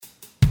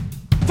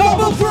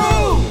Fumble through!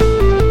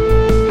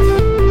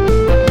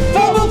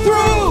 Fumble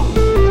through!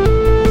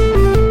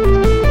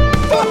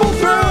 Fumble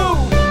through!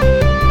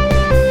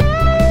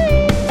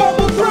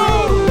 Fumble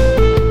through!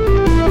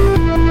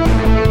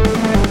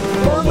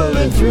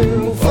 Fumbling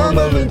through,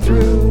 fumbling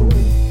through.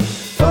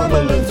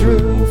 Fumbling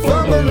through,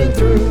 fumbling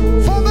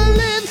through.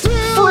 Fumbling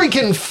through!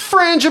 Freaking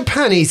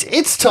frangipanis,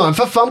 it's time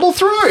for Fumble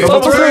Through.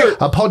 Fumble Through!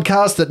 A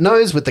podcast that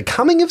knows with the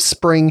coming of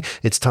spring,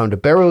 it's time to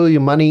bury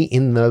your money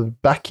in the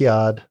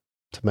backyard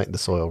to make the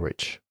soil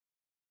rich.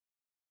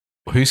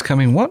 Who's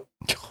coming what?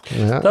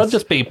 Yeah. They'll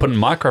just be putting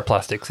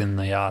microplastics in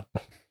the yard.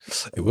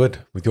 It would,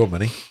 with your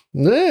money.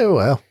 Yeah,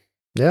 well,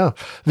 yeah.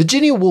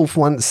 Virginia Woolf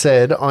once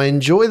said, I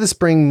enjoy the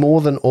spring more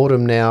than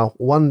autumn now.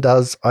 One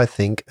does, I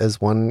think, as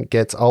one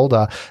gets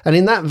older. And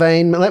in that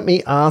vein, let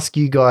me ask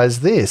you guys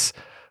this.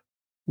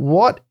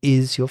 What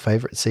is your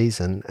favourite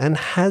season? And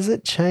has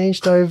it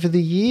changed over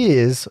the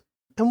years?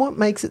 And what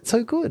makes it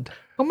so good?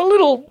 I'm a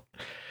little...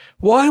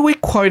 Why are we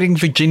quoting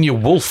Virginia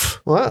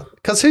Woolf? Well,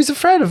 because who's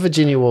afraid of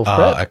Virginia Woolf,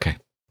 Brett? Okay.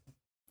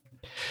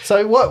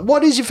 So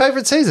what is your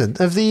favourite season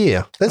of the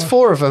year? There's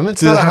 4 of them.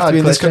 It's Does not it a have hard to be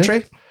in this question.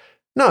 country?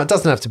 No, it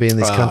doesn't have to be in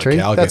this country.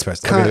 Okay, I'll That's go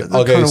first. kind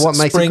I'll go of what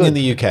makes it spring good. in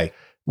the UK.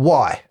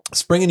 Why?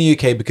 Spring in the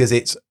UK because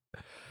it's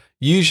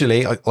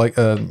usually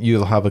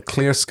you'll have a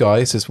clear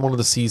sky. So it's one of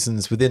the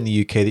seasons within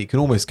the UK that you can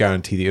almost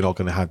guarantee that you're not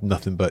going to have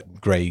nothing but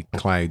grey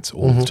clouds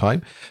all the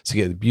time. So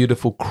you get the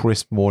beautiful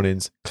crisp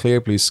mornings, clear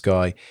blue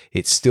sky.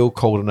 It's still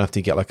cold enough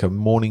to get like a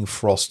morning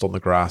frost on the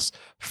grass,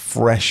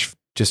 fresh,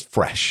 just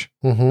fresh.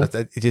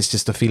 It is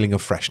just a feeling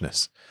of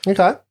freshness.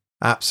 Okay.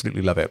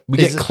 Absolutely love it. We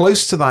Is get it-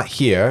 close to that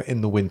here in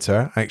the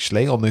winter,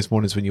 actually, on those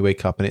mornings when you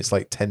wake up and it's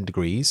like 10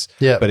 degrees.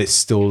 Yeah. But it's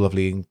still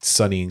lovely and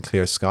sunny and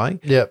clear sky.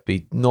 Yeah.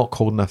 But not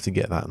cold enough to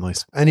get that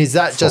nice. And is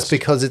that just Frost.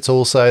 because it's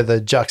also the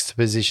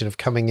juxtaposition of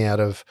coming out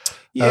of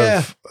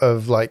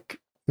like,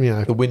 you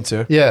know, The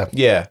winter. yeah.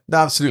 Yeah,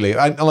 absolutely.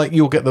 And like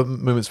you'll get the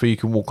moments where you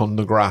can walk on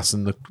the grass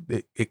and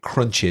it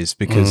crunches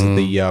because of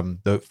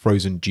the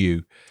frozen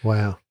dew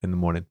Wow. in the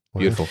morning.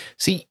 Beautiful.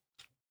 See,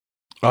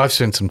 I've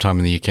spent some time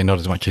in the UK, not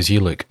as much as you,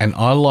 Luke, and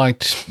I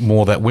liked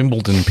more that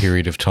Wimbledon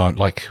period of time.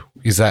 Like,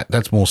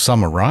 that's more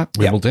summer, right?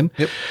 Wimbledon?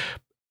 Yep.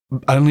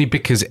 Only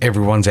because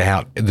everyone's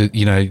out,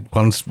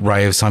 one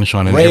ray of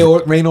sunshine. And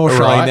Rain or shine,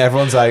 Right.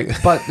 everyone's out.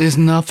 But there's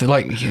nothing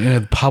like,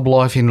 pub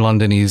life in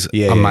London is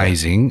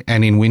amazing.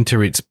 And in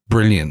winter, it's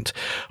brilliant.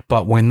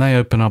 But when they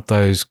open up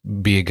those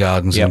beer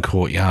gardens and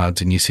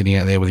courtyards and you're sitting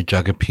out there with a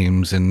jug of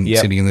Pimm's and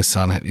sitting in the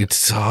sun, it's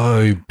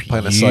so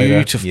Pint of cider.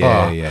 beautiful.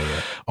 Yeah.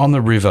 On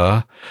the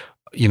river,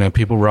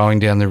 people rowing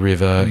down the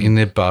river in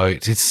their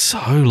boats. It's so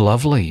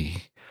lovely.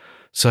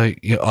 So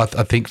I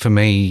think for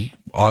me,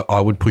 I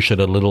would push it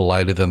a little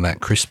later than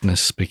that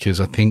crispness because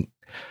I think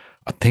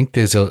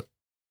there's a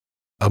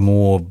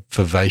more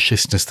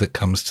vivaciousness that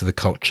comes to the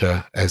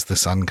culture as the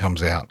sun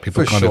comes out.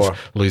 People For sure. of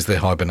lose their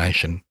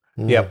hibernation.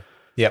 Yep.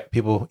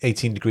 People,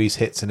 18 degrees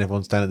hits and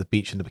everyone's down at the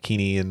beach in the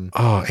bikini and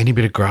Oh, any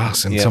bit of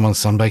grass and someone's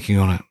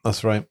sunbaking on it.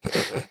 that's right.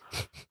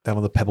 Down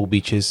on the pebble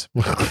beaches.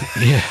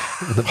 Yeah.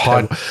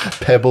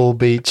 Pebble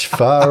Beach,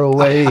 far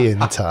away in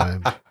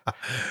time.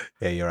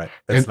 Yeah, you're right.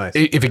 That's nice.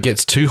 If it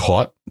gets too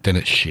hot, then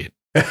it's shit.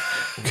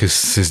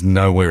 Because there's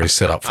nowhere is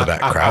set up for that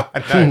crap.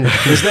 No,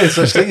 there's no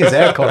such thing as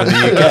aircon in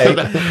the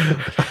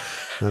UK.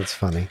 That's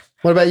funny.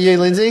 What about you,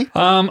 Lindsay?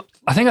 I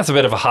think that's a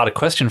bit of a harder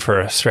question for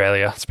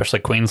Australia, especially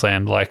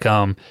Queensland. Like,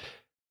 I'm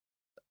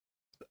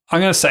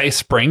going to say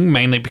spring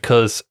mainly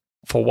because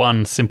for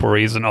one simple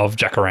reason of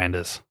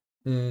jacarandas.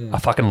 I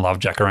fucking love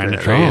jacaranda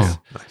trees.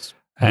 Nice.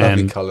 And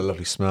Lovely colour,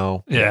 lovely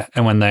smell. yeah,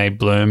 and when they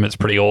bloom, it's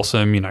pretty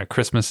awesome.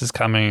 Christmas is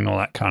coming, all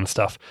that kind of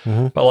stuff.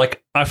 But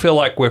like, I feel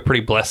like we're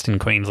pretty blessed in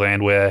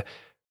Queensland where,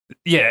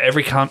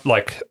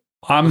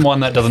 I'm one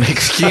that doesn't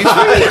excuse me.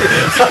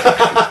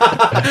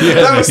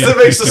 That was the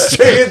most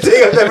Australian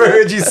thing I've ever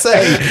heard you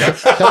say.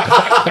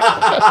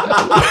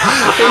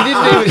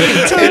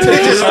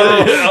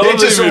 It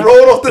just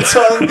rolled off the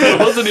tongue. It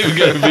wasn't even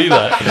going to be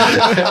that.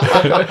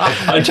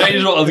 I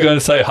changed what I was going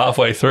to say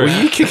halfway through. Were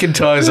you kicking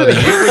tires on a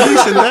ute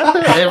releasing that?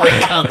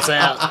 It comes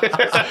out.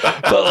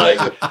 But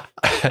like,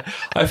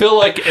 I feel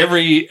like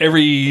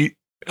every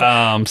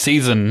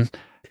season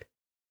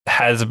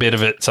has a bit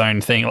of its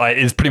own thing. Like,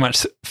 it's pretty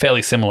much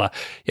fairly similar.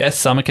 Yes,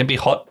 summer can be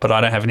hot, but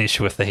I don't have an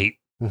issue with the heat.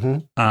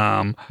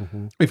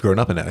 We've grown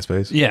up in it, I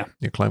suppose. Yeah.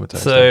 You're climatized.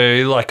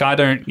 So like, I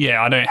don't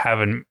have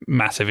a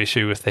massive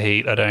issue with the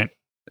heat.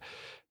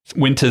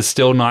 Winter's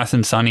still nice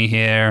and sunny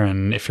here,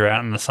 and if you're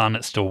out in the sun,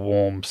 it's still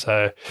warm.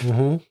 So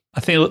I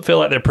feel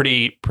like they're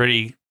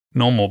pretty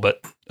normal, but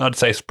I'd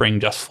say spring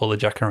just full of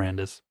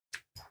jacarandas.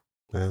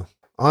 Yeah.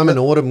 I'm an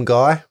autumn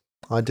guy.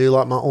 I do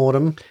like my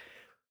autumn.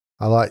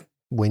 I like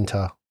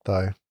winter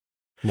though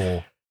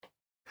more.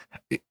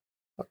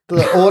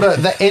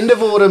 The end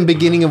of autumn,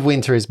 beginning of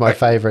winter is my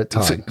favourite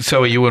time.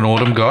 So are you an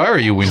autumn guy or are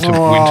you winter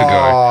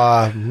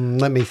guy?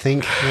 Let me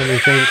think.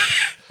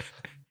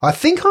 I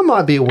think I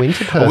might be a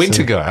winter person. A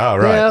winter guy, oh,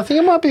 right. Yeah, I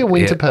think I might be a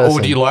winter person.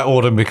 Or do you like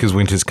autumn because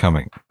winter's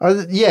coming?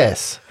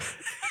 Yes.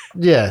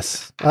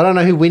 Yes. I don't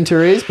know who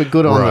winter is, but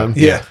good on them.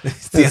 Yeah.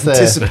 It's the It's there.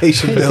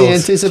 anticipation It's the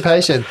builds.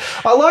 anticipation.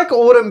 I like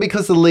autumn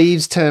because the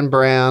leaves turn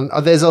brown.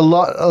 There's a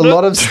lot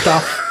of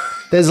stuff.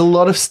 There's a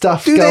lot of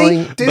stuff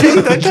going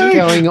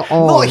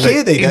on. Not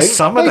here, they In don't.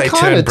 summer, They they turn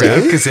kinda brown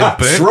do. because they're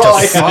burnt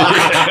right. to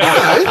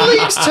fuck. No,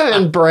 leaves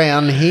turn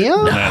brown here.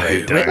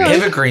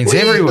 Evergreens We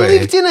everywhere.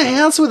 lived in a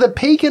house with a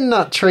pecan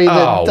nut tree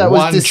that was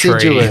one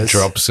deciduous. tree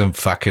drops some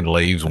fucking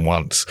leaves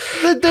once.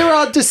 There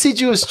are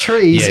deciduous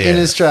trees Yeah, in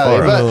yeah. Australia,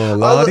 All right. but Oh,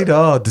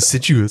 la-di-da,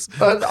 deciduous.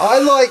 But I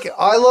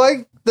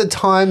like the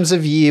times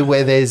of year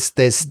where there's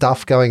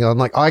stuff going on.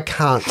 Like I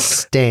can't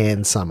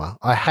stand summer.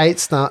 I hate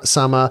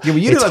summer. Yeah, well,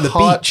 you don't like the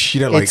hot, beach. You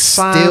don't like it's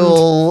sand.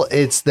 Still,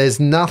 there's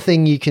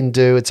nothing you can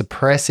do. It's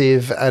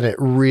oppressive and it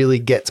really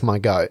gets my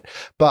goat.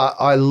 But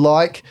I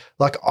like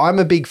I'm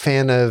a big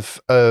fan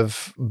of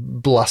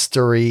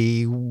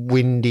blustery,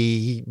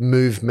 windy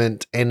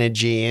movement,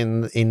 energy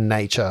in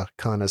nature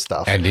kind of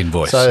stuff. And in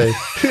voice. So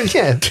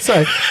yeah,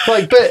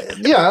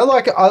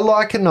 I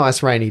like a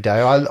nice rainy day.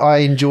 I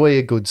enjoy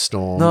a good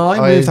storm. No,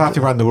 I moved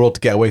halfway around the world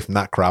to get away from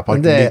that crap. I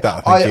can there. leave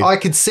that. Thank you. I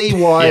could see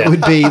why it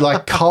would be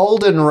like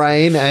cold and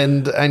rain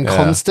and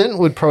constant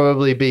would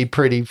probably be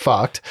pretty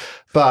fucked.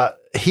 But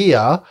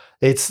here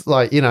it's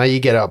like, you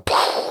get a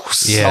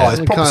Yeah. Oh, it's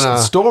proper kinda-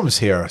 storms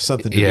here.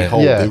 Something to Yeah.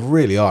 behold. Yeah. They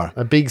really are.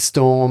 a big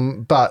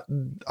storm. But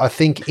I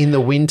think in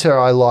the winter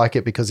I like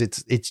it because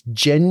it's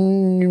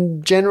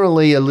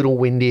generally a little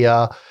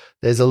windier.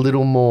 There's a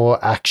little more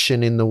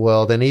action in the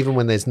world, and even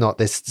when there's not,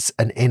 there's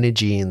an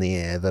energy in the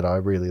air that I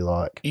really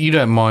like. You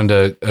don't mind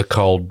a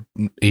cold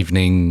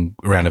evening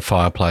around a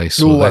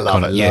fireplace? Or Ooh, I that love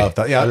kind it. of, Yeah, love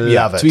that. Yeah, I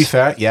yeah. love it. To be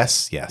fair,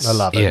 yes. I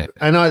love it, Yeah.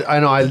 and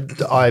I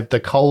the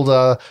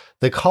colder,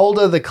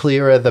 the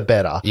clearer, the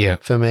better. Yeah.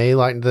 For me,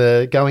 like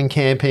the going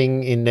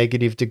camping in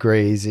negative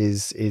degrees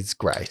is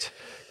great.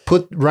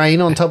 Put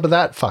rain on top of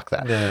that, fuck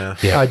that. Yeah.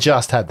 Yeah. I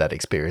just had that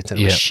experience and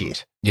it was Yeah.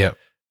 shit. Yeah.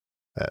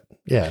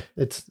 Yeah,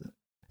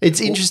 it's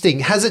interesting.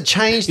 Has it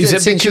changed Is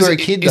that since you were a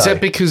kid? Is though?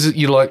 that because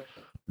you like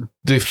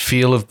the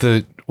feel of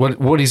the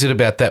what is it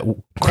about that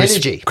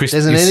Energy?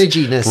 There's an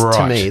energiness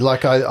to me.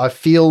 Like I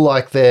feel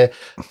like there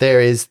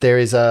is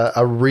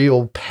a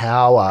real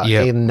power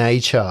Yep. in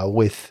nature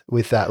with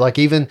that. Like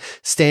even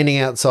standing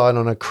outside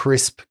on a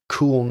crisp,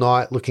 cool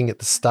night looking at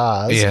the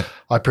stars, Yeah.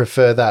 I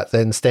prefer that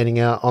than standing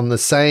out on the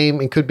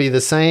same. It could be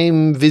the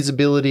same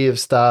visibility of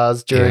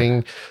stars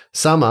during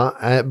summer,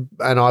 and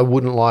I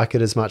wouldn't like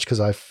it as much because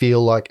I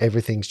feel like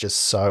everything's just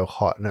so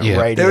hot and it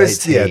Yeah.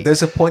 radiates heat.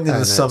 There's a point in the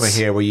And summer it's-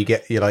 here where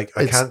you're like,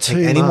 I it's can't too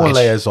take any more much.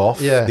 layers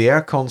off. Yeah. The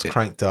aircon's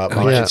cranked up.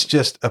 Like, Yeah. It's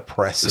just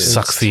oppressive. It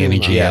sucks the too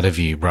energy much. out of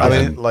you, I rather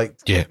mean, than like,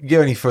 yeah. you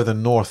go any further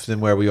north than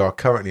where we are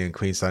currently in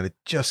Queensland, it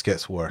just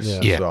gets worse Yeah.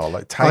 as Yeah. well.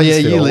 Like, Oh yeah,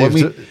 you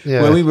Townsville, lived.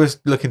 when we were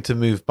looking to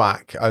move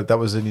back, that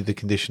was only the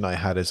condition I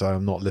had, is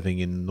I'm not living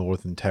in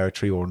Northern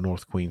Territory or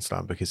North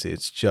Queensland because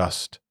it's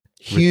just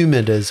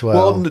humid as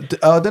well. well.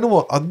 I don't know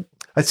what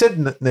I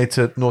said no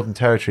to Northern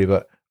Territory,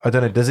 but I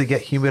don't know. Does it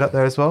get humid up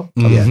there as well?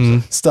 Oh, yeah,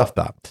 Mhm. stuff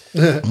that.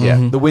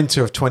 Yeah, the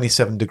winter of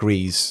 27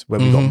 degrees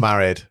when we got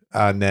married,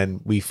 and then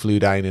we flew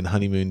down and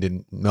honeymooned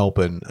in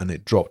Melbourne, and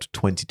it dropped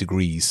 20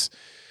 degrees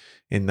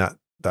in that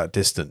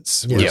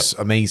distance. Yeah. Was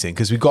amazing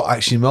because we got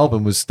actually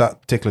Melbourne was that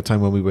particular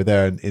time when we were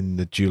there in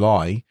the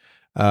July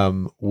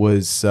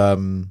was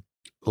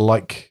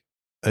like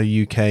a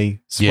UK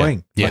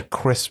spring, Yeah. like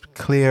crisp,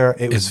 clear.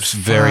 It was It's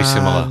very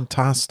similar.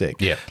 fantastic.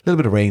 Yeah. A little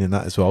bit of rain in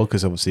that as well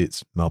because obviously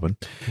it's Melbourne.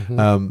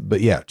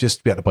 But yeah, just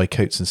to be able to buy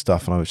coats and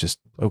stuff, and I was just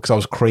because I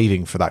was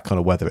craving for that kind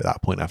of weather at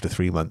that point after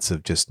 3 months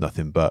of just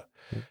nothing but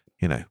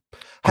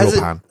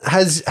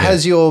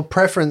Has your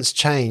preference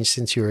changed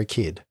since you were a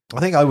kid? I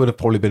think I would have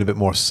probably been a bit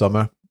more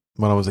summer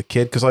when I was a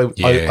kid because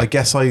I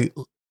guess I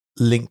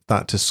linked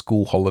that to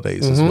school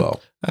holidays as well.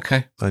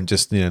 Okay. And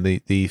just,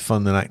 the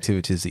fun and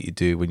activities that you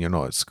do when you're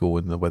not at school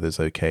and the weather's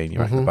okay and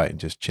you're out and about and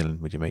just chilling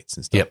with your mates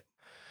and stuff. Yep.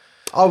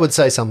 I would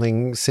say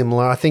something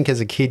similar. I think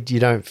as a kid, you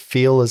don't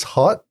feel as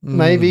hot,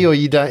 maybe, or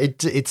you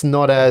don't. It's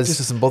not It as. just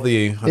doesn't bother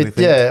you. I don't think.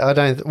 Yeah, I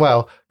don't.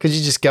 Well, because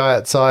you just go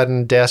outside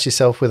and douse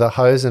yourself with a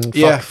hose and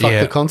fuck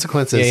Yeah. the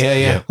consequences.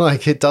 Yeah.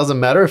 Like it doesn't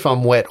matter if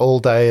I'm wet all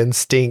day and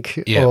stink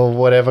or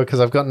whatever because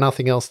I've got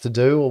nothing else to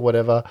do or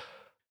whatever.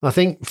 I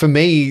think for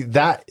me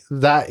that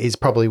is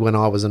probably when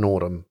I was an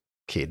autumn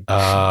kid.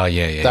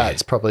 Yeah.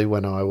 That's probably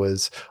when I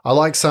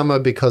like summer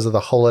because of the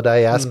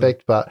holiday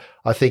aspect, but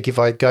I think if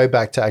I go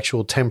back to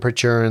actual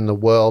temperature and the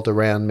world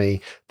around me,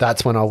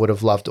 that's when I would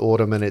have loved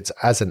autumn. And it's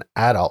as an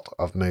adult,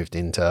 I've moved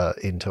into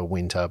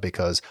winter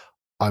because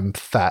I'm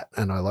fat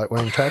and I like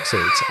wearing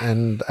tracksuits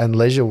and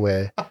leisure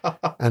wear.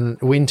 And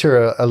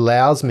winter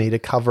allows me to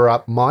cover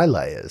up my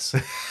layers.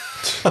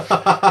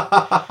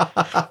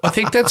 I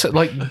think that's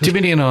like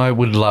Jimmy and I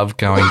would love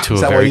going to Is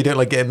a that why very you don't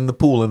like getting in the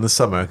pool in the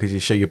summer because you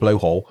show your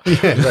blowhole?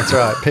 Yeah, that's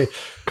right.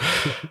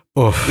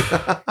 Oof.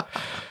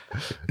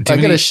 I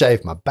got to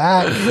shave my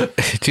back.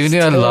 Jimmy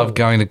and I love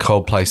going to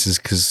cold places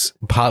because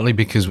partly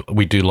because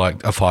we do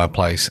like a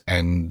fireplace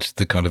and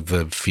the kind of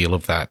the feel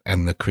of that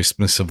and the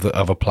crispness of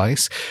a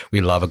place.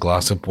 We love a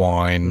glass of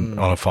wine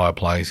on a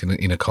fireplace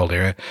in a cold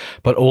area.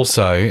 But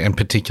also, and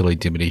particularly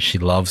Dimity, she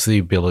loves the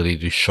ability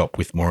to shop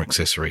with more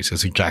accessories.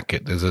 There's a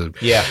jacket, there's a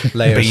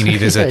beanie,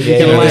 there's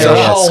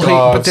a whole heap,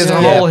 but there's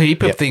a whole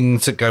heap of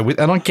things that go with.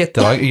 And I get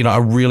that. I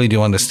really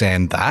do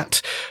understand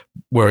that.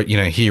 Where,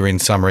 here in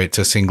summer, it's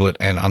a singlet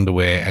and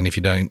underwear. And if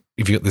you got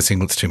the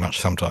singlets too much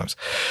sometimes.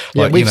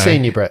 Yeah, we've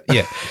seen you, Brett.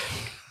 Yeah.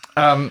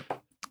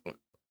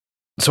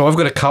 So I've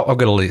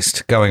got a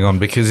list going on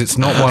because it's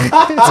not one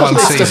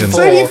season.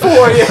 34,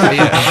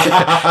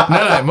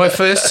 No, my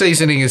first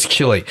seasoning is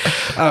chili.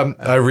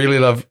 I really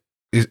love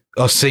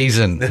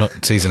season,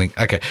 not seasoning.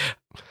 Okay.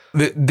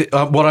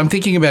 What I'm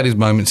thinking about is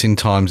moments in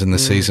times in the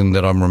season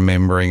that I'm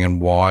remembering and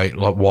why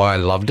I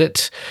loved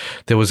it.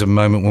 There was a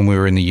moment when we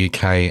were in the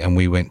UK and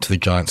we went to the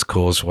Giant's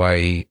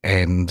Causeway,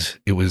 and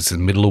it was the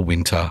middle of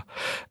winter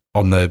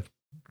on the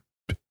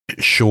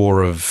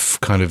shore of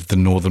kind of the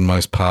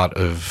northernmost part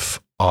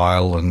of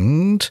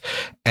Ireland,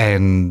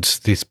 and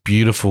this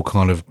beautiful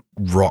kind of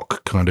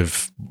rock kind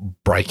of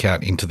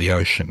breakout into the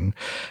ocean,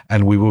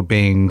 and we were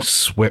being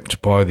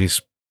swept by this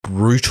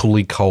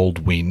brutally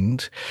cold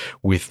wind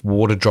with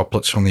water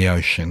droplets from the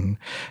ocean,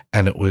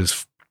 and it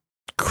was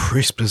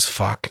crisp as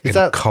fuck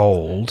and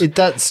cold.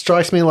 That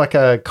strikes me like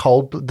a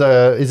cold.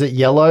 Is it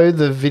Yellow?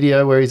 The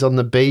video where he's on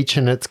the beach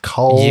and it's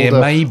cold. Yeah,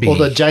 maybe. Or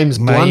the James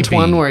Blunt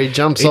one where he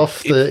jumps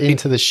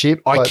into the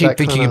ship. I keep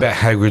thinking about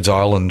Hagrid's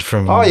Island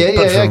from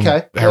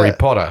Harry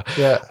Potter.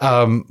 Yeah.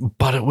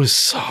 But it was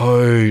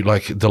so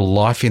like the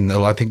life in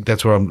I think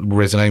that's where I'm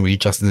resonating with you,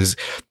 Justin.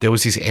 There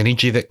was this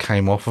energy that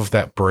came off of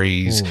that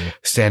breeze,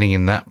 standing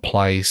in that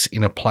place,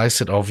 in a place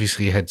that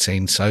obviously had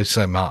seen so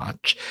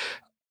much.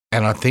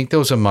 And I think there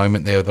was a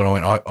moment there that I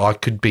went, I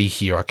could be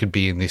here. I could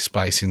be in this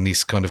space, in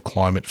this kind of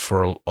climate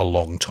for a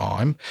long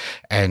time.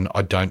 And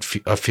I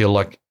feel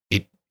like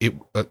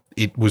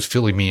it was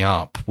filling me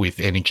up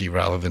with energy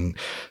rather than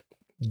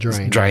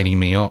draining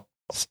me up,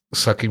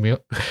 sucking me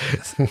up,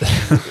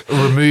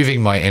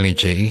 removing my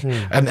energy.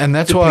 And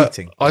that's why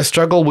I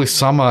struggle with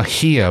summer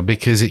here,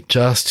 because it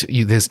just,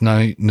 there's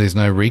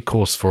no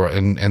recourse for it.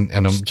 And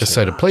I'm just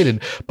so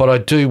depleted. But I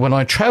do, when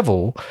I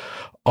travel,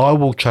 I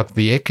will chuck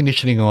the air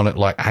conditioning on at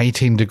like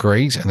 18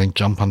 degrees and then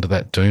jump under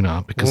that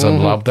doona because I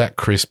love that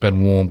crisp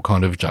and warm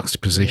kind of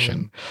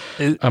juxtaposition.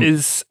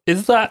 Is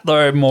that,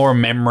 though, more a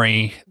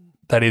memory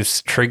that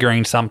is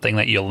triggering something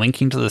that you're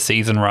linking to the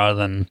season rather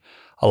than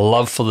a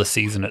love for the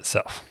season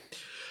itself?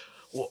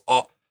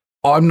 Well,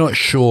 I'm not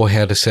sure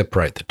how to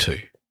separate the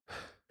two.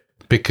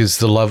 Because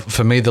the love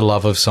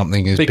of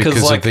something is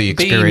because like, of the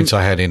experience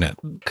I had in it.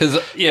 Because,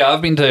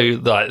 I've been to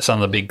like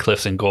some of the big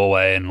cliffs in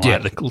Galway and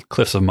like the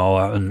cliffs of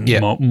Moa and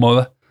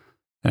Moa.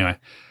 Anyway,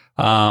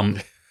 I'm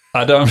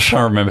trying to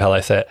remember how they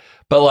say it.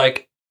 But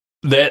like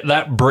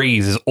that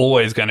breeze is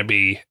always going to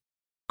be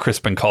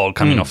crisp and cold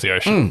coming off the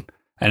ocean.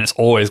 And it's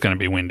always going to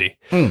be windy.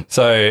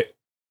 So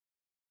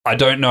I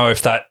don't know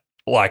if that,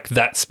 like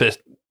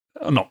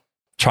I'm not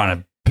trying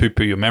to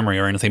poo-poo your memory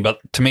or anything, but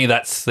to me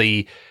that's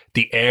the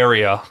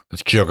area.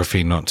 It's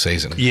geography, not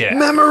season. Yeah.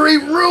 Memory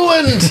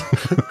ruined.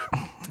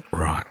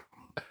 Right.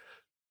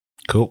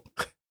 Cool.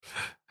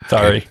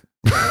 Sorry.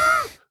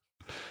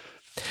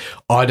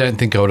 I don't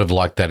think I would have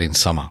liked that in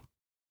summer,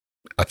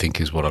 I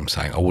think is what I'm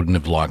saying. I wouldn't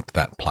have liked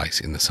that place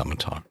in the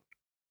summertime.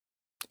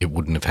 It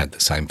wouldn't have had the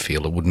same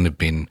feel. It wouldn't have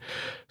been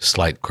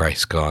slate grey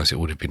skies. It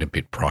would have been a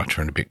bit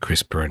brighter and a bit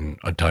crisper, and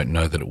I don't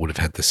know that it would have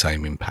had the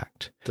same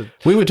impact.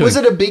 Was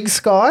it a big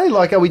sky?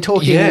 Like, are we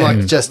talking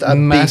like just a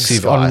massive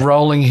big sky? On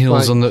rolling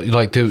hills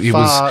it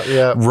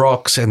was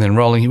rocks and then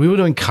rolling. We were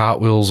doing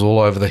cartwheels all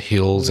over the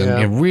hills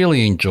and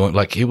really enjoying.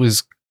 Like, it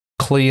was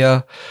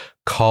clear,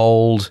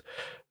 cold,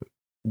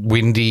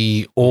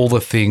 windy, all the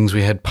things.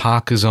 We had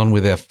parkas on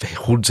with our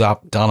hoods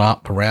up, done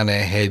up around our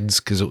heads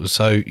because it was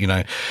so,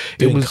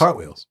 Doing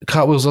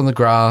cartwheels on the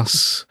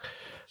grass.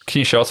 Can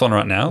you show us one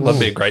right now?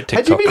 That'd be a great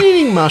TikTok. Had you been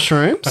eating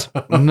mushrooms?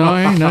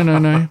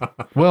 No.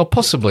 Well,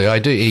 possibly. I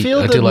do eat.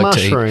 I do like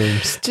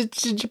mushrooms. To eat.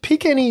 Did you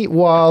pick any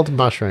wild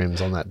mushrooms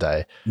on that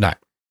day? No.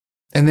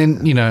 And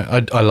then,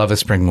 I love a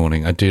spring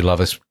morning. I do love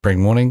a spring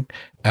morning,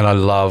 and I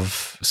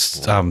love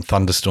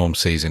thunderstorm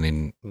season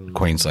in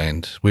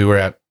Queensland. We were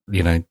out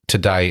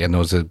today, and there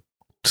was a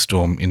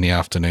storm in the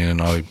afternoon,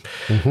 and I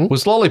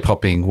was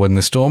lollipopping when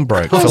the storm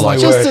broke.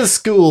 Just as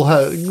school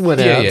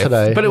went out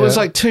today. But it was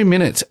like 2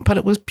 minutes, but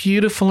it was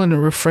beautiful and it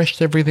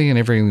refreshed everything and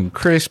everything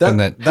crisp.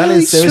 That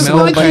is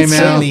smell came out.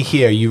 Certainly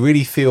here, you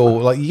really feel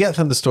like you get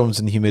thunderstorms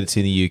and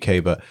humidity in the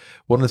UK, but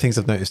one of the things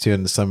I've noticed here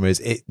in the summer is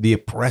the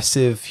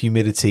oppressive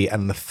humidity,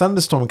 and the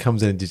thunderstorm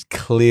comes in and just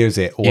clears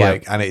it.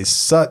 And it's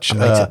such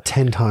makes it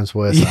 10 times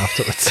worse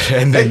afterwards.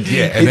 and then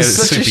it's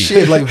such a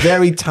shift, like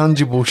very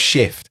tangible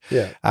shift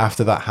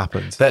after that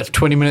happens. happens. That's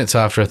 20 minutes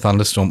after a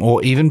thunderstorm,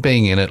 or even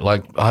being in it.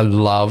 Like, I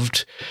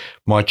loved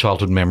my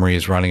childhood memory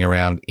is running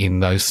around in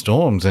those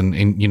storms and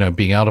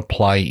being able to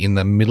play in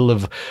the middle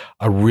of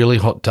a really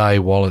hot day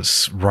while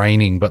it's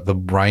raining, but the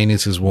rain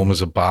is as warm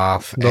as a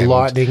bath. The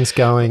lightning's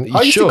going.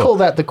 I used to call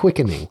that the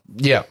quickening.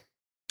 Yeah.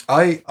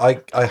 I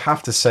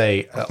have to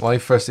say, my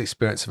first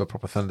experience of a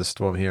proper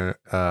thunderstorm here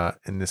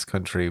in this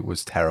country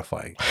was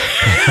terrifying.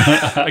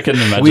 I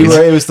couldn't imagine.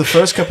 It was the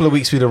first couple of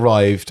weeks we'd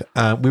arrived.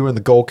 We were in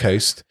the Gold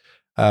Coast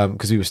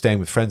because we were staying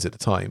with friends at the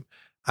time.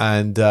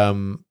 And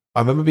I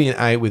remember being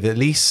out with at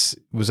least,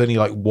 it was only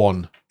like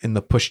one in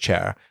the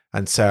pushchair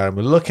and Sarah, and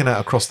we're looking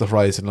out across the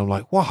horizon. And I'm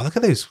like, wow, look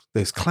at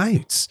those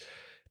clouds.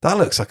 That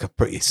looks like a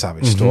pretty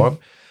savage storm.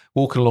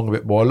 Walking along a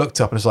bit more, I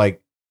looked up and it's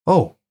like,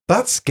 oh,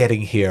 that's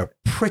getting here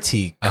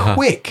pretty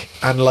quick.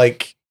 And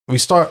like, we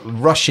start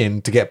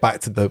rushing to get back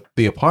to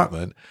the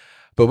apartment,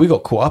 but we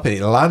got caught up in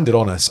it. It landed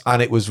on us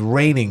and it was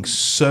raining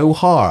so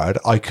hard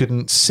I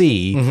couldn't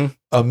see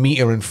a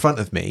meter in front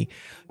of me.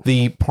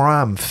 The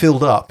pram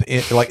filled up.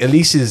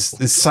 Elise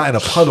is sat in a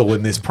puddle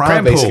in this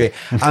pram basically.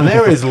 And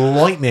there is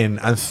lightning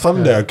and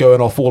thunder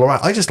going off all around.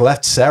 I just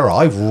left Sarah.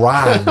 I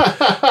ran.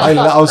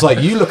 I was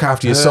like, you look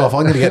after yourself.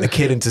 I'm going to get the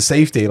kid into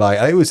safety. Like,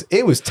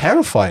 it was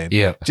terrifying.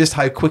 Yeah. Just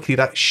how quickly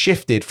that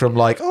shifted from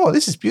like, oh,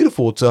 this is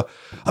beautiful to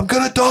I'm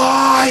going to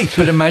die.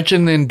 But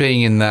imagine then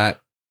being in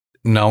that,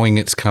 knowing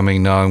it's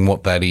coming, knowing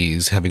what that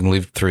is, having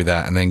lived through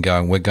that, and then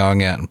we're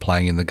going out and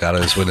playing in the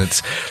gutters when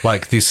it's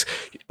like this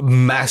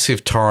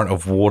massive torrent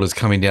of water's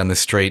coming down the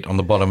street on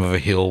the bottom of a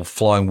hill,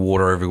 flying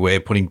water everywhere,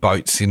 putting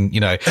boats in,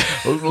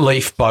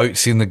 leaf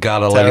boats in the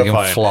gutter, letting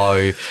them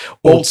flow.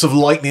 Bolts of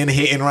lightning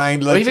hitting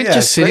around. Like, even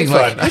just sitting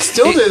like, I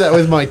still do that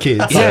with my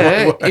kids.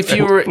 Yeah,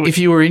 if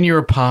you were in your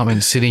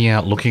apartment sitting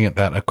out looking at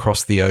that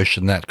across the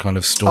ocean, that kind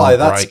of storm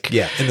break.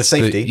 Yeah, in the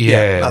safety.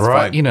 That's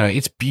right. Fine.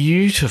 It's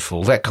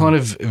beautiful. That kind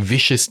of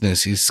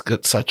viciousness is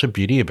got such a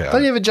beauty about it.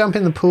 Don't you ever jump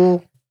in the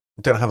pool?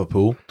 Don't have a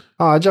pool.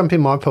 Oh, I jump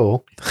in my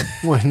pool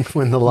when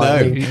the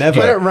lightning. No, never.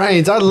 When it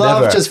rains, I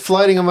love Never. just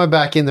floating on my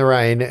back in the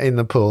rain in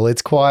the pool.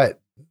 It's quite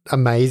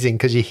amazing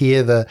because you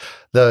hear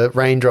the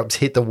raindrops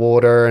hit the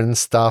water and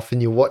stuff,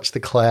 and you watch the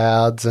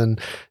clouds, and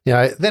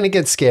then it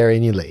gets scary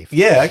and you leave.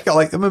 Yeah,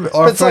 I remember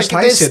our first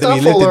house here that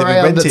we lived in that we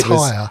rented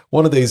was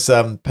one of those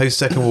post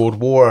Second World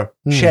War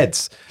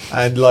sheds,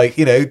 and metal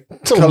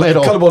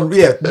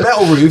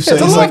roofs.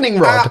 It's a lightning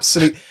rod,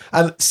 absolute,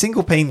 and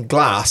single pane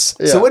glass.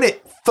 Yeah. So when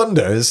it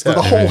thunders,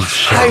 the whole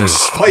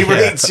house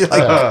vibrates. You're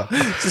like,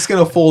 it's just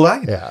going to fall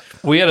down. Yeah.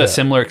 We had a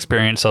similar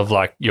experience of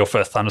like your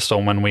first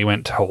thunderstorm when we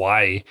went to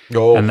Hawaii,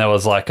 and there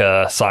was like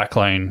a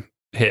cyclone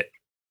hit,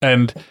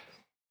 and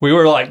we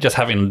were like just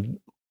having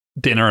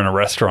dinner in a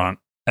restaurant,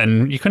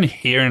 and you couldn't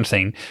hear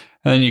anything.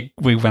 And then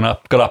we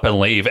got up and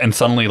leave, and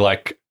suddenly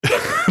like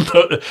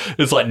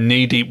it's like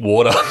knee deep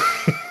water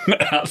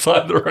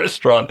outside the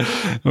restaurant.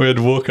 We had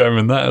to walk home,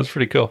 and that was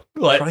pretty cool.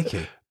 Like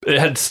Crikey. It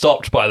had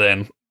stopped by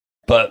then,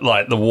 but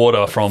like the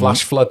water from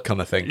flash flood kind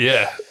of thing.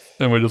 Yeah,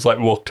 and we just like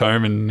walked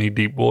home in knee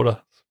deep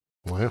water.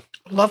 Wow,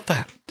 love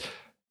that.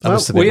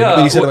 We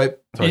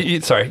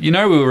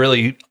were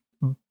really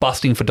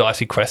busting for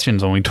dicey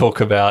questions when we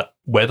talk about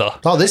weather.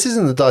 Oh, this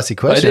isn't the dicey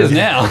question. It is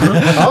now.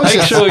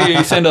 Make sure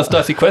you send us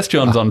dicey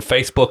questions on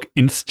Facebook,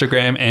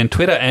 Instagram, and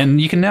Twitter. And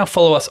you can now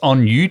follow us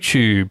on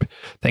YouTube,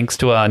 thanks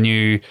to our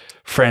new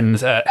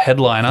friends at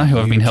Headliner who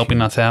have been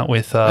helping us out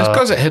with... Those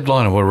guys at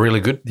Headliner were really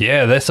good.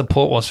 Yeah, their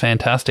support was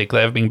fantastic.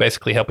 They've been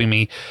basically helping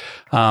me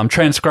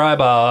transcribe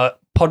our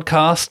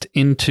podcast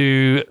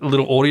into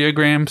little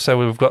audiogram, so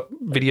we've got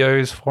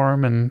videos for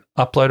them and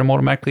upload them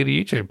automatically to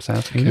YouTube. So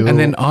that's cool. And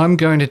then I'm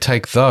going to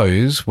take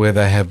those where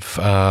they have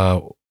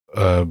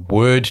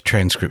word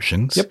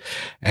transcriptions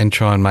and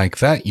try and make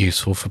that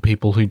useful for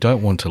people who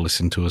don't want to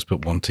listen to us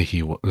but want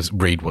to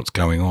read what's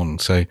going on.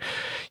 So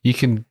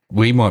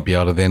we might be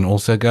able to then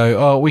also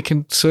go, we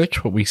can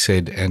search what we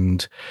said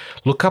and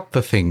look up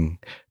the thing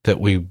that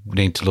we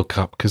need to look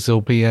up, because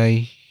there'll be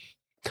a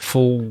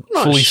fully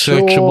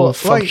searchable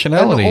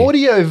functionality. An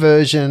audio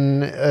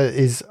version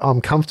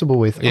I'm comfortable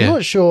with. I'm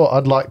not sure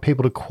I'd like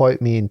people to quote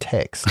me in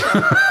text.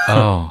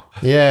 Oh.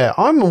 Yeah,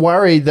 I'm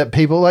worried that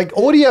people like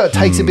audio, it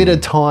takes a bit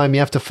of time. You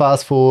have to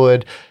fast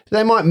forward.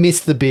 They might miss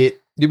the bit.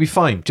 You'll be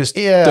fine. Just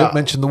don't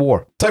mention the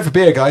war. Time for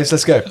beer, guys.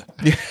 Let's go.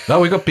 No,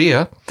 we got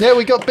beer. Yeah,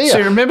 we got beer.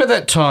 So remember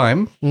that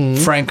time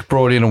Frank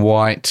brought in a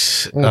white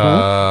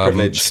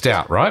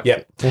stout, right?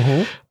 Yep.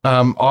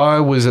 I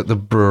was at the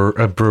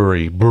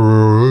brewery,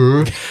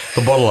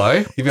 the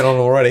Bottle-O. You've been on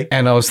already.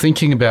 And I was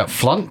thinking about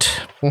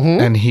Flint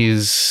and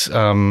his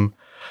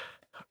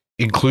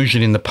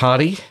inclusion in the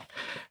party.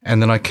 And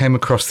then I came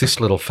across this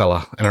little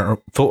fella, and I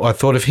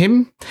thought of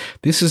him.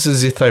 This is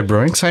a Zitho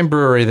Brewing, same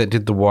brewery that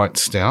did the white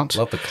stout.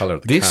 Love the colour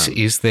of the This can.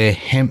 is their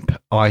hemp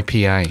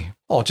IPA.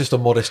 Oh, just a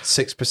modest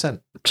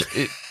 6%.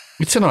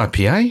 It's an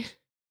IPA.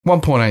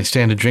 1.8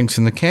 standard drinks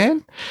in the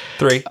can.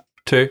 3,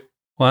 2,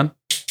 1.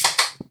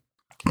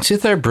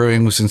 Zitho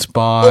Brewing was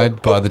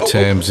inspired by the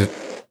terms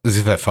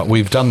Isn't that fun?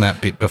 We've done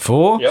that bit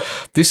before. Yep.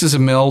 This is a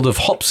meld of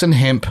hops and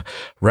hemp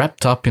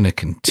wrapped up in a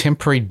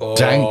contemporary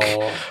dank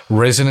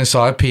resinous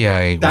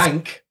IPA.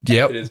 Dank.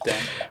 Yep. It is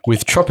dank.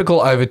 With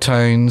tropical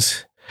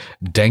overtones.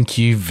 Thank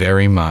you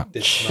very much.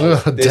 This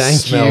Thank you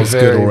smells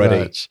very good already.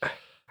 much.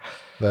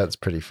 That's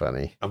pretty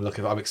funny. I'm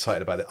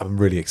excited about it. I'm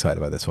really excited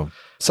about this one.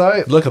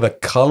 So, Look at the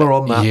color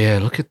on that. Yeah,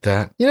 look at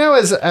that. you know,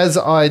 as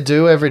I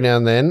do every now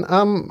and then,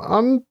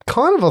 I'm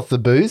kind of off the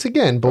booze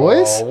again,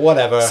 boys. Oh,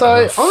 whatever. So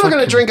I'm not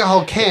going to drink a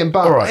whole can,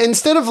 but All right.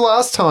 instead of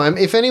last time,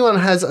 if anyone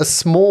has a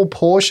small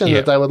portion Yeah.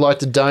 that they would like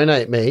to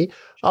donate me,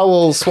 I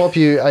will swap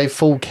you a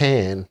full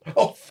can.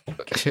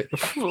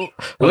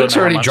 Luke's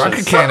how already much drunk a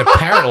is- can,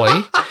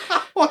 apparently.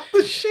 what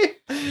the shit?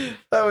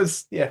 That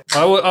was, yeah.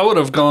 I would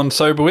have gone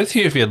sober with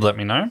you if you'd let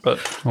me know, but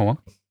oh well.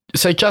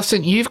 So,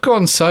 Justin, you've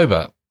gone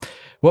sober.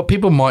 What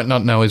people might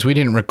not know is we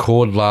didn't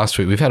record last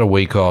week. We've had a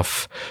week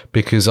off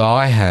because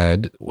I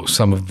had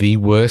some of the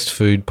worst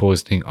food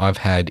poisoning I've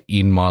had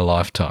in my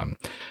lifetime.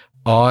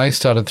 I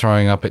started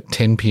throwing up at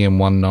 10 p.m.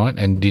 one night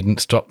and didn't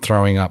stop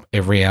throwing up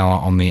every hour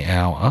on the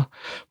hour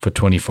for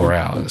 24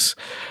 hours.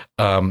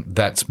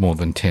 That's more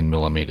than 10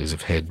 millimeters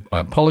of head. I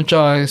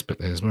apologize, but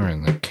there's more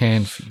in the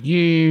can for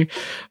you.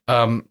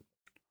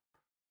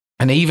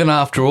 And even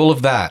after all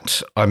of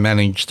that, I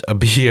managed a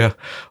beer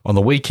on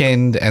the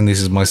weekend, and this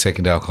is my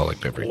second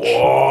alcoholic beverage.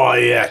 Oh,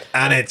 yeah.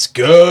 And it's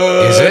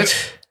good. Is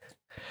it?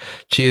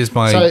 Cheers,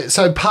 my...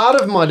 So part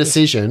of my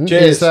decision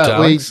Cheers, is that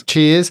darlings.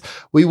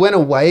 we went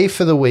away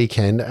for the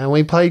weekend and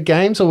we played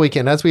games all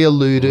weekend, as we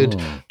alluded.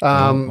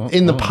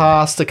 In the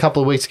past, a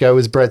couple of weeks ago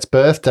was Brett's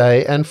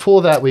birthday, and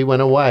for that we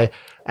went away.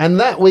 And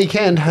that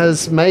weekend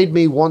has made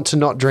me want to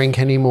not drink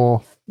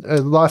anymore. A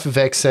life of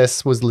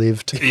excess was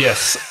lived.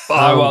 Yes,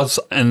 I was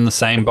in the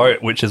same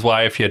boat, which is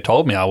why if you had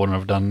told me, I wouldn't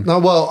have done. No,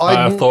 well,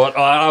 I thought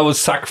I was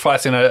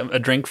sacrificing a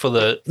drink for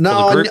the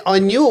group. I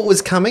knew it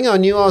was coming. I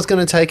knew I was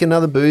going to take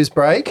another booze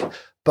break,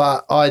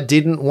 but I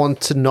didn't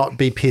want to not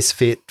be piss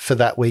fit for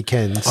that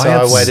weekend, so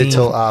I waited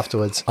till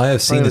afterwards. I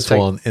have seen this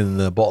one in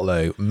the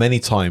bottle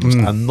many times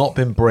and not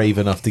been brave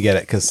enough to get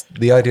it because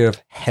the idea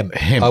of hemp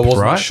I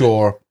wasn't right?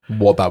 sure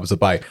what that was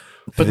about.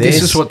 But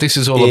this is what this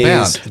is all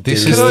about.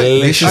 This is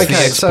delicious. the Okay,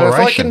 so if I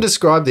exploration. can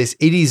describe this,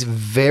 it is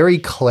very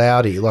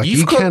cloudy. Like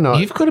You've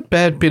got a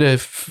bad bit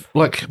of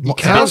like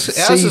can't ours is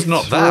see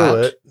not through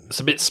that. it. It's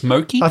a bit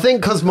smoky. I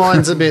think because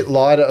mine's a bit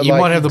lighter. You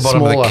like, might have the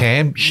bottom of smaller. the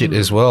can shit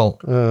as well.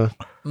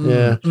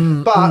 Yeah,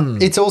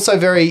 but it's also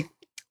very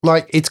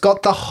like it's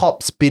got the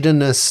hops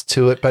bitterness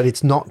to it, but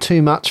it's not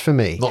too much for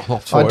me. Not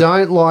hot for I it.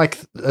 don't like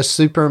a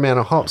super amount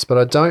of hops, but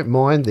I don't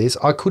mind this.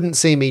 I couldn't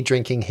see me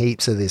drinking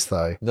heaps of this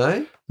though.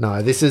 No?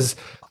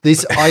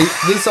 This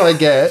I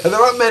get. And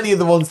there aren't many of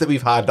the ones that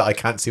we've had that I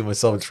can't see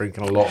myself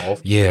drinking a lot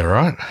of. Yeah,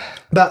 right.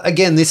 But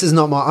again, this is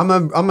not my.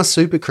 I'm a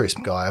super crisp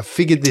guy. I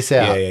figured this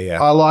out.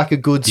 Yeah. I like a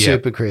good Yeah.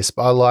 super crisp.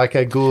 I like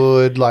a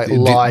good light.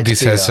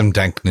 This beer. has some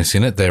dankness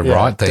in it. They're Yeah,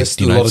 right. There's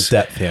a lot of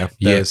depth here.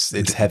 Yeah.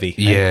 It's heavy.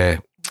 Yeah.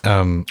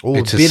 Ooh,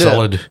 It's a bitter.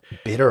 solid.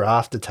 bitter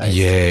aftertaste.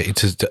 Yeah,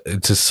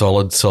 it's a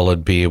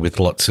solid beer with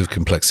lots of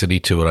complexity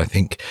to it. I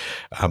think,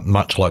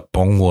 much like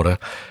bong water.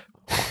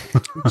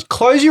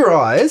 Close your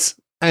eyes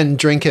and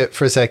drink it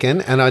for a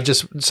second, and I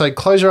just say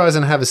close your eyes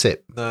and have a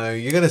sip. No,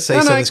 you're going to say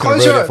No, something's going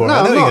close to your ruin it for me. no,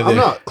 I know I'm you're not. gonna I'm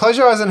do. not. Close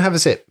your eyes and have a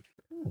sip.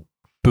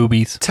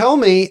 Boobies. Tell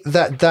me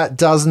that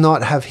does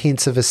not have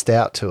hints of a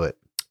stout to it.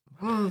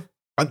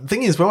 The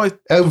thing is, when I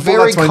A put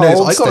very that to my nose,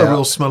 cold I got stout. a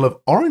real smell of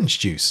orange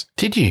juice.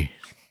 Did you?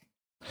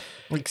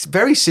 Like it's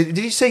very. Did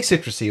you say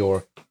citrusy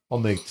or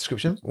on the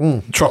description?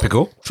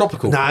 Tropical.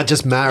 Tropical. Nah,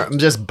 just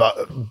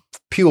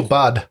pure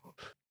bud.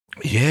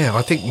 Yeah,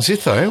 I think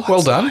Zitho.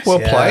 Well done. Well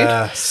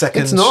played.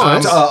 Second. It's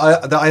nice.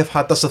 That I've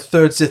had. That's the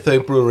third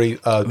Zitho brewery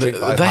drink.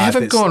 that I've They had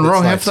haven't that's- gone that's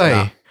wrong, nice. have they?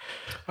 Nah.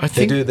 I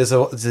They think do.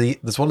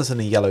 There's one that's in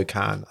a yellow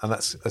can, and I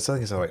think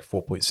it's like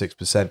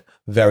 4.6%.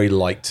 Very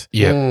light.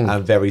 Yeah.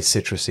 And very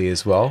citrusy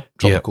as well.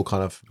 Tropical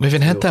kind of. We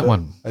haven't had feel that to it.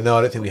 one. No,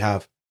 I don't think we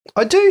have.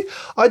 I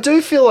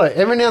do feel like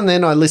every now and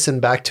then I listen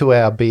back to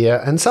our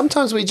beer, and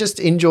sometimes we just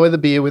enjoy the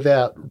beer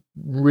without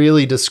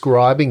really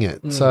describing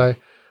it. So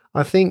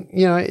I think,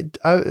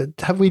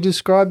 have we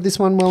described this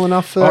one well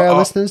enough for our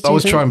listeners? I do you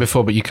was think? trying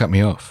before, but you cut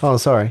me off. Oh,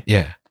 sorry.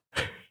 Yeah.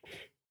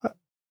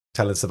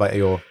 Tell us about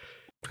your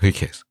Who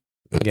cares?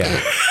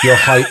 your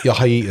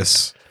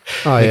hiatus.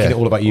 Oh, Making yeah. it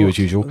all about you as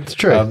usual. It's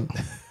true.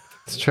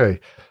 It's true.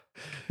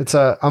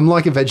 I'm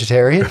like a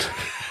vegetarian,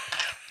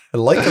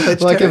 Like a vegetarian.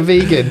 like a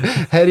vegan.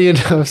 How do you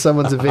know if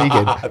someone's a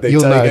vegan? They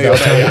You'll tell know. you, They'll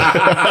tell you.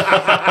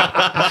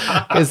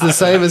 yeah. It's the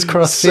same as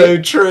CrossFit.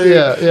 So true.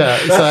 Yeah.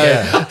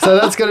 So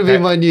that's going to be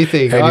my new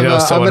thing. And you know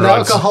I'm someone an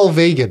runs- alcohol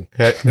vegan.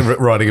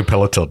 Riding a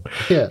peloton.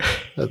 Yeah,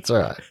 that's all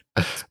right.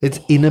 It's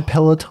in a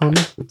peloton.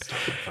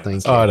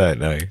 Thank you. I don't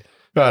know.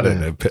 I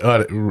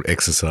don't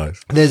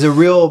exercise. There's a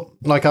real,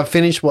 I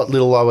finished what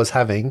little I was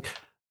having.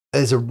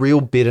 There's a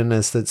real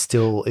bitterness that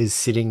still is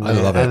sitting there.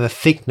 I love it. And the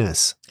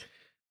thickness.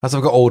 As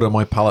I've got older,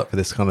 my palate for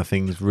this kind of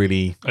thing is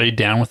really. Are you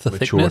down with the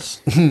Matured.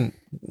 thickness?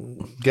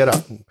 Get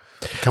up.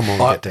 Come on,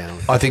 get down.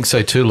 I think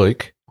so too,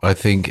 Luke. I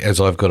think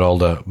as I've got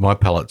older, my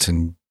palate's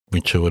in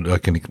matured. I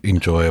can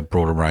enjoy a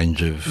broader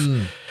range of,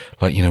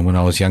 like, when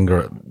I was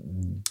younger,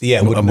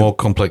 a more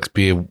complex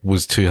beer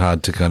was too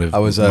hard to kind of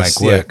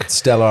make work.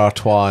 Stella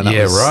Artois, and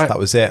that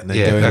was it. And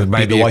then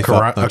maybe a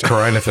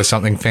Corona for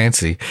something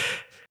fancy.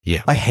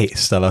 Yeah. I hate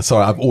Stella.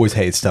 Sorry, I've always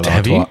hated Stella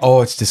Have Artois. you?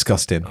 Oh, it's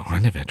disgusting. Oh, I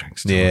never drank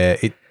Stella. Yeah,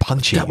 it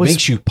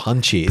makes you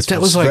punchy. It's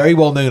that was like very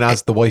well known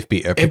as the wife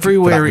beater.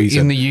 Everywhere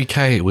in the UK,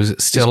 it was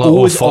Stella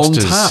or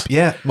Foster's. On tap.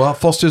 Yeah, well,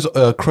 Foster's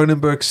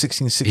Kronenberg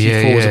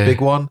 1664 was a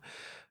big one.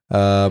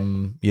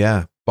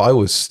 But I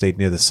always stayed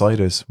near the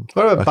ciders.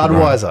 What about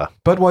Budweiser?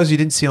 Budweiser you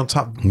didn't see on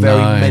tap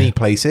very many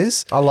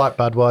places. I like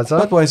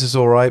Budweiser. Budweiser's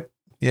all right.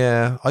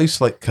 Yeah, I used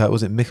to like,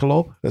 was it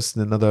Michelob? That's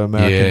another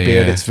American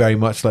beer that's very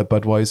much like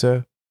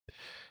Budweiser.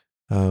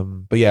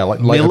 But yeah, like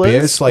lighter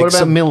beers. Like what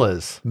about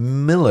Miller's?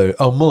 Miller.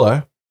 Oh,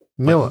 Muller.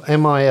 Miller.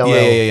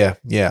 M-I-L-L.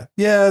 Yeah.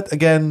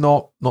 Again,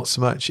 not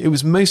so much. It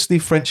was mostly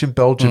French and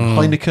Belgian.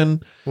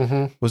 Heineken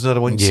was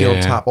another one you see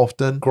on tap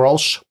often.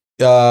 Grolsch.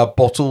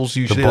 Bottles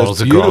usually. The bottles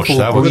of beautiful. Grolsch.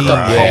 That was green.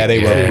 great. They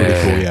were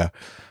pretty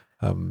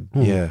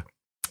cool. Yeah.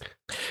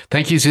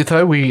 Thank you,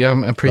 Zitho. We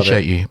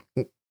appreciate you.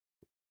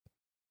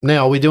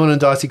 Now, are we doing a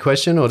dicey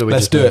question, or do we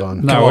Let's just do move it.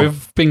 on? No,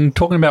 we've been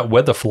talking about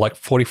weather for like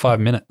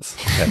 45 minutes.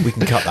 Yeah, we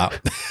can cut that.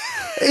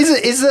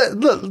 Is it?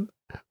 Look,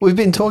 we've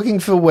been talking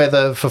for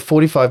weather for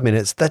 45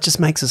 minutes. That just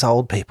makes us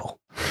old people.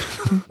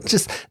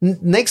 Just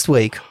next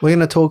week, we're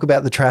going to talk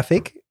about the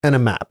traffic and a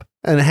map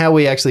and how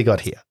we actually got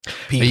here.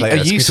 Are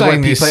you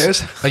saying this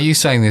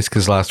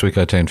because last week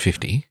I turned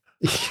 50?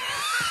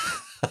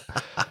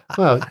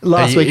 Well,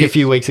 last week, a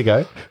few weeks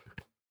ago.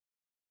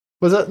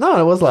 Was it?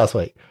 No, it was last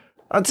week.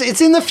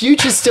 It's in the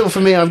future still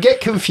for me. I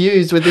get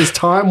confused with this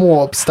time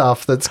warp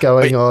stuff that's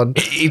going on.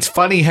 It's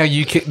funny how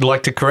you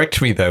like to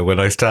correct me, though, when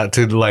I start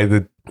to lay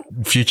the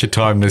future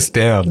timeless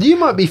down. You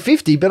might be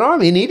 50, but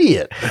I'm an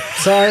idiot.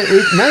 So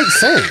it makes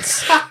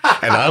sense.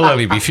 And I'll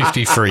only be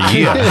 50 for a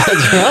year.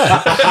 That's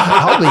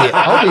right.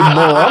 I'll be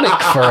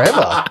moronic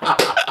forever.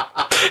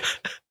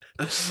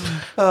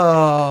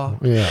 Oh.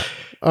 Yeah.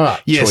 All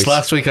right. Yes, choice.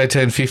 last week I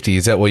turned 50.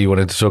 Is that why you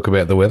wanted to talk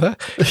about the weather?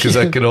 Because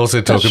I could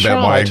also talk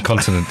about my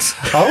incontinence.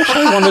 I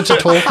also wanted to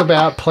talk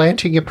about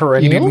planting your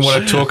perennials. You didn't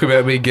want to talk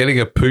about me getting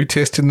a poo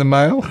test in the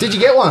mail? Did you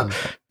get one?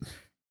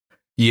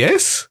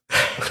 Yes.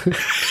 Did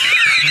you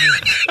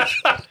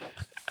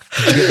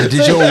get the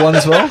digital one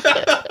as well?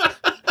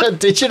 A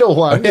digital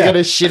one? Yeah. You're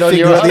going to shit on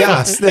your The iPhone?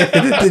 ass.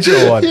 The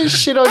digital one. You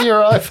shit on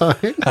your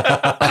iPhone.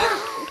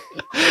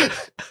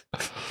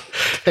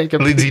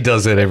 Lindsay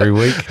does that every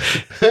week.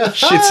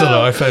 Shits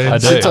on iPhone. I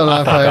do. Shits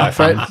on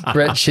iPhone.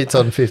 Brett shits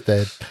on Fifth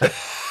Ed.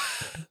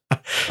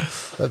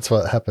 That's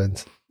what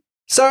happens.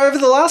 So over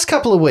the last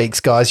couple of weeks,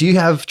 guys, you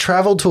have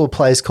travelled to a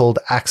place called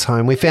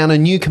Axelhome. We found a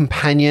new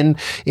companion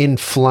in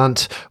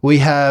Flint. We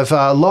have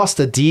lost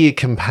a dear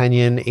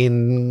companion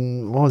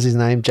in, what was his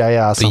name?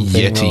 JR something.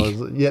 The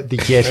Yeti. Yeah, the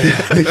Yeti.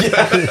 The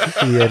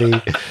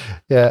Yeti.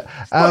 Yeah.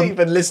 Not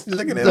even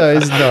looking at him. No,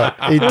 he's not.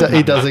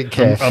 He doesn't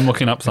care. I'm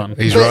looking up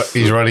something. He's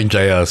writing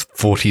JR's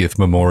 40th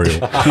memorial.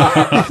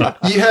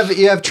 You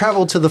have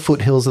travelled to the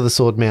foothills of the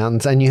Sword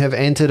Mountains and you have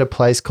entered a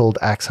place called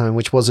Axelhome,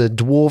 which was a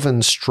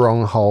dwarven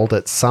stronghold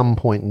at some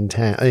point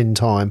in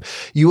time.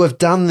 You have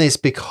done this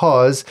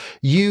because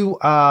you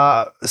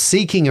are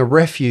seeking a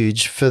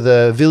refuge for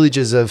the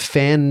villagers of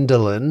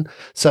Fandolin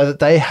so that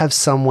they have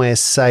somewhere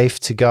safe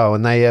to go.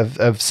 And they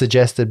have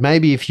suggested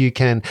maybe if you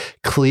can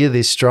clear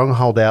this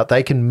stronghold out,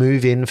 they can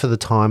move in for the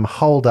time,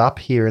 hold up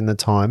here in the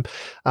time,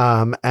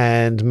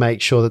 and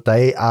make sure that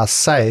they are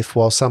safe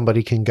while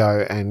somebody can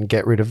go and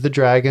get rid of the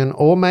dragon,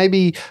 or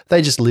maybe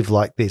they just live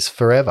like this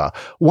forever.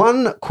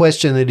 One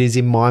question that is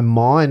in my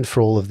mind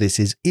for all of this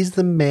is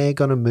the mayor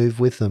going to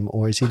move with them,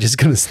 or is he just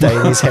going to stay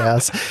in his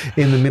house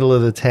in the middle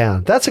of the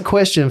town? That's a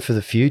question for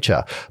the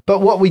future. But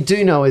what we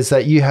do know is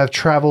that you have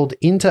travelled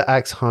into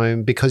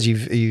Axelhome because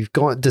you've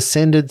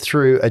descended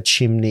through a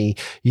chimney.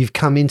 You've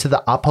come into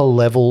the upper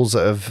levels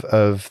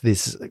of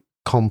this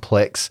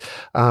complex,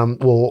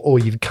 or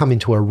you've come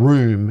into a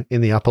room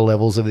in the upper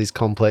levels of this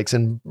complex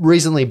and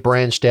recently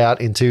branched out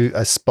into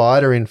a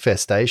spider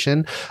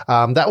infestation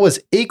that was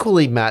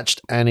equally matched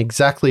and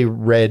exactly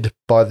read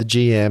by the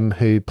GM,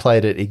 who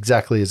played it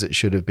exactly as it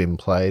should have been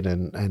played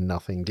and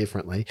nothing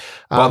differently.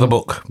 By the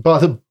book. By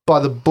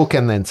the book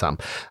and then some.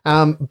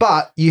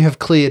 But you have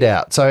cleared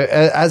out. So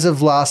as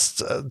of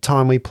last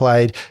time we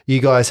played,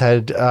 you guys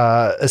had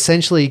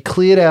essentially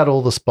cleared out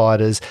all the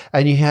spiders,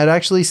 and you had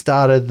actually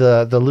started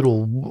the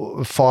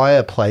little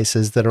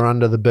fireplaces that are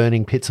under the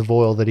burning pits of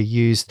oil that are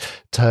used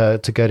to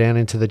go down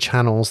into the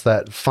channels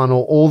that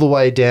funnel all the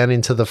way down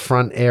into the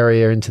front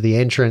area, into the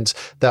entrance,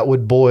 that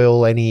would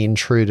boil any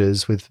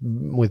intruders with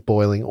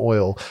boiling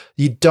oil.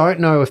 You don't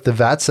know if the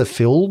vats are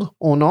filled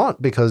or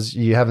not because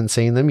you haven't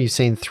seen them. You've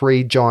seen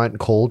 3 giant giant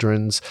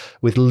cauldrons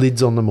with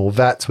lids on them, or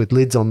vats with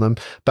lids on them,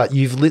 but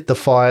you've lit the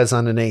fires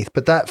underneath.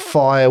 But that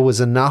fire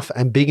was enough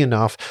and big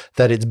enough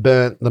that it's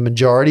burnt the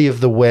majority of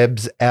the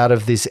webs out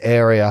of this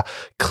area,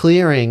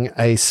 clearing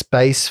a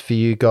space for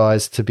you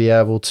guys to be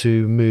able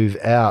to move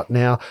out.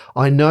 Now,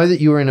 I know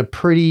that you were in a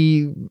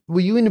pretty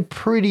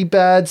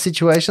bad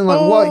situation?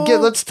 Like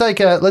let's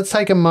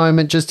take a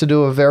moment just to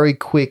do a very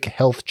quick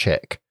health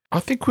check. I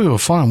think we were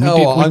fine.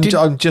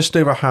 I'm just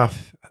over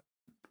half.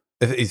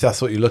 If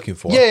that's what you're looking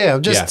for. Yeah,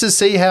 to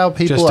see how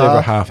people just are. Just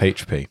over half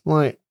HP.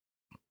 Like,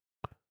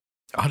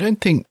 I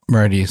don't think,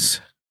 Meridius,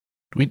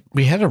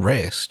 we had a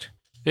rest.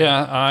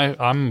 Yeah,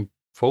 I'm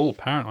full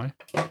apparently.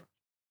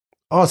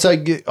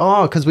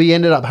 because we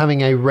ended up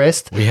having a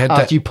rest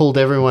after you pulled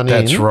everyone in.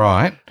 That's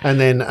right. And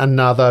then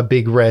another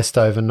big rest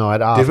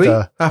overnight after. Did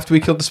we? After we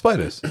killed the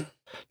spiders?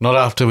 Not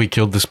after we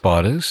killed the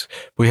spiders.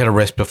 We had a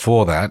rest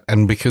before that,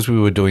 and because we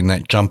were doing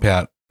that jump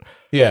out.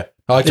 Yeah.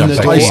 I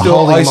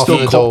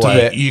still copped a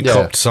bit. You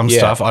copped some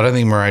stuff. I don't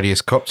think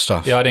Meridius copped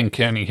stuff. Yeah, I didn't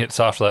get any hits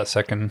after that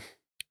second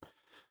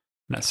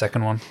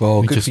one.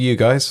 Well, good for you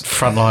guys.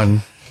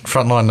 Frontline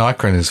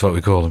Nightcran is what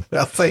we call them.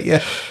 I'll say, yeah.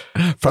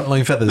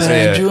 Frontline feathers.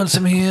 Man, do you want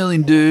some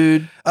healing,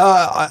 dude?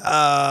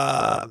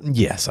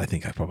 Yes, I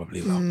think I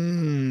probably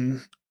will.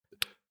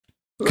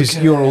 Because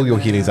all your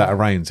healing's out of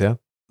rounds, yeah?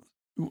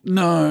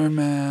 No,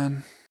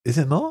 man. Is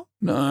it not?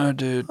 No,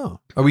 dude. Oh.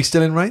 Are we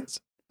still in range?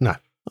 No.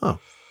 Oh.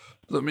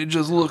 Let me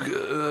just look.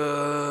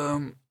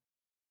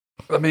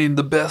 I mean,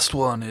 the best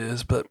one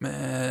is, but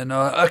man,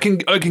 I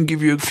can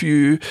give you a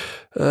few.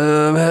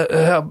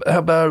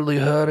 How badly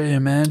hurt are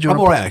you, man? I'm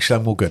all right, actually.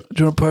 I'm all good.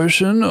 Do you want a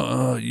potion?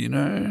 You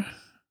know.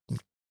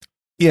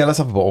 Yeah, let's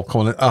have a bottle.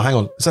 Come on. Oh, hang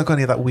on. Is that got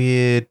any of that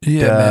weird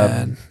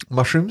man.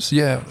 mushrooms?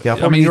 Yeah. Yeah.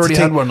 I mean, you already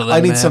had one of them. I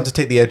need some to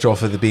take the edge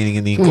off of the being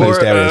in the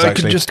enclosed areas, I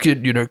actually. could just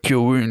get,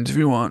 cure wounds if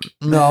you want.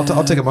 No,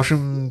 I'll take a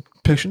mushroom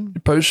potion.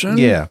 Potion?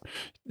 Yeah.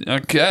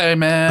 Okay,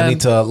 man. I need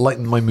to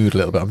lighten my mood a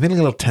little bit. I'm feeling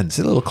a little tense,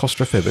 a little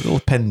claustrophobic, a little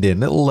penned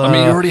in, a little... I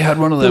mean, you already had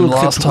one of them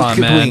last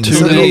time, man.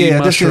 Just give me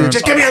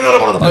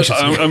another one of the potions.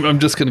 I'm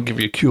just going to give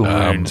you cure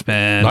wounds,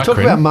 man. Talk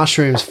about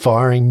mushrooms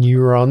firing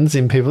neurons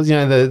in people.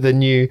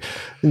 The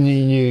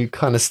new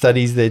kind of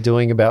studies they're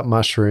doing about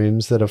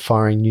mushrooms that are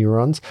firing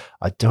neurons.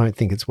 I don't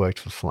think it's worked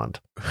for Flint.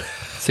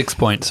 6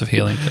 points of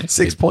healing.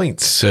 6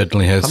 points.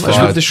 Certainly has. How much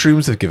have the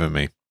shrooms have given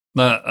me?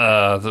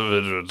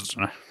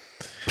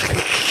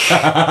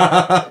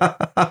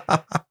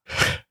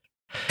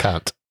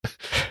 Can't.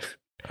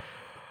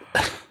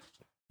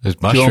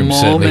 Those mushrooms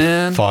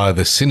certainly fire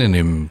the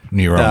synonym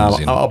neurons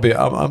in. I'm all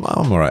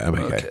right. I'm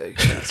okay. Okay,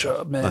 good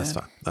job, man. That's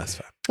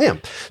fine. Yeah.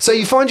 So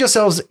you find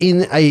yourselves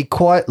in a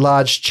quite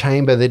large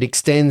chamber that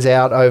extends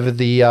out over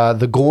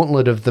the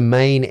gauntlet of the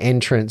main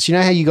entrance. You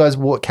know how you guys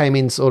came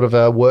in sort of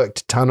a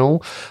worked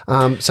tunnel?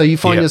 So you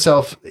find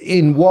yourself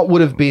in what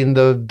would have been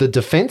the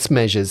defense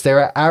measures. There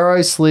are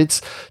arrow slits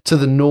to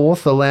the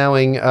north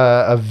allowing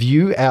a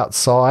view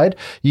outside.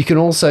 You can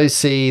also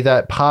see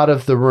that part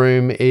of the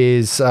room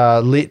is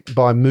lit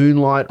by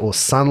moonlight or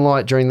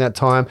sunlight during that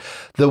time.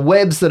 The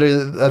webs that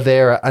are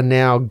there are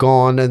now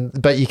gone,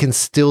 but you can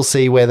still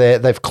see where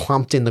they've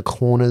clumped in the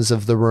corners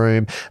of the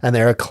room, and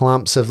there are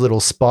clumps of little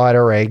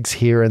spider eggs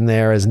here and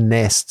there as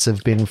nests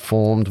have been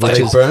formed. Which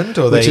is burned,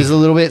 which is a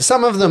little bit.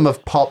 Some of them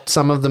have popped,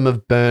 some of them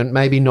have burnt.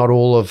 Maybe not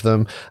all of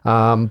them,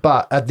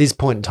 but at this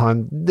point in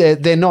time,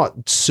 they're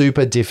not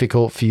super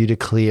difficult for you to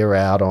clear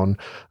out on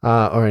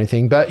or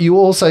anything. But you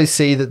also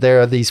see that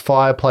there are these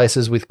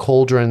fireplaces with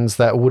cauldrons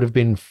that would have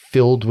been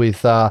filled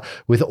with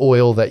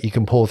oil that you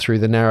can pour through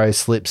the narrow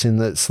slits in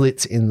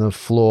the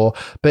floor.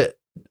 But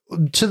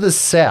to the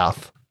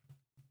south,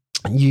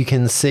 you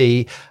can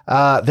see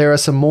there are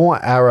some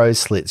more arrow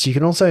slits. You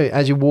can also,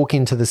 as you walk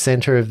into the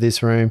center of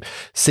this room,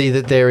 see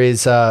that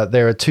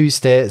there are two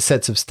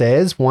sets of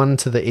stairs, one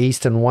to the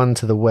east and one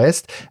to the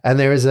west, and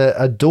there is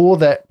a door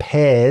that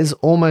pairs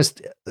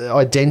almost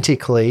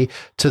identically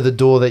to the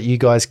door that you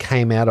guys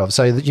came out of.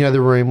 So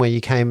the room where you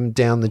came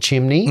down the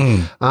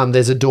chimney,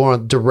 there's a door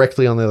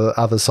directly on the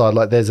other side,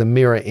 like there's a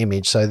mirror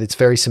image, so it's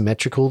very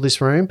symmetrical, this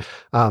room.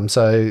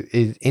 So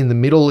in the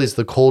middle is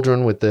the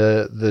cauldron with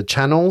the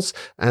channels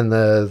and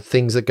the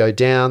things that go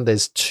down.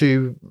 There's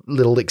two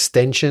little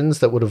extensions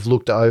that would have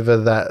looked over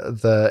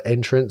the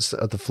entrance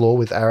of the floor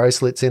with arrow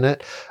slits in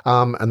it,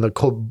 and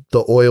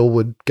the oil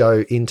would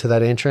go into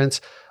that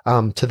entrance.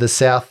 To the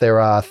south, there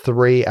are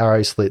 3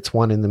 arrow slits,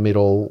 one in the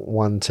middle,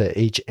 one to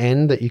each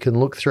end that you can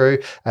look through.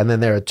 And then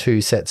there are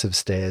 2 sets of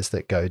stairs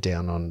that go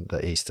down on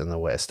the east and the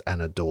west,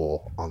 and a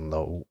door on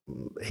the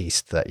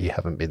east that you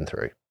haven't been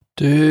through.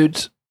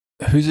 Dude,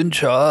 who's in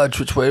charge?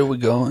 Which way are we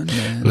going,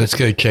 man? Let's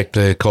go check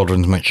the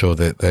cauldrons, make sure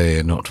that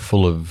they're not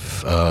full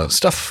of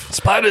stuff.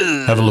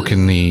 Spiders! Have a look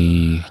in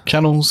the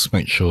channels,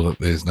 make sure that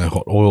there's no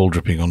hot oil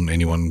dripping on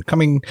anyone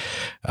coming.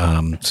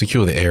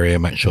 Secure the area,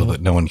 make sure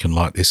that no one can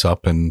light this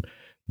up, and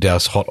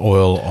douse hot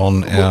oil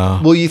on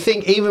our. Well, you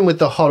think even with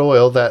the hot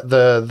oil that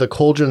the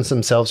cauldrons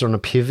themselves are on a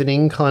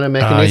pivoting kind of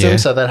mechanism, yeah.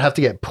 so they'd have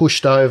to get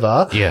pushed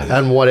over,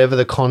 and whatever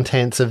the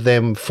contents of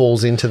them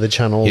falls into the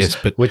channels,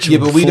 but which we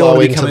don't flow want to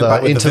be into coming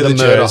back with into the the murder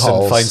villagers and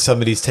holes. find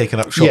somebody's taken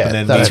up shop and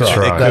then that's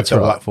right. That's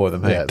right. For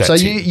them. Hey? Yeah. So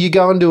you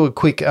go and do a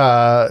quick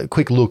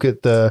look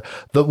at the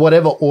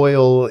whatever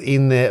oil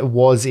in there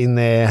was in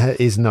there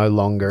is no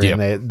longer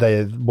in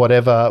there.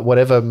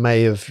 Whatever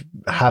may have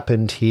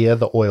happened here,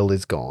 the oil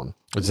is gone.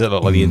 Does it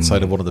look like the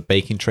inside of one of the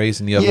baking trays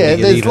in the oven? Yeah, that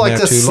you there's leave in like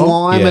there the too long?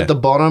 slime Yeah. at the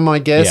bottom, I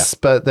guess,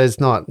 but there's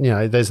not.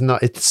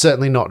 It's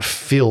certainly not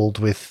filled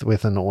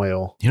with an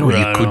oil. You know what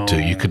you could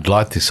do? You could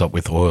light this up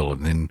with oil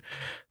and then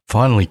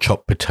finally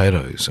chop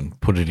potatoes and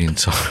put it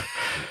inside.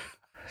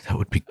 That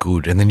would be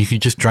good. And then you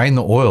could just drain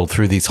the oil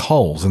through these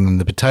holes and then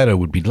the potato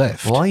would be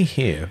left. Well, I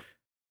hear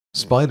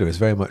spider is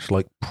very much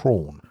like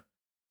prawn.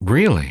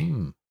 Really?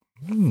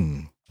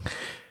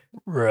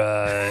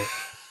 Right.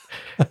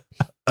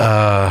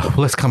 Well,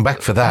 let's come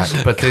back for that.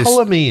 But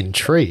Colour me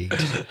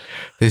intrigued.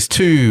 there's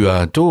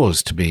two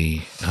doors to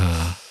be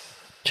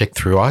checked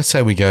through. I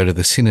say we go to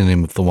the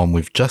synonym of the one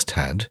we've just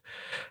had,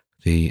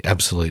 the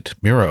absolute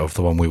mirror of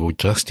the one we were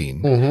just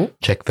in. Mm-hmm.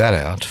 Check that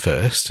out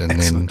first and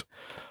then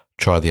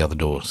try the other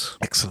doors.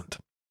 Excellent.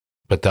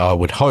 But I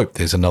would hope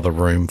there's another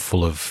room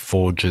full of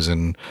forges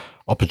and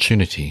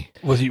opportunity.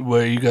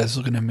 Were you guys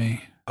looking at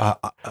me?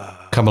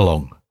 Come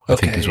along, I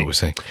think is Okay. what we're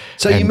saying.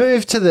 So you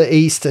move to the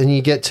east and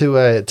you get to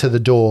the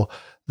door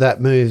that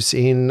moves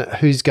in.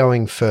 Who's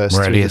going first?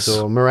 Maradius. Through the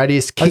door?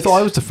 Maradius I kicks. thought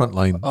I was the front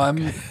line.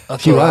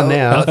 You are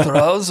now. I thought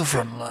I was the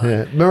front line.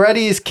 Yeah.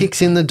 Maradius kicks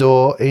in the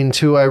door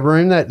into a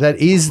room that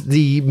is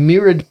the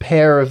mirrored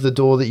pair of the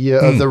door that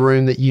of the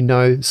room that you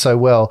know so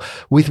well,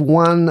 with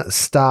one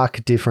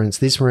stark difference.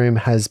 This room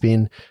has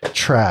been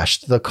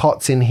trashed. The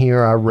cots in here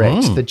are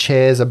wrecked. The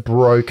chairs are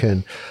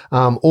broken.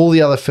 All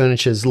the other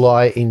furnitures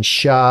lie in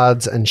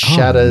shards and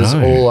shatters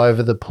all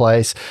over the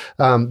place.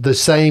 The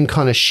same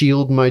kind of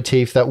shield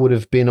motif that would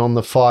have been on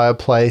the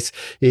fireplace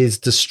is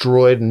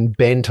destroyed and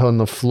bent on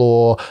the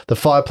floor. The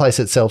fireplace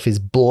itself is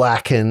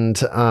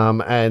blackened,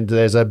 and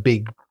there's a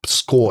big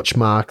scorch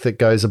mark that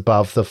goes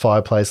above the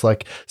fireplace,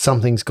 like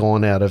something's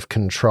gone out of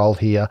control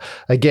here.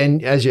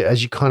 Again, as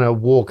you kind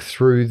of walk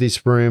through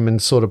this room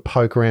and sort of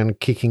poke around,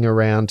 kicking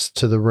around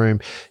to the room,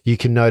 you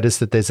can notice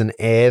that there's an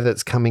air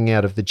that's coming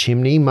out of the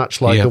chimney,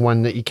 much like the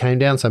one that you came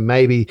down. So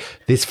maybe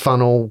this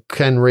funnel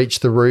can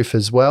reach the roof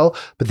as well,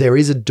 but there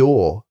is a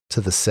door to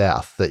the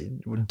south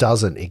that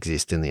doesn't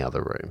exist in the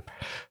other room.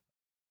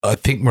 I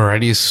think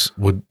Maradius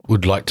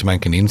would like to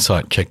make an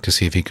insight check to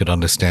see if he could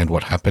understand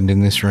what happened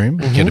in this room,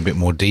 get a bit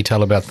more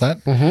detail about that.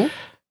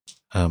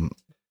 And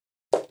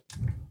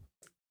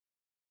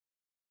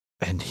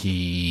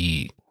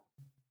he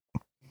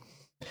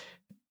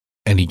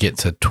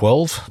gets a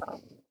 12.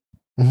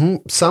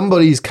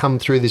 Somebody's come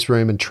through this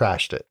room and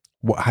trashed it.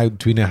 How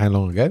do we know how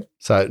long ago?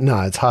 So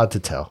no, it's hard to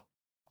tell.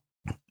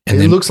 And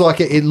it then- looks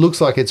like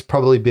it's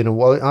probably been a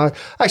while.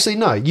 Actually,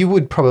 no, you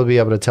would probably be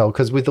able to tell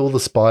because with all the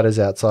spiders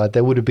outside,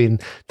 there would have been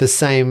the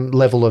same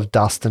level of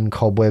dust and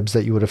cobwebs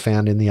that you would have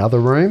found in the other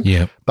room.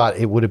 Yeah. But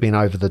it would have been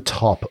over the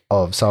top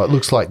of. So it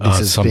looks like this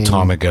has some been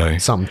time ago.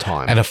 Some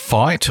time. And a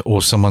fight,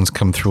 or someone's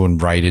come through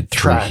and raided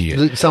through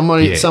here.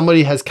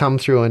 Somebody has come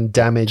through and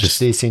damaged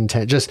this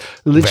intent. Just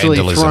literally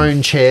vandalism.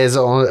 thrown chairs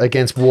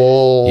against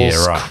walls,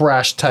 Yeah, right.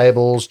 crashed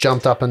tables,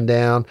 jumped up and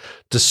down,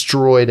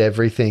 destroyed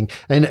everything.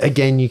 And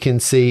again, you can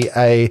see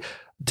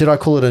did I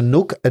call it a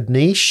nook, a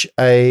niche,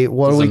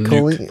 what are we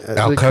calling it?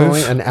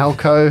 Alcove? An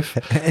alcove?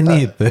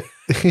 Any of the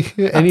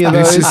Any of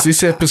those?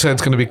 This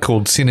episode's going to be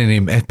called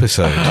Synonym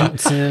Episode.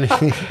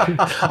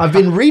 I've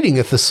been reading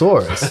a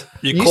thesaurus.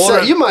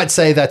 You might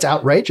say that's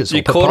outrageous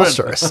or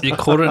preposterous. You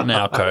called it an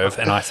alcove,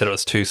 and I said it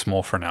was too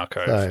small for an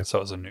alcove, so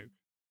it was a nuke.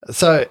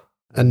 So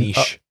a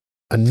niche.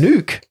 A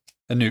nuke.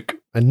 A nuke.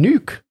 A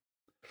nuke.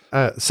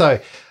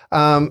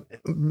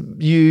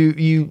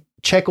 You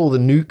check all the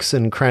nooks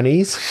and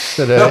crannies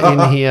that are in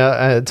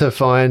here to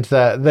find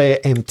that they're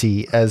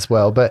empty as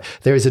well. But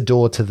there is a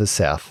door to the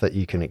south that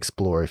you can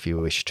explore if you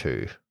wish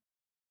to.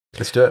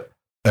 Let's do it.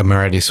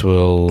 Maradius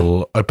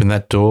will open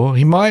that door.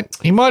 He might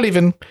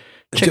even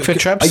check for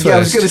traps first. Yeah, I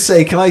was going to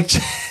say, can I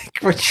check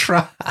for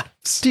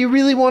traps? Do you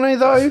really want to,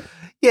 though?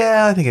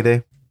 Yeah, I think I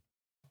do.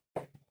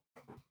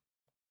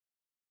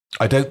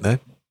 I don't know.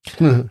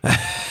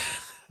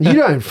 You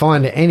don't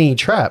find any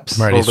traps.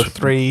 Maradius, Roll the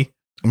 3.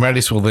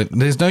 Maradius will.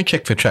 There's no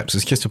check for traps.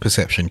 It's just a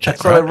perception check.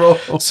 That's what I roll.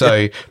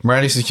 So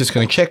Maradius is just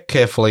going to check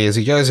carefully as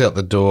he goes out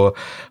the door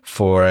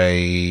for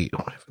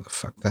whatever the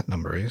fuck that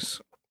number is.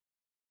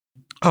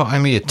 Oh,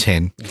 only a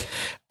 10.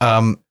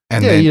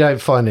 And then you don't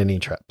find any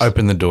traps.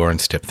 open the door and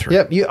step through.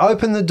 Yep, you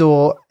open the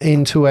door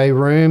into a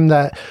room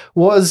that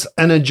was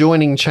an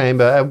adjoining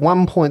chamber. At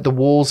one point, the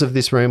walls of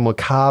this room were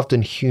carved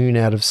and hewn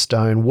out of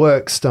stone,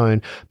 work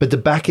stone, but the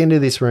back end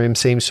of this room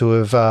seems to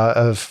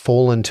have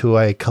fallen to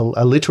a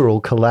literal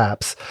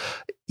collapse.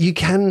 You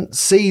can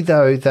see,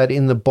 though, that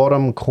in the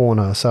bottom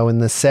corner, so in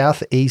the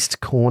southeast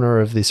corner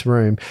of this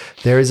room,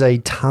 there is a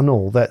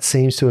tunnel that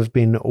seems to have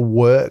been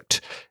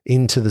worked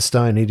into the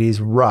stone. It is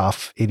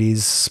rough, it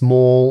is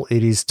small,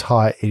 it is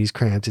tight, it is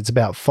cramped. It's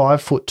about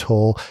 5 foot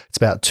tall, it's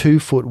about 2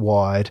 foot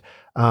wide,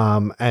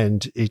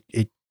 and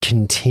it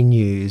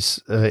continues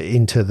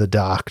into the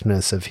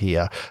darkness of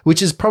here,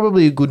 which is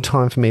probably a good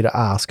time for me to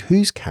ask,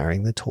 who's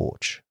carrying the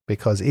torch?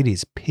 Because it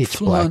is pitch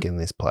black in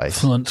this place.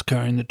 Flint's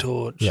carrying the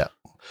torch. Yeah.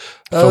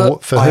 For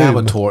I am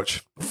a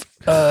torch.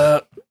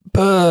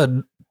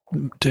 Bird,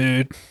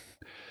 dude,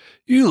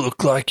 you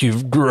look like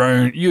you've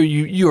grown.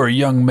 You're a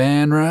young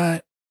man,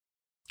 right?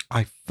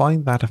 I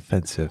find that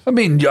offensive. I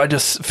mean, I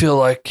just feel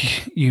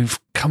like you've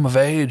come of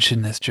age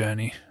in this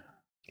journey.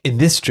 In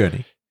this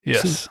journey?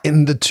 Yes.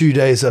 In the 2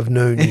 days I've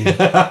known you.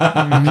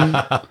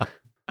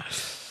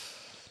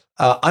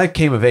 I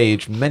came of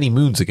age many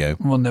moons ago.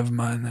 Well, never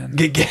mind then.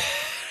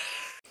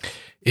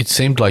 It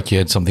seemed like you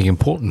had something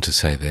important to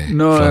say there.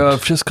 No, Flint.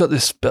 I've just got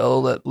this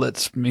spell that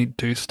lets me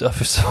do stuff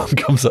if someone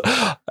comes up.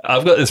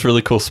 I've got this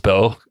really cool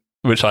spell,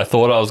 which I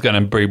thought I was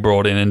going to be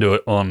brought into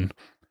it on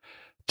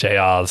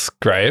JR's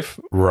grave,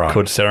 Right.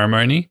 called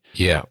Ceremony,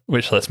 Yeah.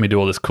 which lets me do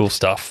all this cool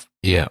stuff,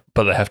 Yeah.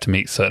 but they have to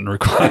meet certain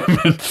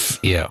requirements.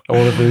 Yeah.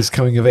 All of those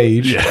coming of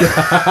age. Yeah.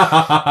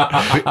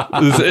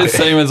 It's the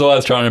same as I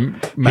was trying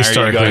to marry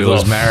Historically, you it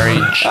was guys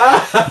marriage.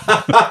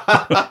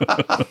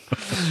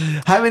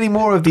 How many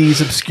more of these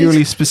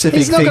obscurely specific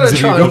He's not things going have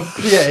to try you and,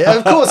 got? yeah,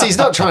 of course, he's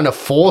not trying to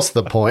force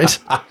the point.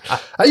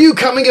 Are you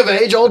coming of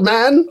age, old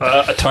man?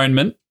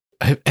 Atonement.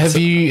 Have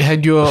you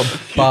had your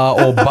bar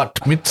or bat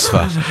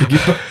mitzvah?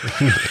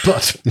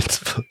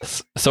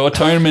 So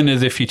atonement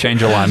is if you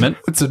change alignment.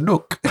 It's a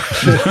nook.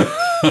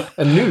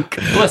 A nuke.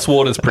 Bless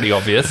water is pretty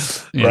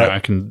obvious. You Right. know, I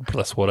can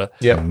bless water.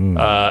 Yep.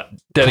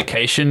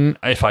 Dedication,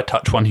 if I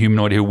touch one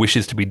humanoid who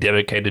wishes to be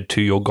dedicated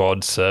to your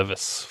god's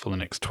service for the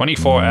next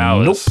 24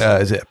 hours.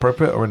 Nope. Is it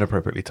appropriate or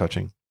inappropriately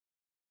touching?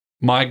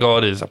 My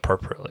god is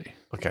appropriately.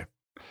 Okay.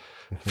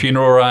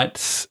 Funeral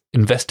rites,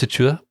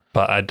 investiture,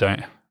 but I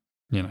don't,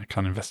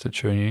 can't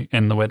investiture you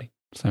in the wedding.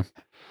 So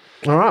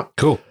All right.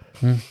 Cool.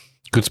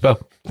 Good spell.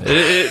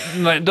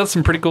 it does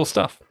some pretty cool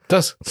stuff.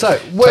 Does. So,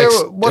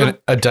 Takes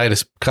a day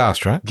to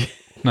cast, right?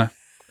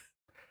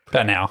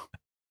 About now.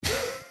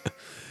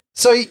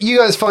 So you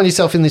guys find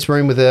yourself in this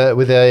room with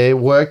a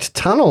worked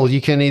tunnel.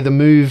 You can either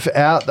move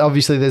out.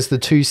 Obviously, there's the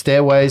 2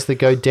 stairways that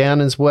go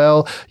down as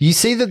well. You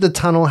see that the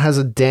tunnel has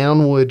a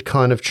downward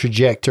kind of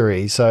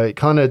trajectory, so it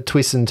kind of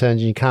twists and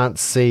turns. And you can't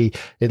see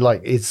it,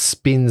 like it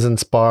spins and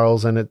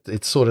spirals, and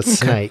it sort of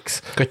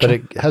snakes, Gotcha. but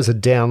it has a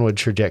downward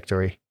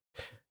trajectory.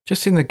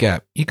 Just in the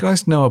gap, you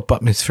guys know a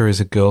bat mitzvah is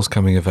a girl's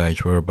coming of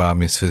age, where a bar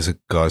mitzvah is a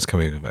guy's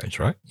coming of age,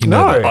 right? You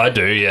know No. that. I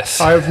do,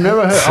 yes. I've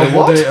never heard. So of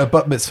what? a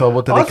bat mitzvah,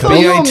 what do I they thought cut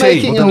you were off?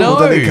 making a- No.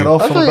 What do they cut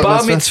off I on thought- a Bar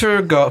bat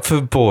mitzvah? mitzvah for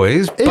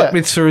boys, Yeah. bat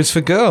mitzvah is for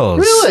girls.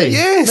 Really?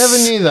 Yes. Never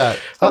knew that.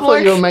 I I'm thought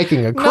like, you were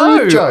making a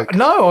crude joke.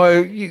 No,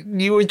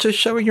 you were just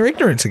showing your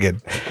ignorance again.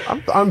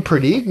 I'm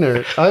pretty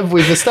ignorant.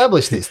 We've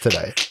established this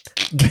today.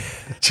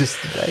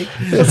 Just today.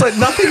 It's like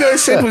nothing I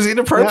said was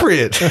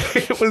inappropriate.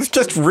 It was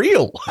just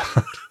real.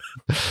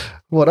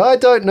 What I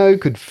don't know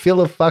could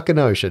fill a fucking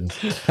ocean.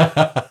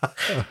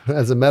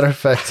 As a matter of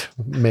fact,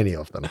 many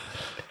of them.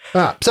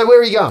 All right, so where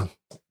are you going?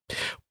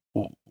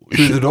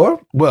 Through the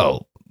door?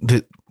 Well,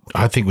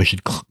 I think we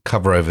should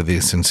cover over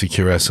this and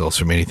secure ourselves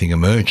from anything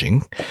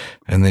emerging,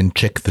 and then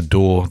check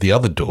the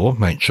other door,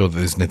 make sure that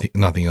there's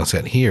nothing else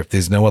out here. If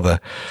there's no other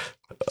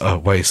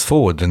ways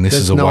forward, then this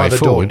There's is a no way other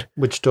forward. door.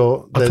 Which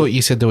door? I thought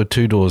you said there were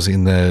 2 doors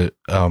in the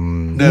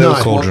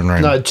cauldron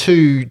room. No,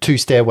 two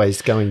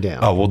stairways going down.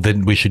 Oh, well,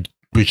 then we should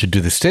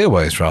do the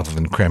stairways rather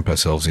than cramp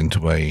ourselves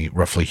into a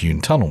roughly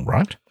hewn tunnel,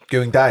 right?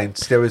 Going down.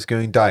 Stairways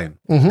going down.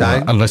 Mm-hmm.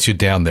 Down. Unless you're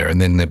down there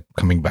and then they're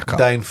coming back up.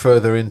 Down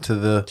further into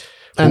the...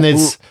 And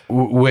there's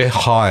We're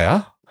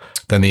higher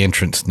than the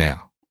entrance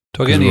now.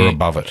 Do I Because get we're any?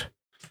 above it.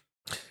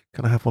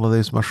 Can I have one of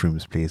those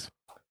mushrooms, please?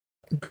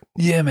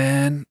 Yeah,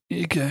 man.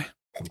 Okay.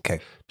 Okay.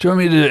 Do you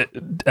want me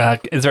to?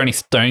 Is there any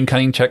stone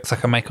cutting checks I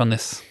can make on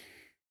this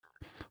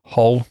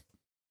hole?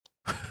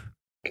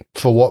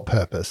 for what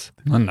purpose?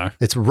 I don't know.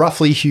 It's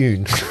roughly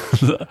hewn.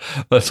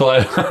 That's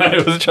why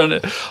I was trying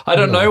to. I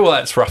don't know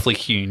why it's roughly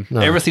hewn. No.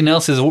 Everything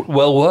else is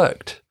well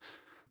worked.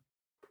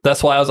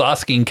 That's why I was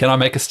asking, can I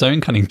make a stone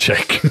cutting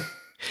check?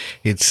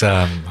 It's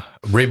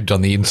ribbed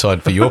on the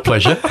inside for your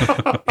pleasure,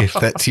 if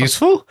that's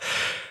useful.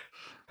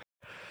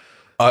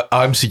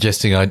 I'm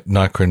suggesting,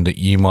 Nikron, that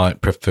you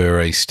might prefer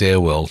a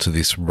stairwell to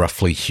this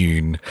roughly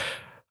hewn,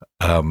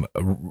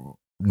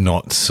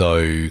 not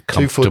so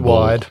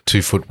comfortable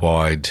 2 foot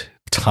wide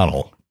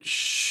tunnel.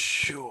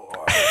 Sure.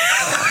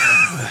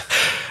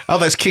 Oh,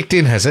 that's kicked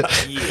in, has it?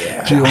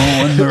 Yeah. Do you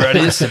want one,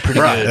 Meridius? They're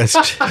pretty Right.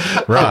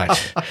 good.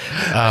 Right.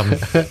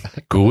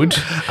 Good.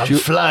 I'm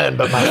flying,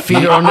 but my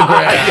feet are on the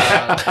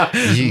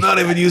ground. Not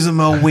even using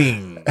my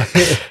wing.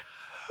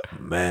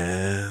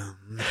 man.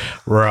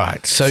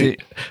 Right. So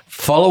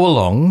follow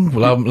along.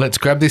 Let's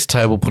grab this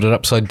table, put it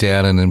upside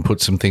down, and then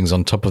put some things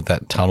on top of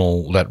that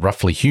tunnel, that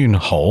roughly hewn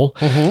hole,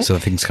 so the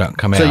things can't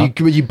come out.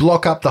 So you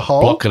block up the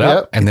hole. Block it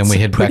up, and then we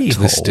head back to the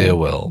hole.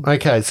 stairwell.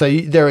 Okay, so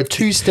there are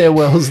two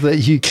stairwells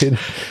that you can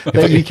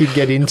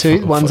get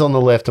into. One's on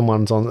the left and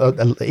one's on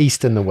the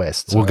east and the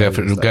west. We'll go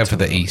for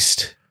the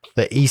east.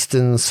 The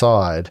eastern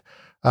side.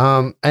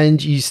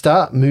 And you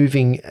start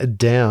moving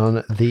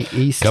down the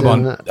eastern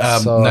Come on.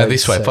 side. No,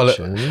 this way. Follow.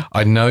 section.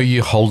 I know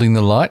you're holding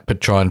the light, but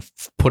try and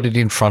put it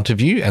in front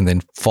of you and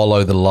then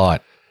follow the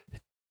light.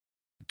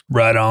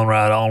 Right on.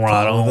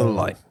 Follow the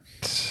light.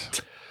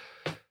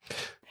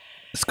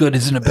 It's good,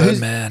 isn't it,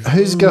 Birdman?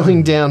 Who's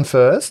going down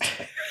first?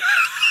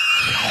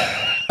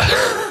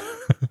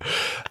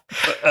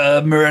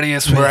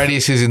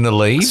 Meridius is in the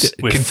lead,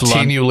 With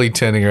continually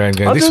turning around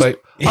going this way.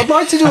 I'd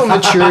like to do a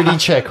maturity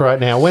check right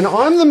now. When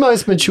I'm the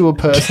most mature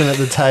person at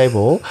the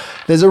table,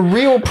 there's a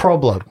real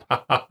problem.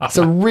 It's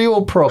a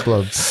real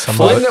problem.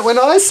 When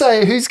I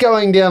say who's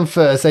going down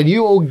first and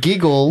you all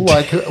giggle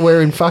like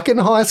we're in fucking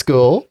high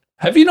school.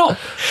 Have you not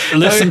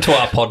listened to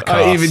our podcast?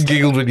 I even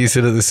giggled when you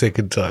said it the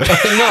second time.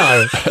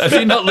 No. Have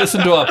you not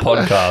listened to our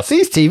podcast?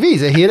 These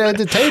TVs are here to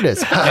entertain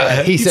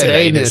us. He said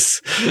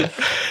anus.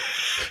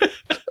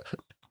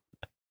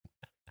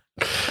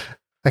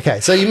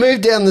 Okay, so you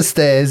move down the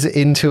stairs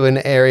into an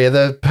area.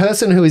 The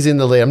person who is in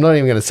the lead, I'm not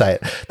even going to say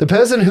it. The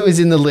person who is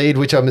in the lead,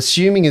 which I'm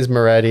assuming is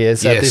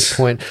Meridius at this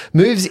point,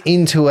 moves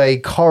into a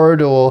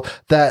corridor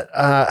that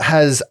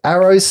has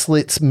arrow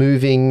slits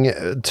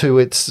moving to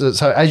its.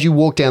 So as you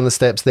walk down the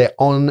steps, they're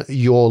on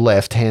your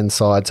left-hand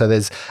side. So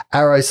there's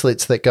arrow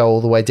slits that go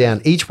all the way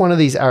down. Each one of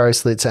these arrow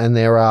slits, and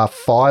there are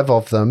 5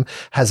 of them,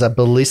 has a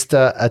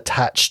ballista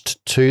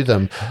attached to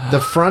them. The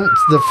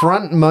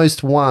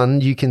frontmost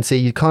one, you can see,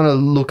 you kind of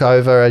look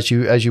over as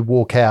you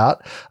walk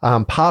out,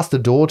 past the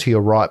door to your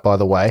right, by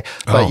the way.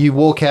 But you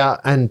walk out,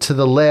 and to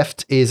the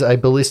left is a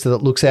ballista that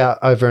looks out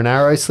over an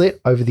arrow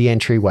slit over the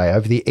entryway,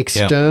 over the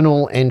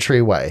external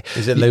entryway.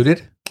 Is it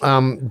loaded?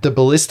 The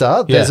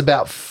ballista, there's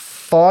about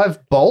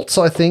 5 bolts,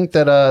 I think,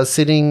 that are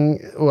sitting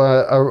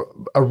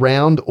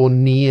around or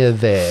near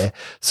there.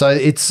 So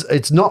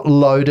it's not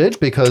loaded,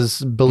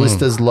 because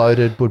ballistas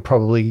loaded would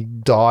probably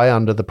die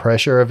under the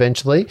pressure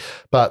eventually.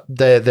 But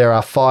there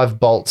are 5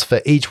 bolts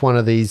for each one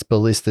of these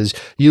ballistas.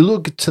 You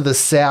look to the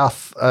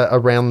south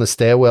around the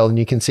stairwell, and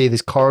you can see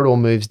this corridor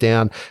moves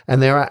down,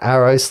 and there are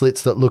arrow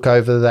slits that look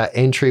over that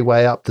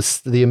entryway up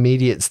the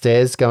immediate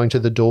stairs going to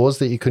the doors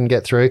that you couldn't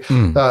get through.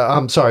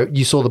 I'm sorry,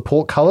 you saw the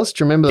portcullis.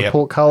 Do you remember the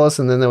portcullis?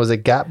 And then there was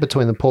a gap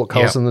between the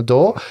portcullis and the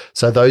door.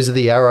 So those are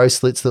the arrow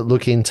slits that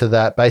look into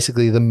that,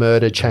 basically the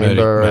murder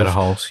chamber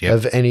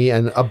of any.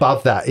 And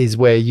above that is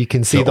where you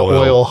can see the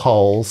oil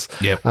holes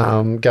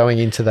going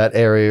into that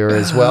area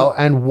as well.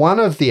 And one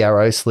of the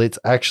arrow slits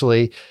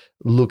actually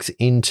looks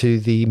into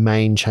the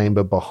main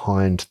chamber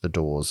behind the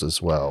doors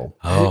as well.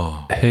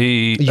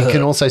 You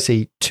can also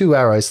see 2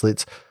 arrow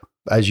slits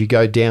as you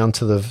go down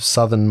to the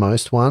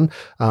southernmost one,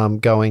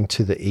 going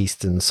to the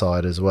eastern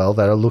side as well,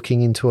 that are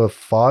looking into a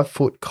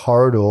 5-foot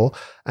corridor.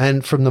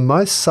 And from the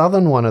most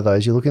southern one of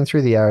those, you're looking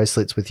through the arrow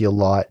slits with your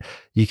light,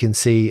 you can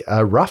see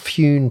a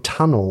rough-hewn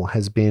tunnel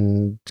has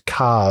been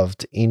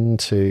carved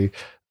into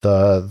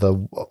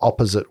the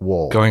opposite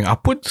wall. Going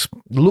upwards?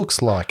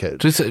 Looks like it.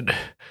 Does it,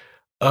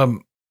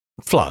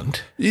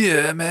 Flint?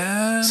 Yeah,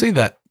 man. See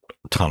that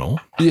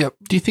tunnel? Yep.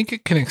 Do you think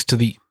it connects to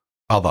the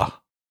other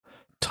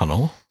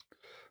tunnel?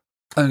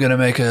 I'm going to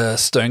make a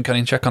stone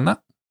cutting check on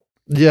that.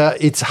 Yeah,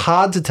 it's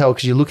hard to tell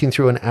because you're looking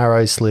through an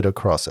arrow slit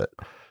across it.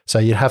 So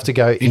you'd have to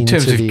go in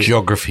terms of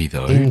geography,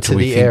 though, into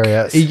the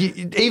area.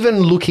 Even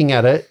looking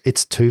at it,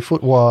 it's 2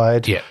 foot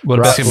wide. Yeah,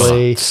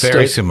 roughly,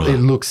 very similar. It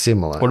looks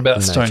similar. What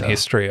about stone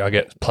history? I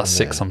get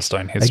 +6 on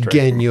stone history.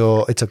 Again,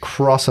 it's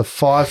across a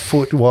 5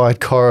 foot wide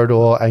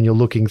corridor, and you're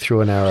looking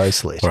through an arrow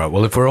slit. All right.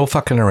 Well, if we're all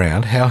fucking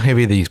around, how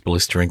heavy are these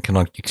ballista, and can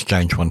I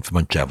exchange one for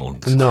my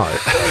javelins? No,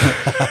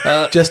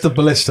 just the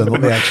ballista,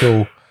 not the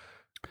actual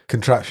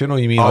contraption, or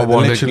you mean I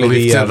want to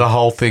lift the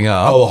whole thing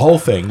up? Oh, the whole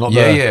thing, not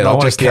I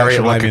want just to carry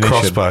it like a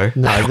crossbow.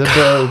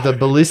 No, the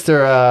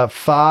ballista are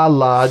far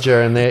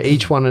larger, and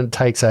each one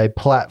takes a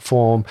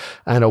platform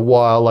and a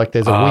wire. Like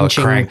there's a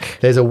winching, crank.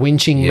 There's a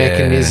winching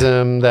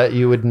mechanism that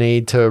you would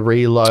need to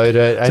reload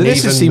it. So and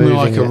this is seeming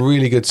like a it.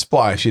 really good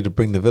spot actually to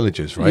bring the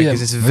villagers, right?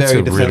 Because it's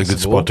very It's a really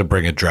good spot to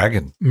bring a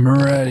dragon.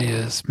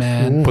 Meridius,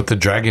 man. Put the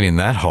dragon in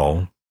that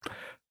hole.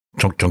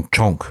 Chonk, chonk,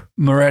 chonk.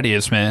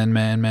 Meridius,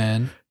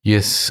 man.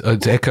 Yes,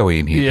 it's echoey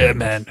in here. Yeah,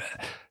 man.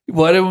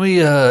 Why don't we,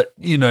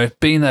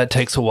 being that it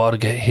takes a while to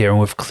get here and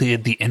we've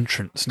cleared the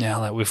entrance now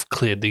that we've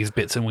cleared these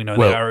bits and we know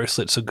the arrow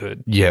slits are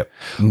good. Yeah.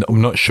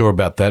 I'm not sure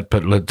about that,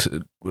 but let's...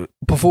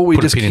 Before we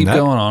just keep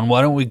going on,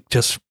 why don't we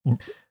just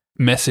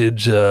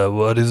message,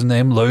 what is his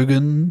name,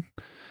 Logan?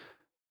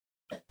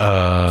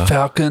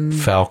 Falcon?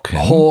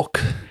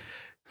 Hawk?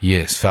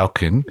 Yes,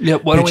 Falcon. Yeah,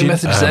 why don't we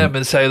message them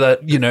and say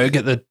that,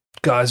 get the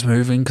guys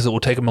moving because it will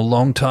take them a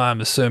long time.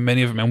 There's so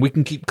many of them, and we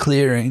can keep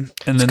clearing,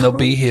 and then they'll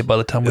be here by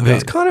the time we're done.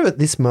 It's kind of at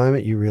this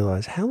moment you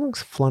realise, how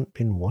long's Flint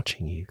been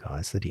watching you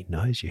guys that he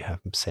knows you have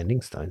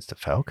sending stones to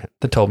Falcon?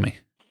 They told me.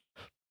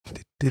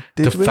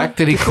 The fact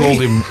that he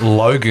called him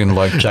Logan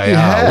like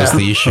JR was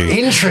the issue.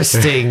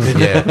 Interesting.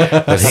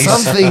 Yeah. But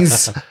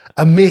Something's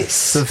amiss.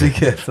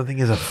 Something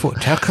is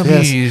afoot. how come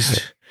Yes. you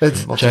used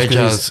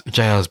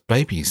JR's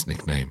baby's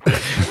nickname?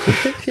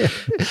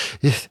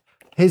 Yeah.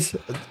 His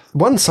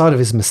one side of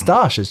his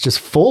moustache has just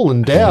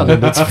fallen down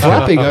and it's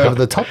flapping over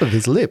the top of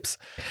his lips.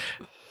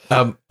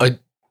 I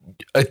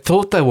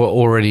thought they were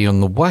already on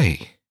the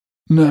way.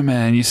 No,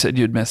 man, you said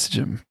you'd message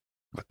him.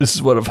 This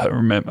is what I've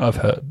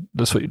heard.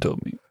 That's what you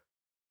told me.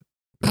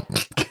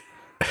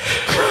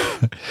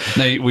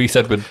 No, we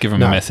said we'd give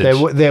him a message.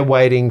 They're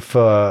waiting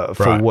for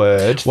Right.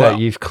 word Well, that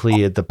you've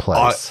cleared the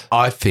place.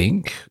 I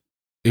think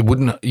it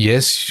wouldn't.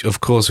 Yes,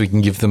 of course, we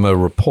can give them a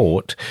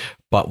report,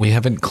 but we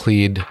haven't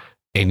cleared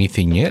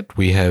anything yet.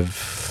 We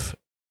have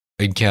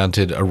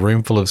encountered a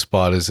room full of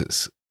spiders.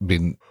 It's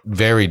been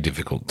very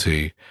difficult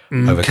to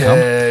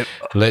overcome.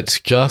 Let's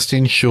just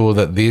ensure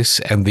that this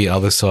and the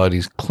other side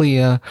is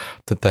clear,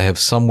 that they have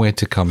somewhere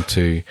to come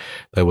to.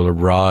 They will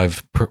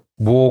arrive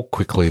more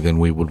quickly than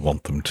we would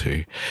want them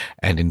to.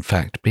 And in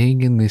fact,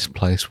 being in this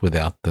place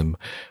without them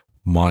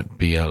might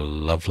be a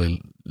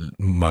lovely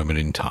moment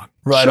in time.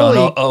 Right Surely-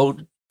 on. I'll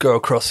go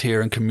across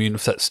here and commune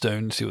with that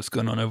stone and see what's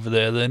going on over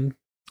there then.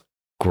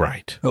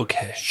 Great.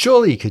 Okay.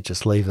 Surely you could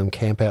just leave them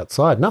camp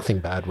outside. Nothing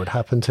bad would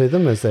happen to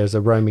them as there's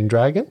a roaming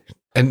dragon.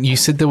 And you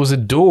said there was a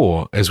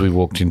door as we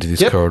walked into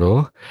this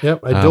corridor. Yep,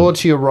 a door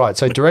to your right.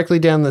 So directly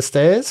down the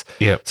stairs.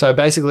 Yep. So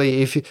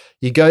basically, if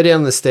you go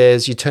down the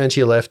stairs, you turn to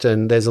your left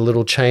and there's a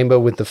little chamber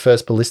with the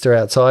first ballista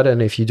outside. And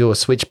if you do a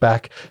switch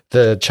back,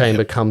 the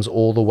chamber comes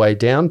all the way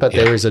down. But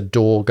there is a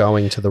door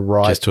going to the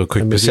right. Just do a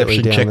quick immediately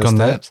perception down check the on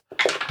that.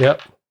 steps.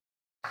 Yep.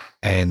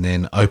 And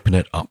then open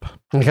it up.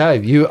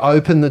 Okay, you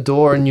open the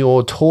door and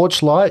your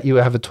torchlight, you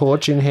have a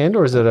torch in hand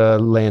or is it a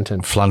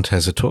lantern? Flint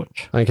has a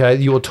torch. Okay,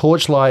 your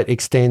torchlight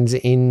extends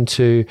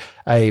into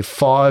a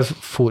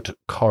 5-foot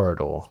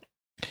corridor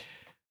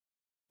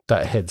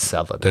that heads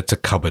southward. That's a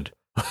cupboard.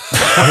 Yeah,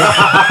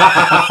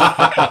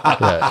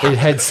 it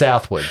heads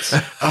southwards.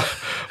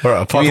 All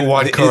right, a 5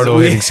 wide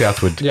corridor heading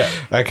southward. Yeah.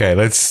 Okay,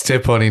 let's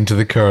step on into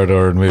the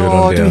corridor and move it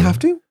on down. Do we have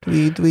to?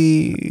 Do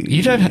we?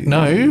 You don't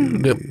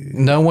know.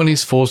 No one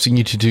is forcing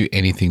you to do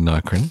anything,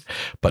 Nikron,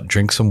 but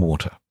drink some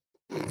water.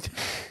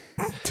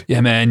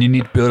 Yeah, man, you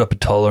need to build up a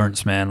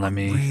tolerance, man. Let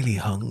me. Really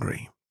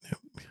hungry.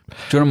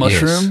 Do you want a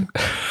mushroom?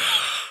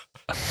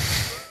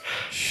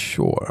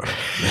 Sure.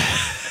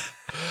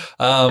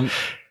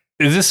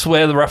 Is this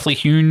where the roughly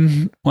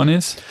hewn one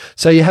is?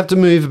 So you have to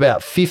move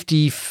about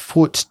 50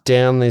 foot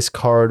down this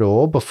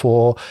corridor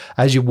before,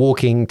 as you're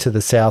walking to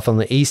the south on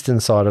the eastern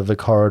side of the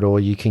corridor,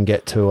 you can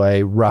get to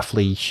a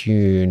roughly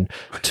hewn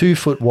 2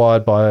 foot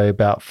wide by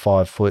about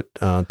 5 foot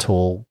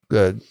tall.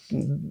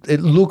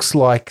 It looks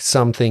like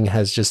something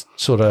has just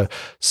sort of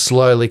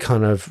slowly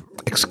kind of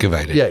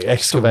Excavated.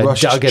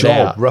 dug it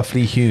out.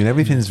 Roughly hewn.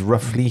 Everything's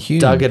roughly hewn.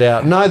 Dug it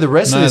out. No, the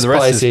rest of this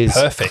place is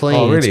perfect. clean.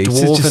 Oh, really? It's It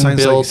just dwarven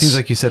sounds built. like, seems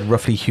like you said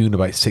roughly hewn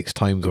about 6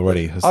 times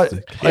already.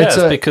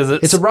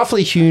 It's a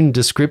roughly hewn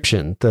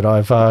description that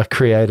I've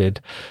created.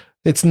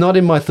 It's not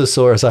in my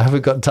thesaurus. I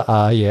haven't gotten to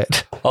R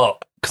yet. Oh,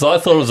 because I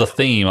thought it was a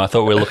theme. I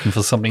thought we were looking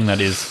for something that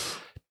is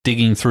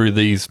digging through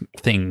these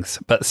things.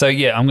 But so,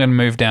 yeah, I'm going to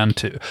move down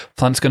to...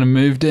 Flint's going to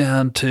move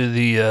down to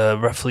the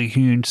roughly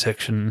hewn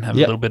section and have a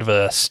little bit of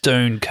a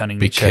stone cutting.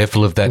 Be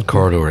careful of that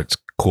corridor. It's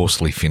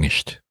coarsely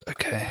finished.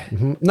 Okay.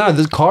 No,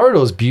 the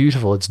corridor's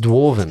beautiful. It's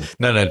dwarven.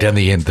 No, down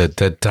the end,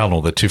 the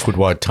tunnel, the 2 foot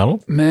wide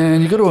tunnel.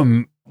 Man, you got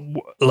to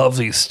love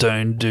these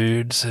stone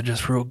dudes. They're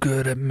just real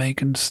good at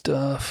making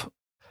stuff.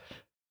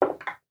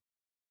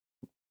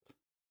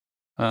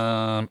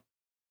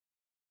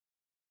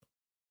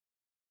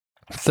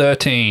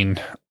 13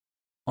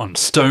 on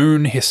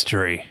stone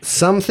history.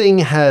 Something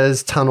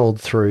has tunneled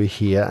through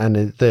here, and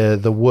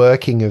the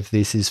working of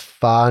this is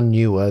far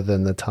newer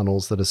than the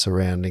tunnels that are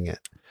surrounding it.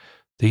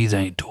 These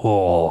ain't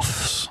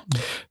dwarfs.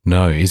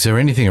 No. Is there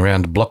anything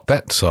around to block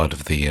that side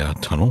of the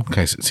tunnel in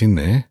case it's in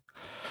there?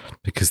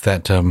 Because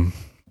that,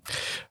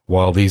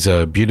 while these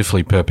are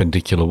beautifully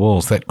perpendicular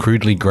walls, that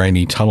crudely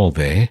grainy tunnel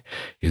there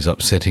is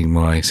upsetting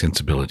my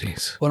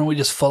sensibilities. Why don't we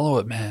just follow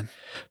it, man?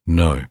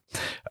 No.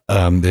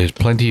 There's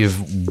plenty of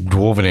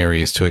dwarven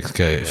areas to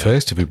excavate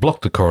first. If we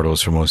block the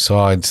corridors from all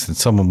sides,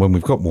 then when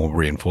we've got more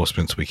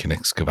reinforcements, we can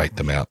excavate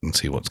them out and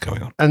see what's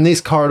going on. And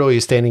this corridor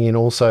you're standing in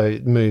also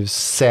moves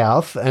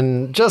south,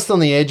 and just on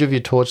the edge of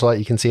your torchlight,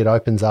 you can see it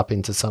opens up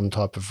into some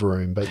type of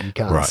room, but you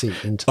can't see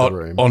into the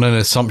room. On an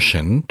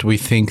assumption, do we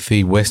think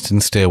the western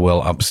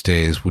stairwell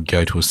upstairs would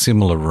go to a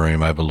similar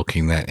room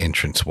overlooking that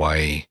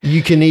entranceway?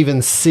 You can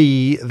even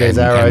see there's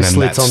arrow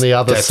slits on the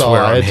other side. That's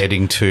where I'm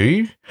heading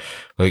to.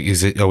 Like,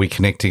 are we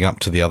connecting up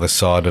to the other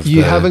side of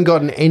You haven't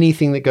gotten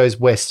anything that goes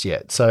west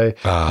yet. So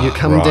you're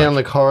coming down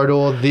the corridor.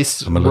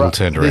 I'm a little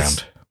turned this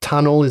around.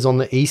 tunnel is on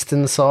the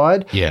eastern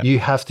side, you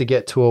have to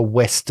get to a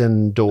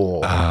western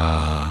door.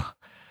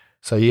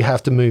 So you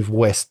have to move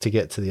west to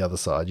get to the other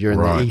side. You're in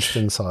the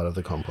eastern side of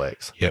the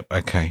complex. Yep.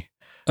 Okay.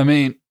 I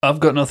mean, I've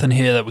got nothing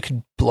here that we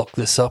could block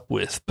this up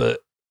with, but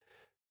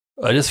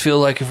I just feel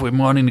like if we're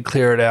wanting to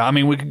clear it out, I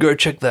mean, we could go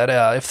check that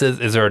out.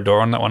 Is there a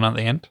door on that one at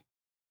the end?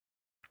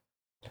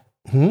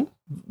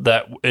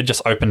 That it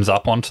just opens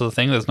up onto the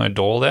thing. There's no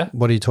door there.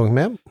 What are you talking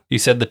about? You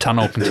said the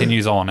tunnel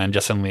continues on, and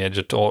just on the edge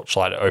of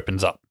torchlight, it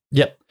opens up.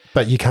 Yep.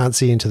 But you can't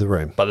see into the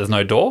room. But there's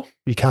no door.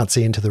 You can't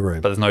see into the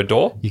room. But there's no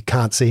door. You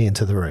can't see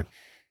into the room.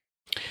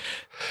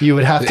 You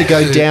would have to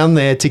go down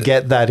there to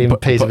get that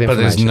piece of information. But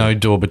there's no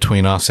door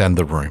between us and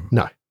the room.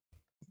 No.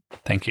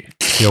 Thank you.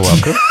 You're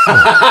welcome.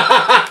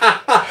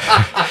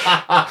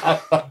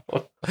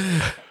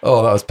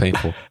 Oh, that was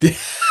painful.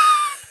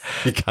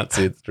 You can't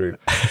see it through.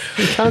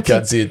 You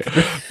can't see it.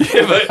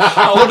 Yeah, but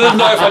I wanted to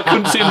know if I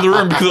couldn't see in the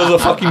room because there's a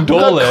fucking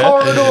door the there. The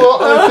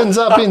corridor opens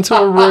up into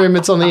a room.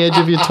 It's on the edge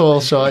of your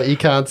torchlight. You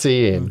can't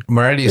see in.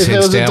 Moradius if there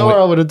was a door,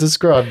 I would have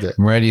described it.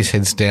 Moradius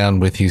heads down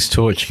with his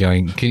torch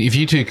going, if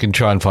you two can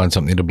try and find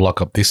something to block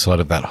up this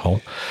side of that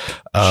hole,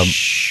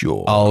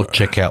 sure. I'll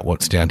check out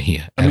what's down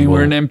here. I mean,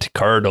 we're an empty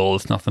corridor.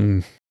 There's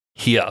nothing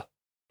here.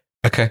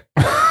 Okay.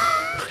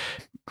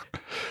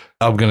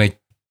 I'm going to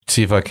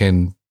see if I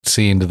can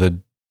see into the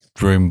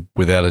room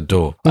without a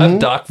door. I have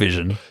dark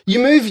vision. You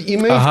move.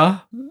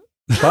 I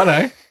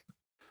know.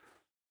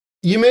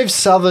 You move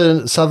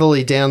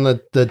southerly down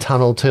the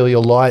tunnel till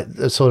your light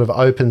sort of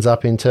opens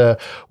up into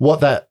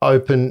what that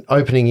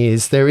opening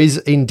is. There is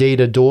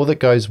indeed a door that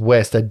goes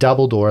west, a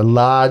double door, a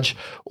large,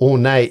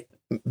 ornate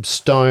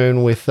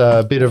stone with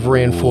a bit of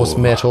reinforced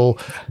metal,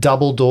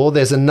 double door.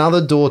 There's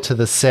another door to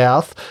the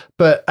south,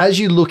 but as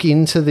you look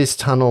into this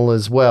tunnel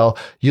as well,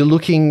 you're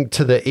looking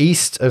to the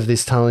east of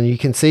this tunnel and you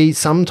can see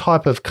some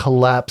type of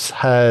collapse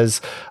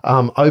has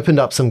opened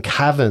up some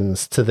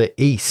caverns to the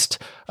east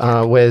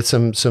where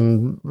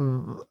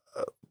some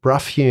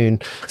rough hewn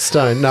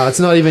stone. No, it's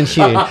not even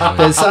hewn.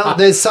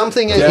 There's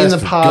something in the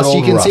past.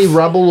 You can see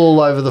rubble all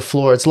over the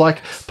floor. It's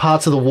like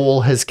parts of the wall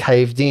has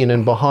caved in,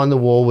 and behind the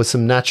wall were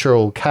some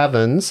natural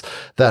caverns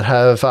that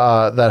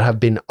have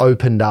been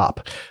opened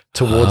up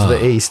towards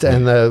the east.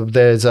 And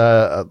there's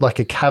a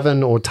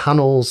cavern or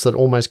tunnels that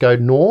almost go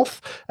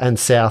north and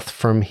south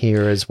from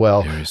here as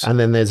well. And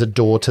then there's a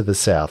door to the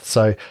south.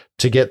 So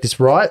to get this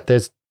right,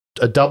 there's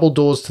a double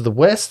doors to the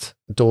west,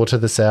 door to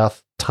the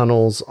south,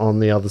 tunnels on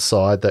the other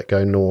side that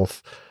go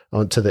north,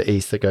 to the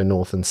east that go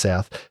north and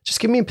south. Just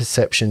give me a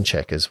perception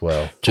check as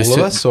well. Just all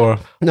of us, or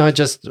no?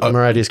 Just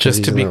Moradius.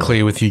 Just to be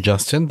clear with you,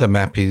 Justin, the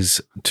map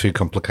is too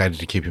complicated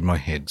to keep in my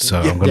head, so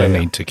I'm going to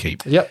need to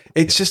keep. Yep,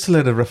 it's just a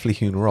load of roughly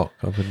hewn rock.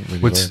 I wouldn't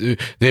really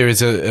there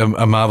is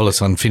a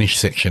marvelous unfinished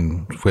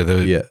section where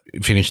the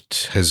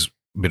finished has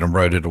been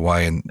eroded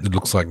away and it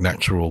looks like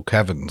natural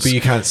caverns. But you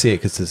can't see it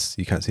because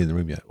you can't see in the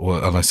room yet.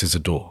 Well, unless there's a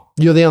door.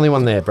 You're the only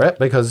one there, Brett,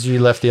 because you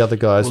left the other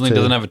guys. Well, he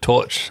doesn't have a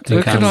torch.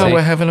 Luke and I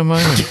were having a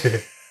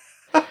moment.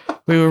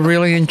 We were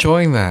really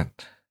enjoying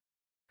that.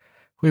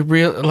 We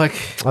really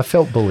I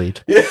felt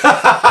bullied.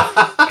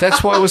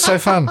 That's why it was so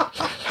fun.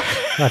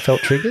 I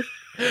felt triggered.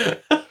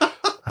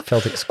 I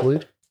felt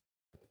excluded.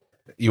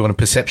 You want a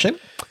perception?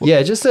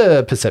 Yeah, just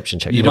a perception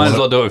check. You might as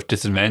well do it with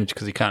disadvantage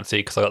because you can't see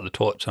because I got the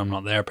torch, so I'm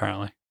not there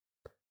apparently.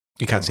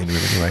 You can't see in the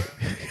room anyway.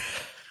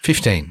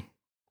 15.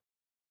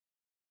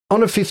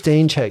 On a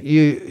 15 check,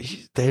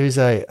 there is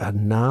a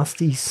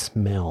nasty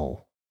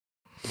smell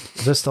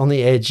just on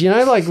the edge. You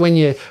know, like when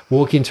you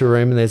walk into a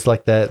room and there's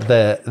like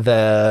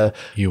the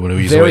you want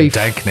to use very the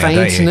word dank now,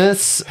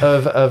 faintness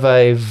of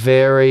a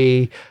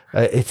very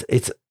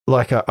it's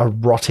like a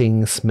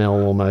rotting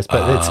smell almost,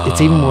 but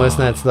it's even worse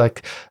than that. It's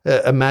like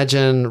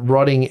imagine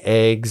rotting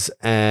eggs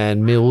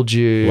and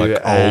mildew,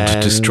 like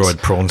old destroyed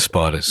prawn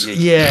spiders.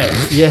 Yeah,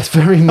 yes,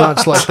 very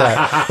much like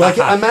that. Like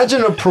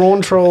imagine a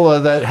prawn trawler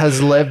that has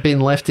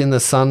been left in the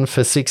sun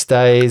for 6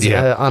 days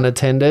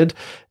unattended.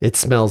 It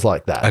smells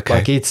like that. Okay.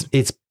 Like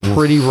it's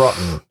pretty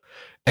rotten.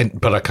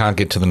 But I can't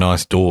get to the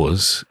nice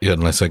doors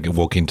unless I can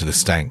walk into the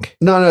stank.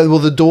 No. Well,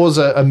 the doors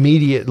are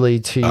immediately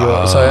to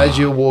your. So as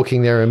you're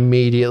walking, they're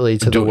immediately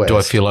to the west. Do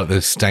I feel like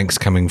the stank's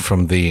coming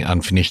from the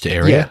unfinished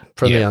area? Yeah,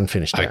 from the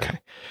unfinished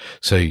area.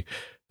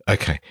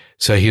 Okay.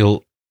 So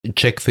he'll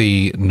check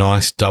the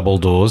nice double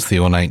doors, the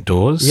ornate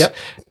doors. Yep.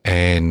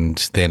 And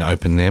then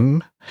open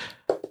them.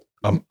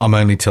 I'm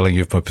only telling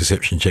you if my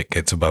perception check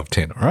gets above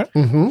 10. All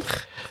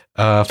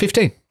right.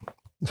 15.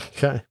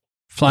 Okay.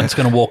 Flint's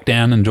going to walk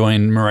down and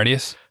join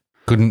Moradius.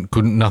 Couldn't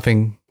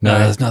nothing. No,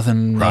 there's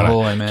nothing.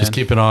 Right, man. Just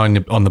keep an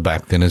eye on the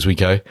back then as we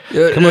go.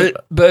 Come on,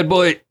 bird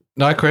boy.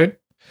 No, Cred.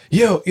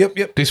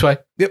 Yep. This way.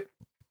 Yep.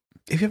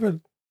 Have you ever?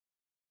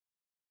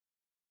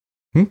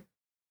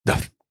 No.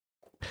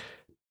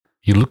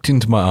 You looked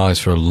into my eyes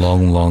for a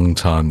long, long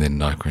time then,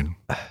 Nykrin.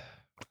 I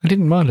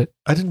didn't mind it.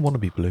 I didn't want to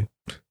be blue.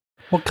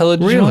 What colour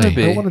did you want to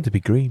be? I wanted to be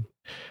green.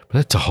 But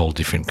that's a whole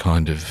different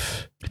kind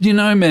of... You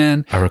know,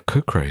 man.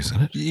 Arakukra,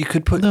 isn't it? You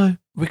could put... No.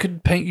 We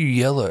could paint you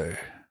yellow.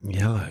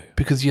 Yellow.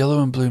 Because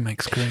yellow and blue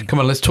makes green. Come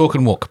on, let's talk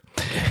and walk.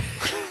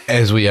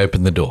 as we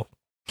open the door.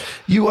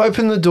 You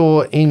open the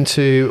door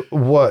into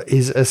what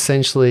is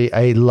essentially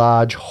a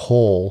large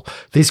hall.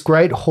 This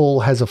great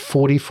hall has a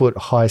 40-foot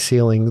high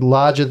ceiling,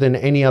 larger than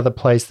any other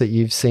place that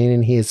you've seen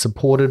in here,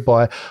 supported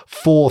by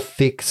 4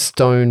 thick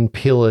stone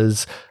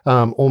pillars,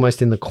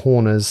 almost in the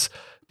corners.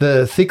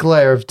 The thick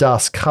layer of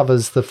dust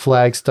covers the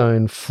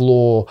flagstone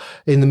floor.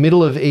 In the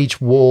middle of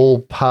each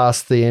wall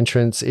past the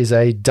entrance is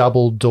a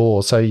double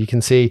door. So you can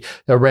see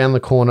around the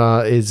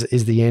corner is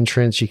the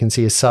entrance. You can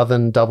see a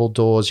southern double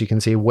doors. You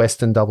can see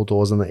western double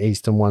doors and the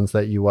eastern ones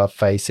that you are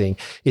facing.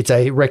 It's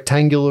a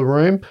rectangular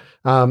room.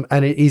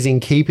 And it is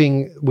in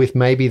keeping with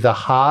maybe the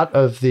heart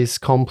of this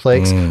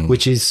complex,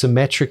 which is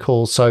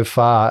symmetrical so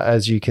far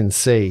as you can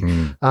see.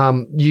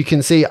 You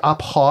can see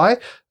up high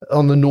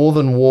on the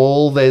northern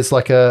wall, there's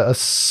like a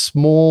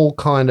small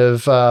kind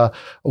of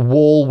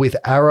wall with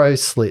arrow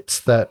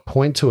slits that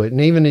point to it.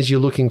 And even as you're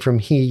looking from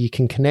here, you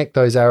can connect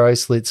those arrow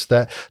slits.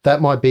 That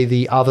might be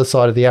the other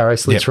side of the arrow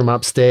slits from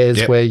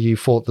upstairs where you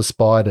fought the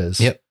spiders.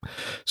 Yep.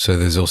 So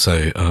there's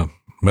also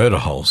murder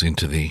holes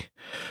into the...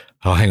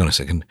 Oh, hang on a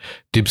second.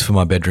 Dibs for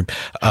my bedroom.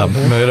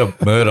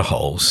 Murder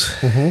holes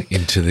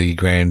into the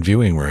grand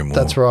viewing room.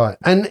 That's right.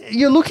 And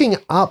you're looking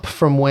up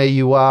from where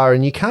you are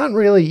and you can't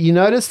really, you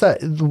notice that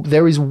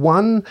there is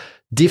one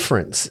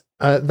difference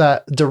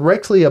that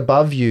directly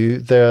above you,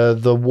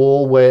 the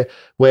wall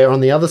where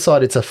on the other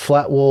side it's a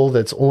flat wall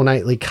that's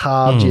ornately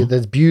carved.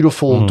 There's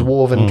beautiful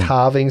dwarven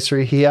carvings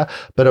through here.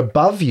 But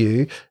above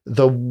you,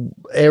 the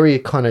area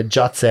kind of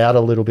juts out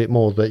a little bit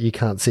more, but you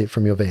can't see it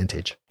from your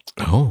vantage.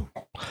 Oh.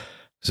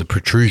 There's a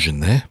protrusion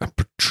there. A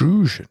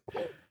protrusion.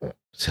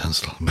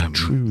 Sounds like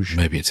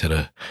maybe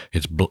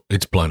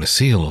it's blown a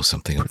seal or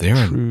something up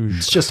there.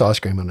 It's just ice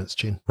cream on its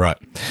chin. Right.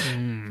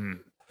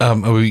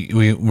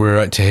 We're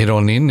right to head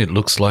on in. It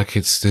looks like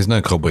there's no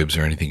cobwebs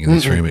or anything in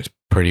this room.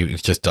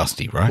 It's just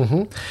dusty,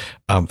 right?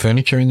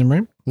 Furniture in the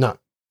room? No.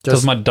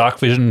 Does my dark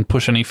vision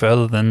push any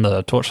further than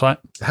the torchlight?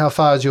 How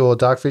far is your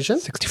dark vision?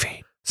 60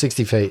 feet.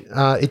 60 feet.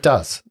 It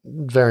does.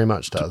 Very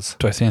much does.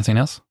 Do I see anything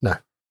else? No.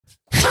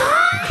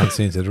 Can't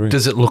see into the room.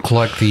 Does it look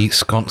like the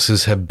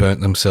sconces have burnt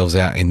themselves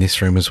out in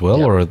this room as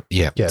well?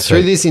 Yep. Yeah.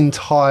 Through this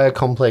entire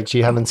complex,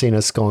 you haven't seen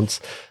a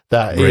sconce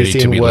that is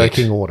in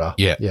working order.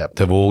 Yeah. Yep.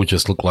 They've all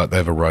just looked like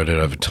they've eroded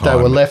over time.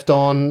 They were left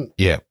on.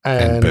 Yeah.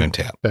 And burnt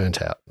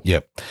out.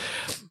 Yep.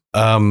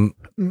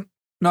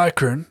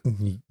 Nikron.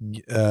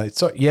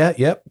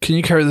 Yep. Can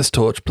you carry this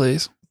torch,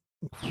 please?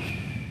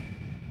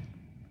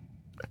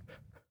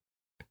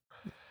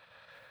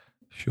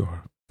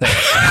 Sure.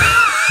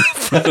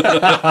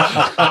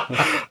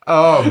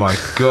 Oh my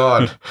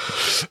God.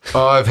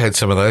 I've had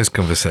some of those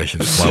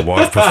conversations with my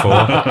wife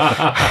before.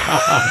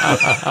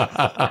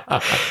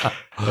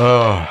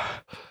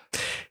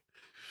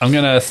 I'm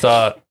going to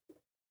start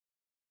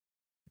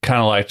kind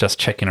of like just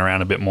checking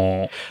around a bit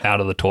more out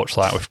of the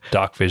torchlight with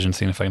dark vision,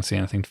 seeing if I can see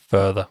anything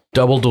further.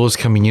 Double doors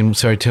coming in.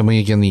 Sorry, tell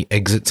me again the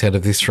exits out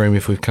of this room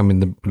if we've come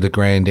in the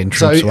grand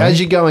entrance. So as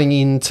you're going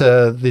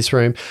into this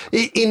room,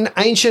 in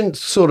ancient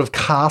sort of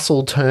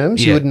castle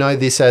terms, you would know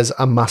this as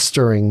a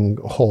mustering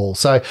hall.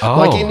 So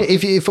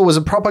if it was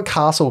a proper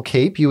castle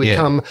keep, you would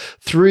come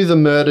through the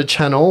murder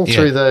channel,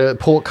 through the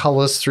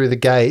portcullis, through the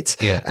gates,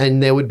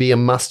 and there would be a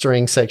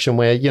mustering section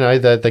where,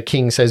 the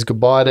king says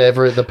goodbye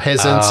to the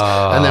peasants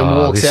and then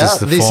walks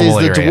out. This is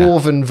the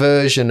dwarven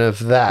version of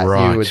that,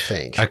 you would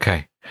think.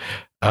 Okay.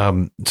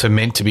 So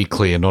meant to be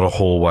clear, not a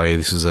hallway.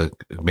 This is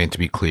meant to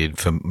be cleared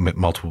for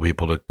multiple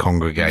people to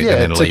congregate and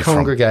then leave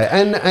congregate.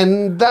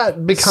 And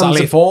that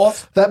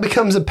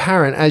becomes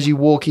apparent as you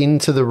walk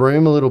into the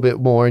room a little bit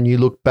more and you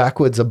look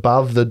backwards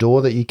above the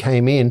door that you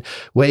came in,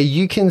 where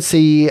you can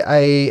see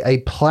a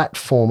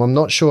platform. I'm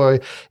not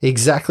sure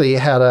exactly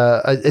how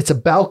to. It's a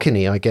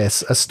balcony, I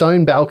guess, a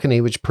stone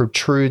balcony which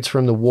protrudes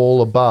from the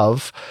wall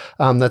above.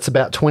 That's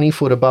about 20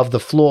 foot above the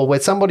floor, where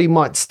somebody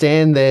might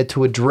stand there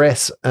to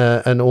address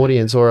an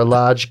audience or a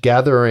large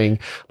gathering,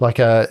 like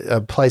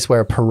a place where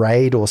a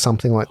parade or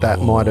something like that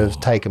might have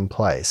taken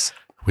place.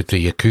 With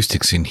the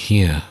acoustics in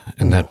here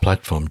and that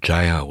platform,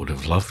 JR would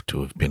have loved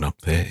to have been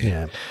up there.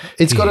 Yeah.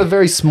 It's got a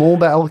very small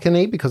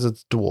balcony because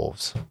it's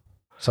dwarves.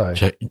 So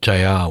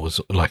JR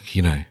was like,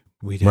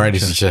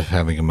 Murray's just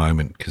having a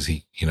moment because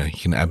he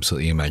can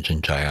absolutely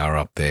imagine JR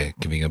up there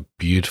giving a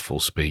beautiful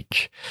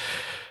speech,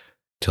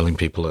 telling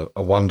people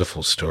a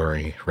wonderful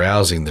story,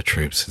 rousing the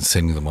troops and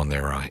sending them on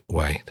their right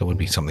way. That would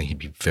be something he'd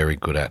be very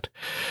good at.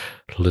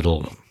 A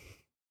little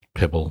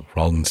pebble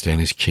rolling down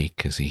his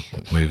cheek as he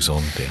moves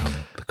on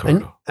down the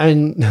corridor.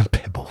 And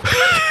pebble.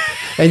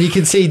 And you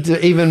can see,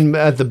 even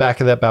at the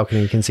back of that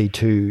balcony, you can see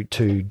two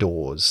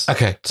doors.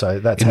 Okay. So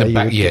that's how you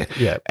would get.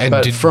 Yeah. And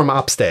but from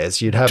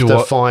upstairs, you'd have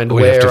to find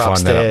where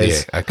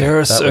upstairs. Okay. There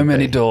are so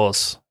many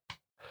doors.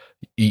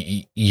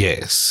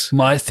 Yes.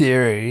 My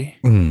theory,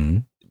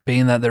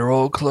 being that they're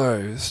all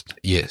closed,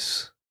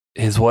 is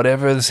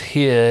whatever's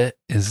here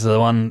is the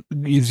one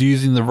is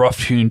using the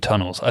rough-hewn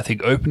tunnels. I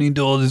think opening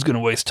doors is going to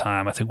waste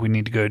time. I think we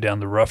need to go down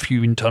the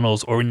rough-hewn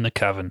tunnels or in the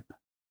cavern.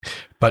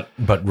 But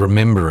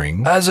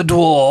remembering, As a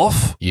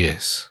dwarf,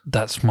 yes,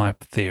 that's my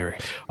theory.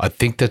 I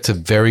think that's a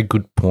very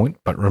good point.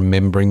 But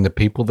remembering the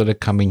people that are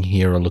coming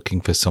here are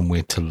looking for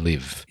somewhere to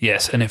live.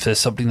 Yes, and if there's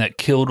something that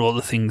killed all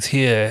the things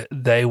here,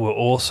 they were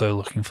also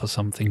looking for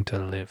something to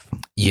live.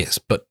 Yes,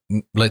 but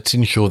let's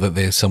ensure that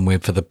there's somewhere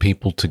for the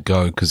people to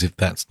go, because if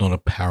that's not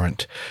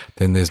apparent,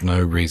 then there's no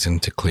reason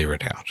to clear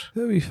it out.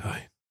 That'll be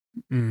fine.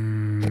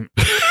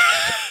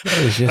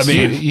 I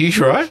mean, You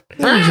right?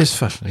 That was just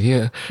fun.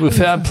 Yeah. we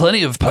found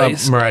plenty of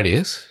place.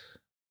 Maradius.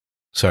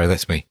 Sorry,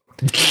 that's me.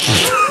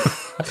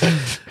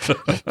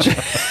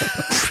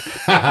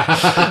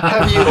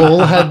 Have you all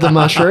had the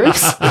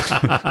mushrooms?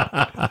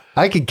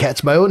 I can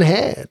catch my own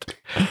hand.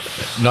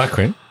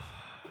 Nykrin,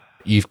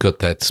 you've got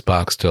that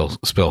spark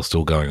spell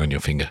still going on your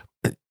finger.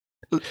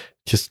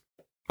 Just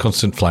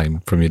constant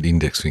flame from your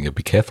index finger.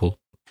 Be careful.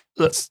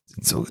 It's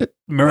all good.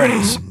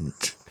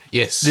 Meridius,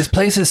 Yes. this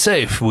place is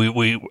safe.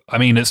 I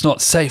mean, it's not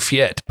safe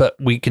yet, but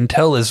we can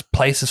tell there's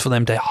places for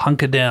them to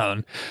hunker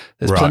down.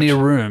 There's Right. plenty of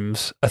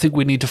rooms. I think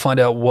we need to find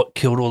out what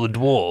killed all the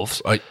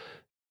dwarves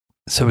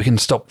so we can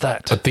stop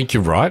that. I think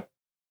you're right.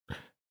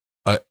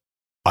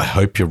 I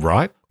hope you're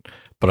right,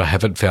 but I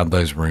haven't found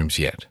those rooms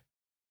yet.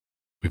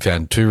 We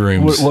found 2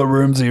 rooms. What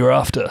rooms are you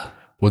after?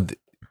 Well,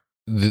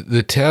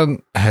 the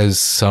town has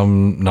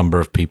some number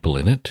of people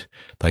in it.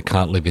 They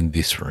can't live in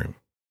this room,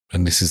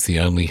 and this is the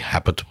only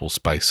habitable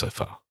space so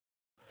far.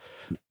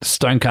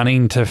 Stone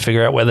cunning to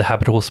figure out where the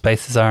habitable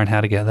spaces are and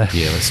how to get there.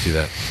 Yeah, let's do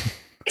that.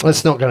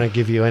 It's not going to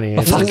give you any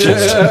answers.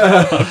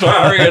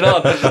 Hurry it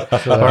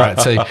on. All right,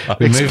 so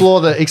we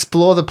Explore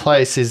the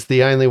place is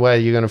the only way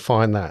you're going to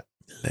find that.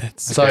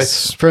 So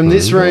Let's from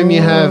this room, you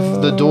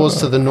have the doors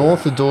to the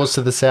north, the doors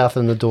to the south,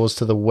 and the doors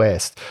to the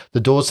west. The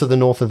doors to the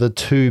north are the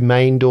 2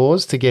 main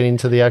doors to get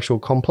into the actual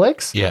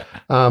complex. Yeah.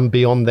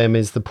 Beyond them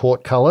is the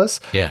portcullis.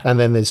 Yeah.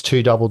 And then there's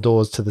 2 double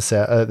doors to the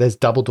south. There's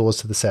double doors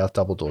to the south,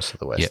 double doors to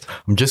the west. Yeah,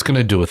 I'm just going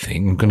to do a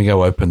thing. I'm going to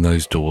go open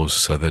those doors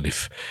so that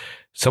if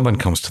someone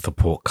comes to the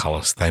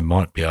portcullis, they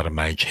might be able to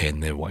mage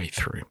hand their way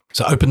through.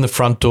 So open the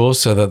front doors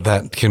so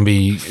that can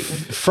be...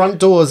 Front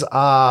doors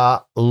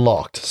are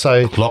locked.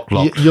 So Locked.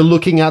 you're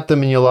looking at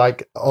them and you're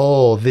like,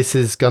 oh, this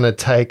is going to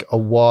take a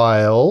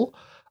while.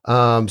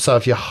 So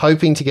if you're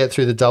hoping to get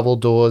through the double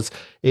doors,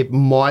 it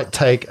might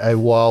take a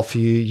while for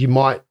you. You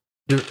might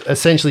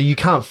essentially, you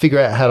can't figure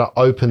out how to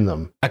open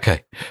them.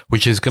 Okay,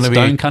 which is going to be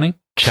Stone a cunning?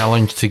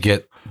 challenge to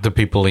get the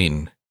people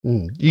in.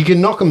 You can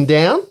knock them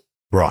down,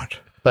 Right.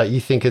 but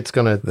you think it's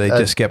going They to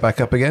just get back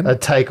up again.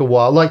 take a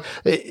while. Like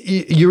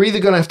you're either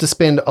going to have to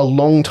spend a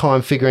long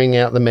time figuring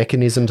out the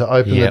mechanism to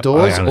open Yep, the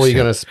doors, I or you're understand.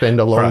 going to spend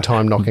a long Right.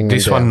 time knocking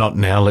This them down. one, not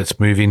now. Let's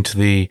move into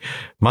the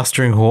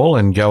mustering hall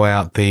and go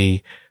out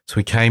the... So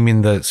we came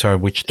in the... Sorry,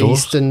 which door?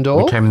 Eastern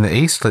door? We came in the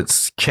east.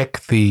 Let's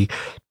check the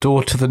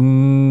door to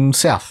the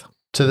south.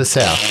 To the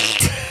south.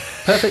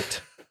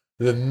 Perfect.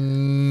 So,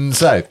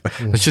 I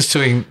was just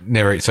doing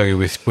narrate so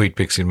with wheat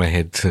picks in my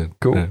head to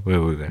Cool. know where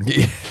we were.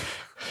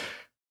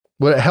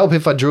 Would it help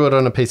if I drew it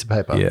on a piece of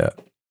paper? yeah.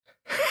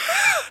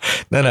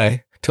 No.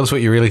 Tell us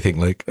what you really think,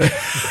 Luke.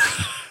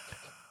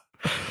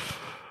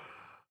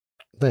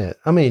 Yeah.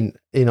 I mean,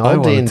 in I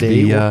old want it to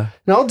D&D, be, in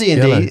old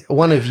yellow. D&D,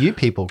 one of you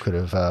people could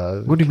have.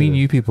 What do you mean,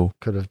 you people?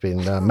 Could have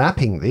been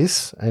mapping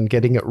this and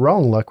getting it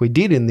wrong, like we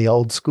did in the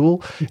old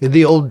school, in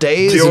the old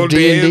days of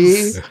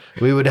D&D.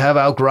 We would have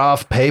our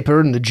graph paper,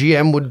 and the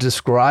GM would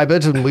describe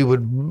it, and we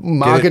would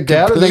mark Get it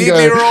down, and then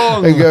completely go,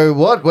 wrong. and go,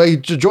 what? Were you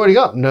joining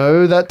up?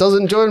 No, that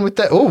doesn't join with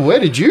that. Oh, where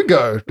did you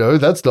go? No,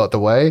 that's not the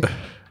way.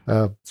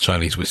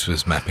 Chinese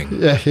whispers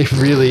mapping. Yeah, it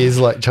really is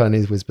like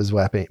Chinese whispers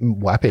whapping.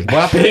 Whapping.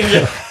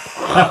 You'll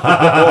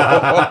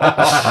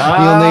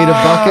need a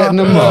bucket and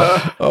a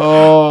mop.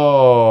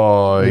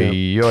 Oh,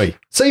 yoy.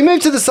 So you move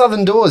to the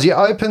southern doors. You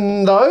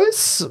open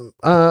those,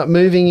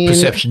 moving in.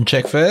 Perception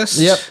check first.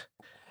 Yep.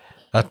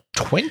 A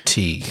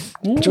 20.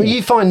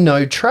 You find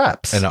no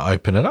traps. And I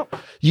open it up.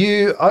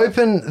 You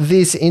open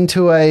this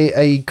into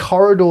a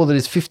corridor that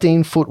is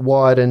 15 foot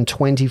wide and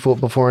 20 foot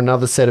before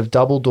another set of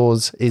double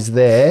doors is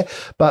there.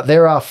 But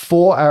there are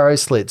 4 arrow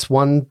slits,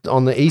 one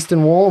on the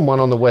eastern wall and one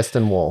on the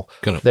western wall.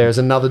 Got it. There is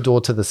another door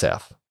to the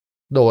south,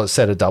 or a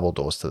set of double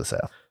doors to the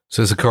south.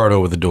 So there's a corridor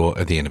with a door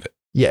at the end of it.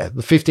 Yeah,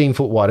 the 15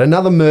 foot wide.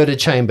 Another murder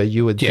chamber,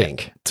 you would Yeah.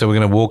 think. So we're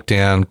going to walk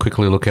down,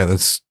 quickly look at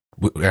this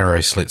arrow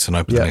slits and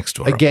open the next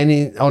door.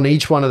 Again, on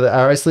each one of the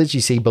arrow slits,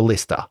 you see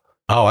ballista.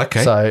 Oh,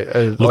 okay. So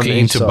on Looking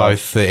each into side.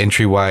 both the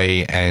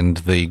entryway and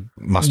the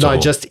muster hall.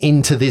 No, just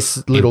into this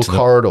little Into the-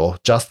 corridor,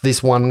 just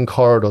this one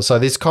corridor. So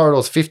this corridor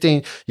is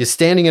 15. You're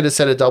standing at a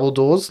set of double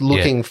doors,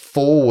 looking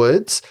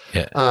forwards.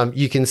 Yeah.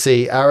 You can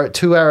see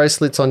 2 arrow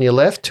slits on your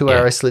left, 2 Yeah.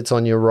 arrow slits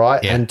on your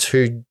right, Yeah. and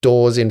 2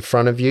 doors in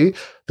front of you.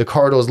 The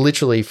corridor is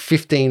literally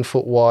 15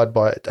 foot wide,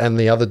 and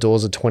the other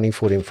doors are 20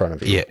 foot in front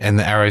of you. Yeah, and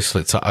the arrow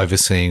slits are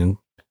overseeing.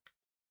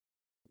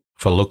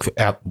 If I look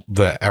out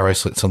the arrow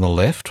slits on the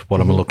left, what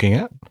am I looking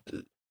at?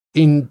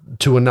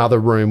 into another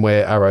room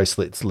where arrow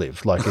slits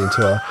live, like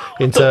into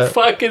What the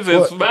fuck is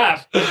this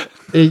map?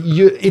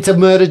 it's a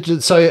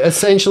murder. So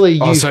essentially,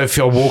 so if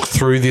I walk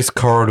through this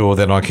corridor,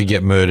 then I could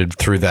get murdered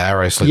through the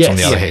arrow slits on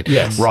the other head.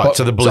 Yes. Right.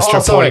 So the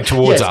ballista pointing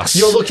towards us.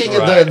 You're looking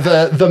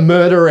at the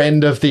murder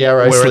end of the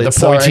arrow We're slit. at the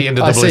pointy end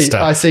of the ballista.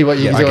 I see what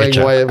you're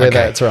doing. Where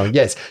that's wrong.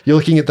 Yes, you're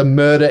looking at the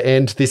murder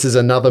end. This is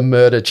another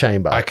murder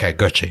chamber. Okay,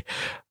 gotcha.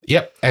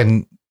 Yep,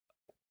 and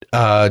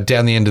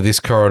down the end of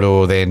this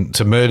corridor, then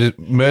so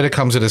murder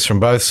comes at us from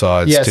both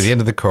sides to the end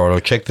of the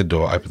corridor. Check the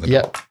door. Open the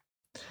door.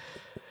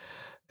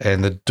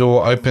 And the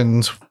door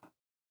opens.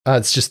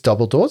 It's just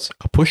double doors.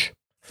 I push.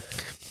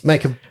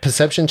 Make a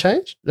perception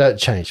change.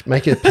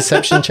 Make a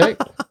perception check.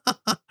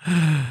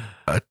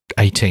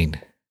 18.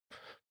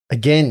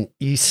 Again,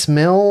 you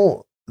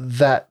smell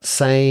that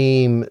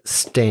same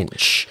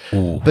stench,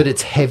 but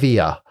it's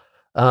heavier.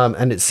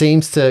 And it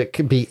seems to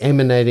be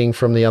emanating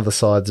from the other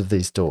sides of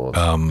these doors.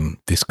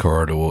 This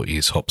corridor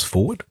is hops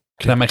forward.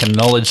 Can I make a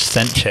knowledge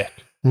scent check?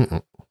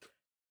 Mm-mm.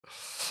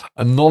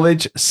 A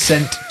knowledge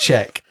scent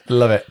check.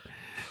 Love it.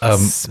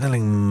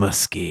 Smelling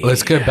musky.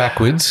 Let's go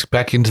backwards,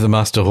 back into the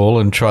muster hall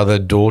and try the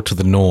door to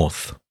the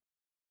north.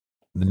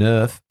 The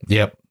north.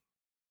 Yep.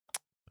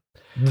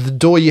 The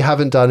door you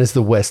haven't done is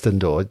the western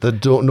door. The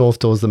north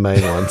door is the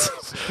main ones.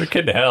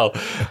 Fucking hell.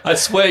 I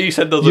swear you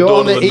said there's a You're door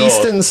on to the the north.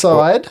 eastern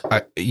side.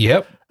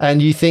 Yep.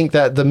 And you think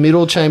that the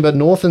middle chamber,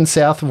 north and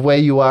south of where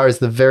you are, is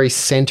the very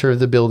center of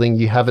the building.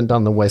 You haven't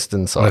done the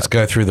western side. Let's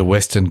go through the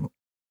western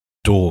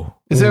door.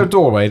 Is there a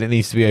doorway that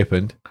needs to be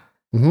opened?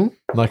 Mm-hmm.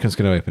 Nikon's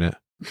going to open it.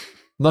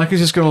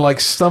 Nikon's just going to like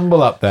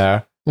stumble up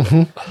there,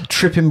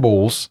 tripping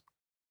balls,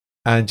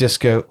 and just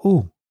go,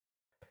 ooh,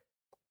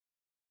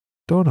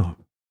 doorknob.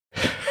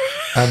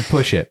 And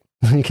push it.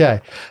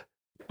 Okay.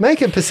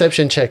 Make a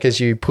perception check as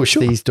you push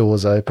these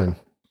doors open.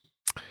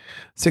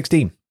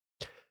 16.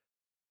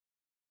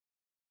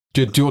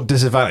 Do you want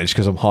disadvantage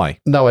because I'm high?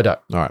 No, I don't.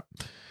 All right.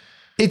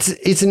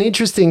 It's an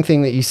interesting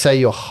thing that you say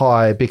you're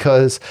high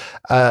because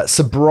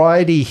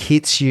sobriety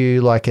hits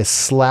you like a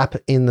slap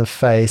in the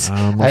face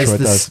as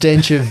the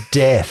stench of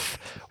death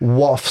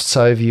wafts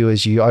over you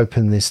as you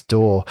open this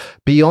door.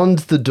 Beyond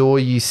the door,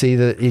 you see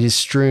that it is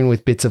strewn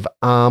with bits of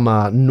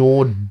armor,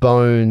 gnawed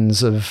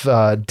bones of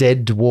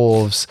dead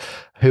dwarves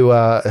who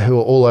are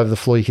all over the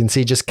floor. You can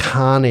see just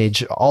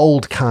carnage,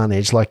 old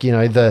carnage, like, you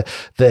know,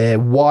 they're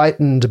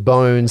whitened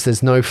bones.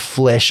 There's no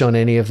flesh on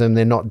any of them.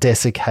 They're not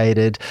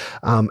desiccated.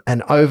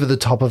 And over the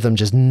top of them,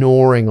 just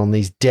gnawing on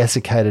these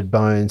desiccated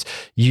bones,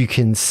 you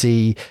can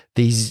see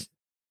these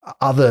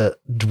other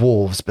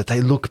dwarves, but they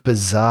look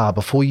bizarre.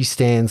 Before you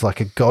stands like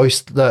a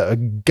ghost, a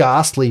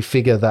ghastly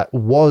figure that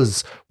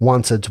was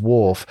once a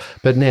dwarf,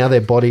 but now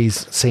their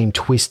bodies seem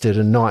twisted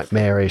and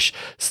nightmarish.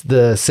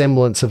 The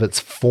semblance of its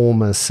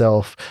former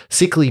self.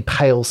 Sickly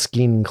pale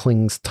skin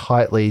clings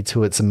tightly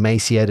to its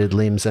emaciated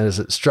limbs as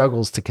it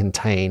struggles to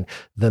contain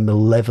the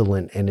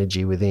malevolent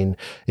energy within.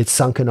 Its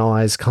sunken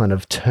eyes kind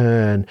of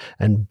turn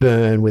and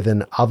burn with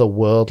an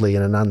otherworldly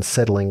and an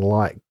unsettling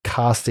light,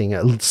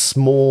 casting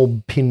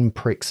small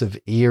pinpricks of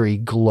eerie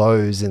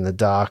glows in the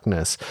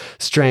darkness.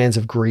 Strands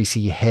of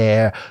greasy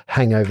hair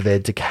hang over their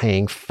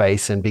decaying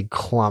face, and big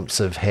clumps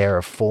of hair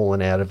have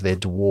fallen out of their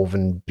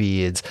dwarven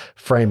beards,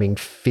 framing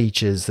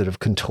features that have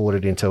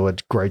contorted into a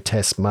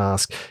grotesque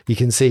mask. You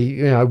can see,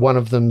 you know, one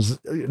of them's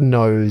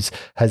nose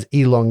has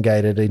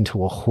elongated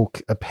into a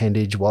hook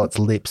appendage while its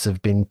lips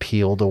have been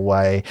peeled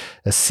away.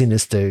 A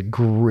sinister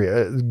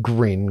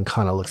grin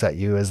kind of looks at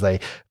you as they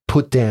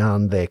put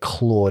down their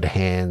clawed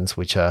hands,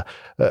 which are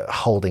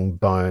holding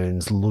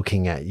bones,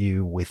 looking at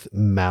you with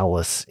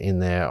malice in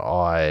their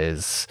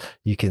eyes.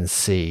 You can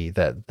see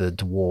that the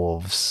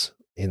dwarves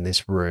in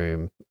this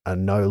room are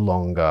no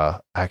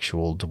longer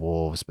actual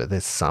dwarves, but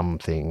there's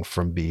something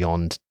from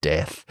beyond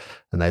death,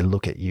 and they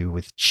look at you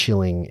with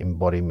chilling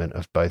embodiment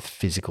of both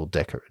physical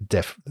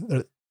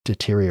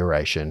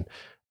deterioration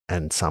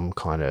and some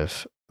kind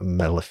of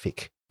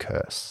malefic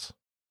curse.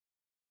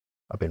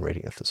 I've been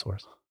reading a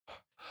thesaurus.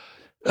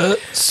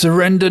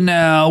 Surrender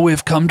now.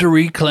 We've come to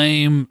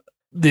reclaim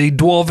the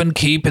dwarven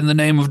keep in the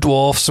name of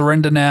dwarf.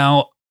 Surrender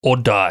now or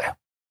die.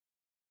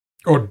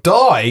 Or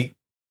die?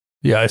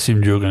 Yeah, I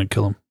assumed you were going to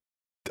kill him.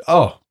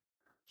 Oh.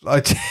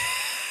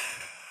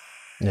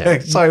 Yeah.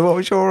 Sorry, what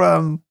was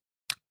your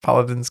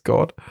paladin's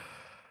god?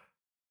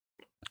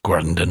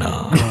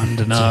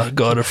 Grundenar,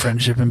 God of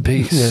friendship and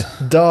peace.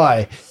 Yeah.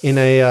 Die in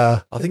a...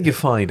 I think you'll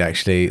find,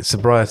 actually,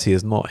 sobriety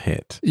is not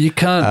hit. You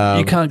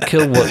can't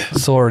kill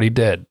what's already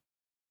dead.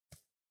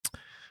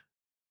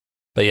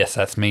 But yes,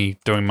 that's me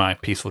doing my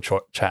peaceful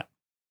chat.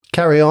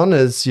 Carry on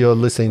as you're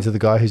listening to the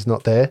guy who's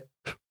not there.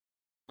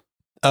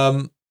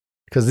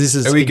 Because this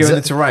is... Are we going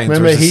into range?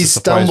 Remember, he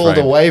stumbled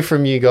away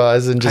from you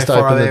guys and just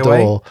opened the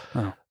door.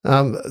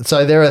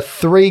 So there are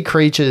 3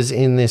 creatures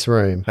in this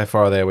room. How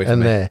far are they away from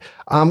me? There.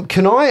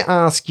 Can I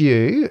ask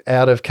you,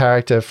 out of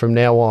character from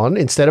now on,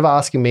 instead of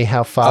asking me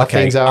how far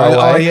things are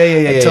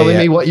away, telling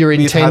me what your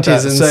intent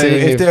is? And so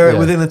if they're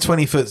within a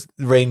 20-foot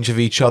range of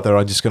each other,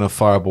 I'm just going to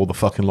fireball the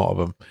fucking lot of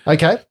them.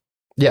 Okay.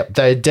 Yep,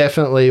 they're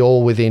definitely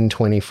all within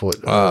 20 foot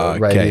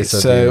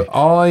radius of you.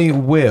 I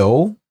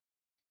will.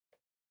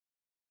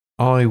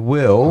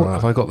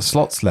 Have I got the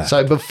slots left?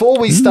 So before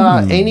we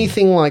start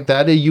anything like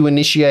that, are you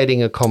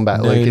initiating a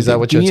combat, Luke? Is that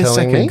what you're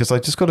telling me? Because I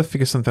just got to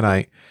figure something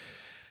out.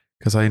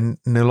 Because I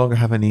no longer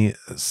have any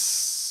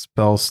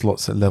spell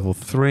slots at level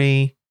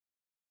 3.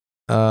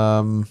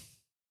 While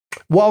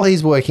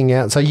he's working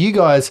out, so you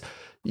guys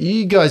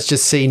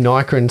just see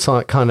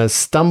Nikron kind of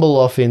stumble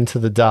off into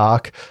the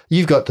dark.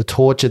 You've got the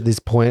torch at this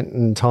point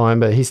in time,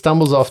 but he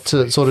stumbles off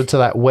to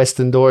that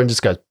western door and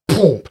just goes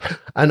boom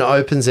and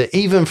opens it.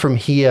 Even from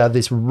here,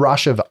 this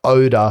rush of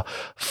odor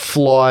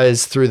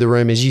flies through the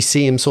room as you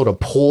see him sort of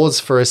pause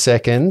for a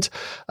second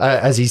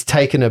as he's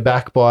taken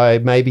aback by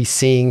maybe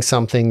seeing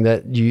something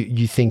that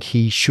you think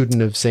he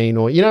shouldn't have seen.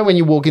 Or, when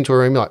you walk into a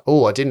room, you're like,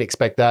 oh, I didn't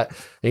expect that.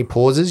 And he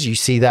pauses. You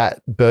see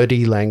that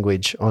birdie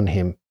language on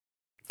him.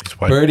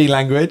 Birdie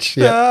language.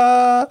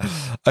 Yeah.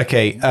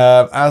 Okay.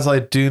 As I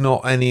do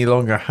not any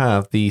longer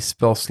have the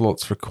spell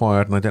slots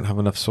required, and I don't have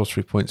enough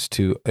sorcery points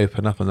to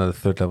open up another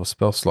 3rd level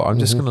spell slot, I'm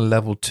just going to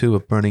level 2 a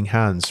burning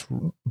hands.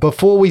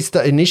 Before we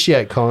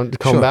initiate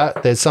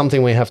combat, there's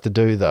something we have to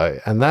do though,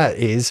 and that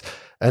is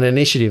an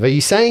initiative. Are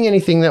you saying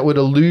anything that would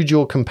elude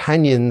your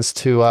companions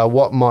to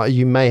what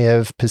you may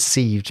have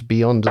perceived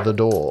beyond the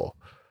door?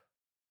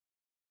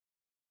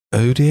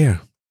 Oh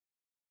dear.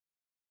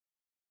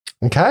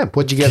 Okay,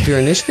 what'd you get for your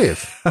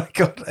initiative? I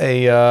got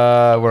a,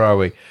 where are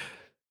we?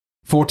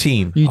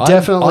 14. You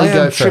definitely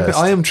go first.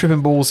 I am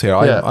tripping balls here.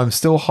 I'm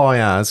still high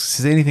as.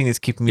 This is anything that's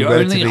keeping me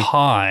relatively... You're only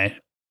high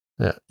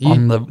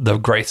on the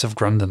grace of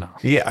Grundanar.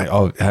 Yeah,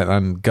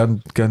 and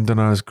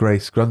Gundunar's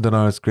grace.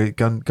 Grundunar's great.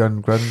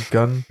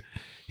 Gun.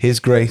 His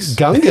grace.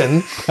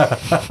 Gungan?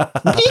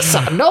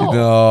 Nisa, no.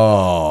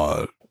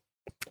 No.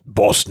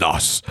 Boss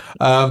nos.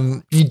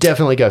 You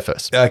definitely go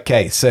first.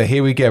 Okay, so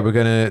here we go. We're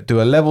going to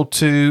do a level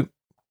 2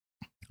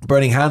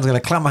 burning hands. I'm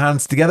going to clap my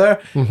hands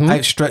together,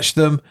 outstretch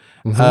them.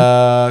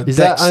 Is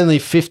that only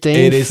 15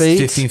 feet? It is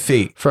 15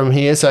 feet. From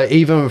here. So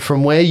even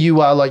from where you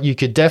are, you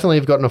could definitely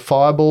have gotten a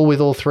fireball with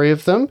all 3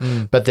 of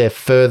them, but they're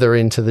further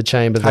into the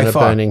chamber than a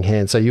burning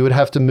hand. So you would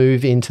have to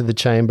move into the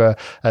chamber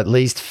at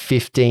least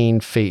 15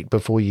 feet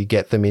before you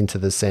get them into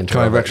the center.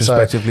 Can I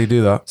retrospectively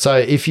do that? So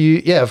if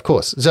you, of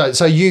course.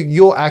 So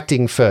you're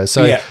acting first.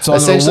 So so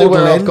essentially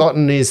where I've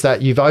gotten is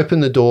that you've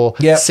opened the door,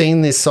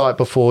 seen this site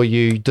before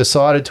you,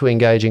 decided to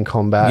engage in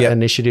combat,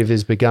 initiative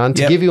is begun.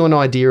 To give you an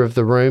idea of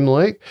the room,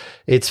 Luke,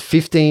 it's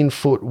 15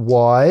 foot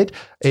wide.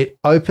 It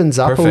opens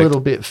up a little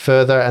bit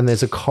further and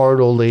there's a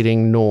corridor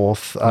leading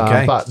north.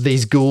 But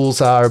these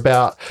ghouls are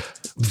about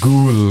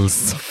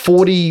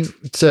 40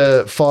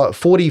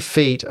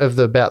 feet of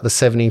about the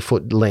 70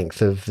 foot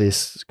length of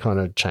this kind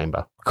of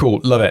chamber. Cool.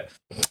 Love it.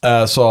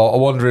 So I'll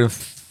wander in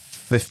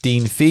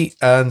 15 feet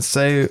and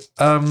say,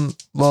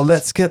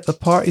 let's get the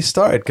party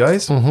started,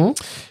 guys.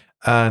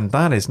 And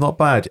that is not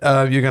bad.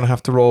 You're going to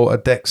have to roll a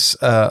dex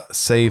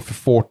save for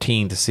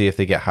 14 to see if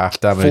they get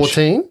half damage.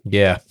 14?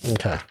 Yeah.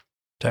 Okay.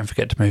 Don't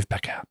forget to move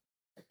back out.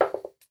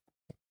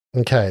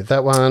 Okay,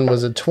 that one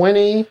was a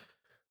 20.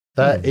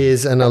 That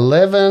is an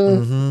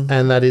 11,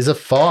 and that is a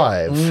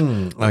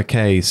 5.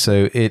 Okay,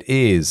 so it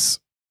is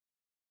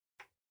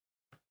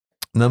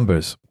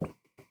numbers.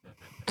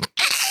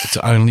 It's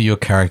only your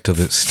character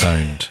that's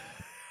stoned.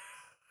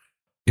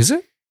 Is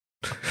it?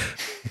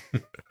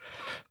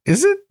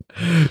 Is it?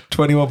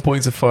 21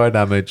 points of fire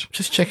damage.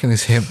 Just checking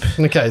this hemp.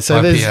 Okay,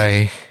 so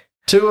IPA.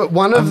 there's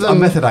one of them. I'm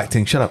method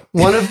acting. Shut up.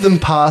 One of them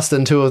passed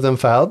and 2 of them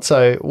failed.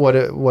 So what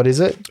is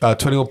it?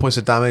 21 points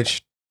of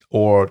damage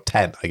or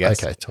 10, I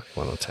guess. Okay,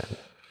 21 or 10.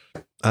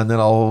 And then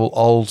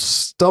I'll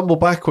stumble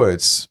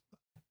backwards.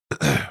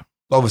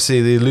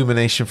 Obviously, the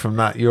illumination from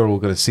that, you're all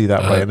going to see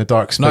that way in the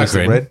dark space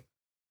of red.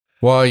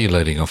 Why are you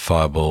letting off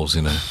fireballs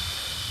in a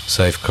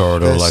safe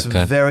corridor like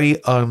that?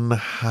 Very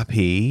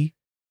unhappy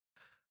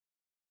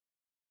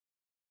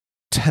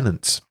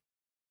tenants.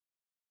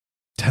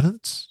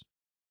 Tenants?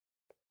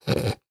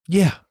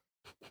 Yeah.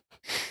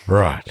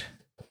 Right.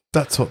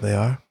 That's what they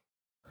are.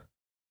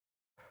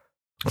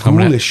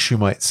 Ghoulish, you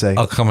might say.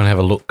 I'll come and have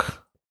a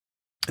look.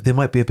 They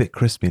might be a bit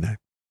crispy now.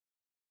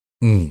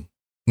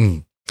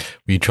 Were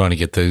you trying to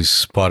get those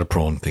spider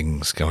prawn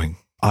things going?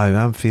 I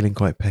am feeling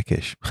quite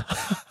peckish. I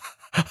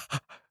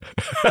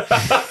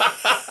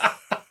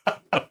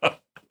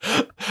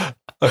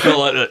felt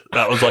like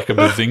that was like a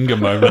bazinga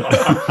moment.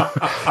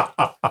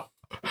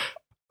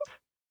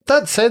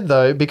 That said,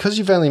 though, because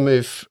you've only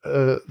moved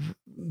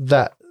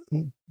that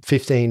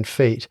 15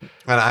 feet.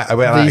 And I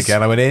went out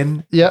again. I went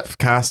in,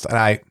 cast, and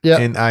out,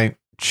 in, out,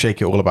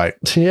 shake it all about.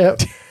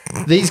 Yep.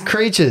 These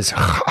creatures,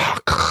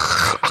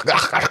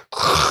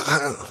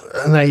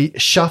 and they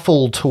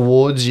shuffle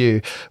towards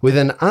you with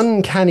an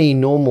uncanny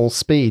normal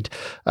speed.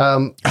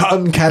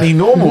 Uncanny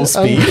normal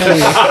speed? Uncanny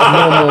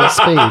normal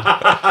speed.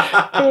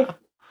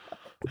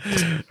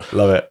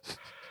 Love it.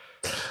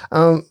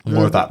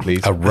 More of that,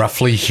 please. A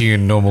roughly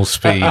hewn normal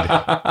speed.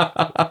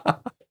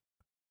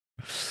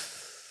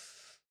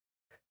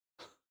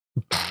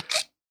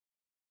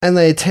 and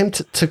they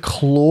attempt to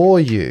claw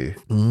you.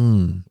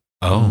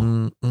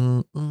 Oh.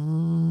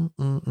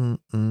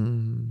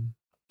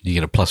 You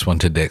get a +1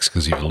 to dex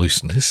because you've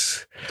loosened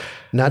this.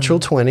 Natural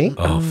 20.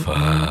 Oh,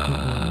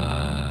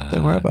 fuck.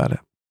 Don't worry about it.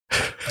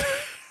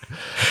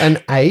 An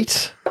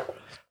 8.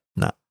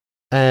 No.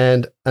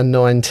 And a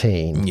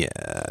 19. Yeah,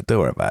 don't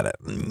worry about it.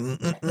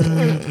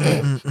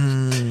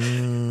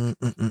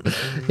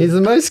 He's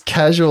the most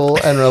casual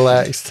and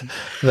relaxed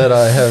that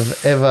I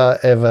have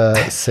ever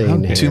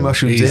seen. Two him.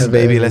 mushrooms He's in,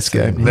 baby. very Let's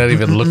go. seen. Not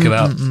even looking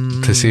up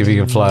to see if he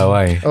can fly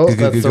away. Oh,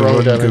 that's the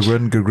wrong damage.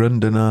 Good run,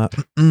 dinner.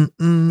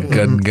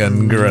 Gun,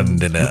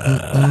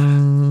 grundina.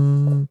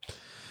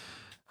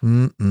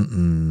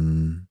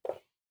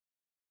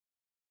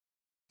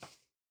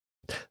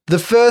 The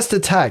first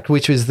attack,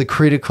 which was the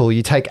critical,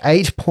 you take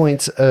 8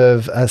 points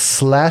of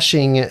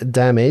slashing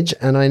damage,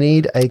 and I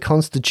need a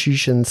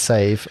Constitution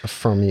save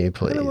from you,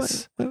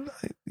 please.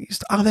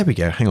 Oh, there we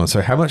go. Hang on.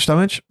 So, how much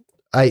damage?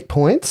 8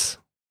 points.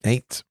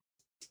 8.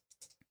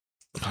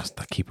 Oh,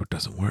 that keyboard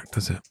doesn't work,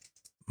 does it?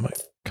 Why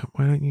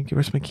don't you give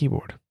us my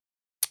keyboard?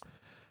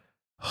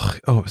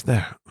 Oh, it's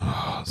there.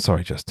 Oh,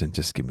 sorry, Justin.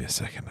 Just give me a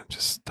second. I'm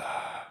just.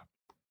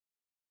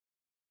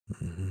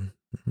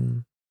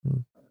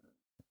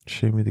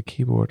 Show me the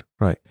keyboard.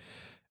 Right.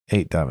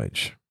 8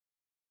 damage.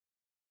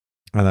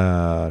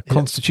 And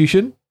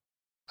Constitution?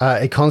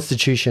 A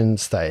Constitution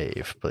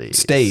stave, please.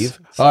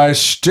 Stave. I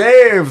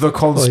stave the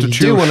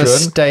Constitution. You do want to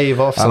stave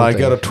off something. And I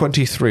got a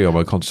 23 on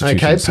my Constitution.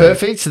 Okay, save.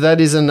 perfect. So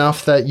that is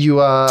enough that you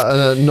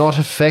are not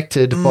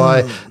affected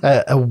by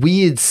a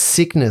weird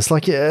sickness.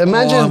 Like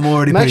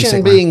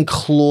imagine being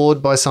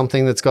clawed by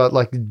something that's got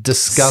like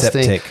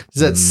disgusting. Septic.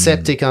 Is that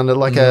septic under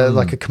like a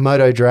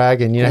Komodo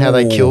dragon? You know how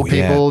they kill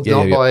people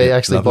not by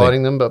actually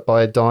biting them, but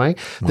by dying.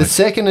 Right. The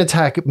second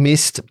attack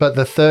missed, but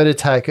the third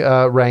attack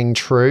rang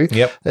true.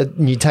 Yep.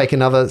 You take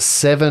another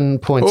 7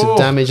 points of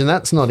damage, and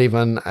that's not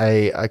even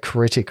a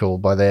critical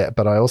by there.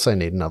 But I also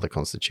need another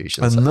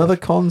Constitution. Another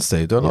con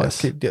save. Don't I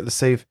get the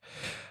save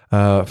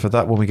for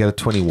that when we get a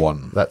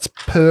 21? That's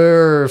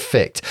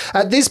perfect.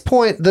 At this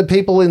point, the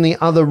people in the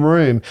other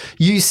room,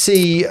 you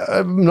see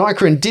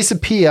Nicron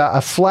disappear,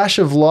 a flash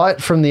of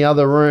light from the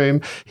other room.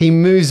 He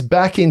moves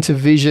back into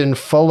vision,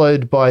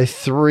 followed by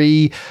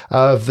 3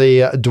 of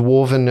the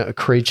dwarven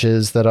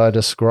creatures that I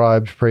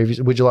described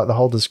previously. Would you like the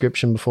whole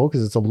description before?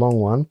 Because it's a long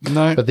one.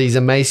 No. But these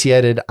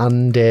emaciated,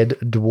 undead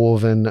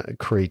dwarven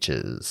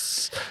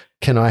creatures.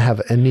 Can I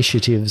have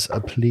initiatives,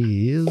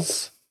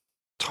 please?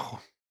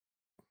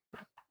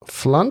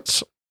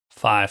 Flint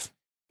 5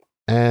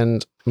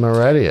 and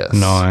Maradius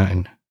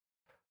 9.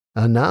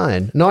 A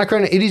 9.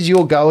 Nicron, it is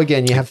your go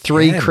again. You have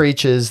 3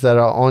 creatures that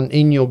are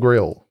in your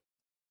grill.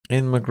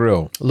 In my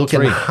grill.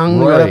 Looking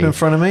hungry. Right up in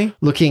front of me.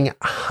 Looking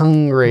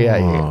hungry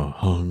at you.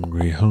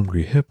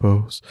 Hungry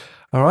hippos.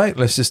 All right,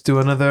 let's just do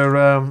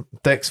another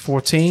Dex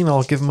 14.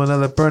 I'll give them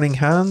another burning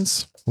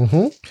hands.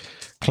 Mm-hmm.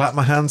 Clap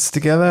my hands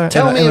together.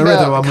 Tell me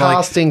about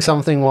casting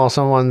something while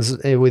someone's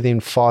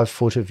within 5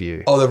 foot of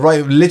you. Oh,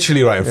 they're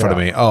literally right in front of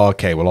me. Oh,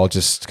 okay. Well,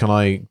 It's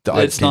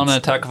not an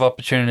attack of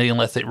opportunity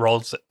unless it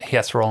rolls. He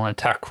has to roll an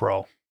attack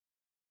roll,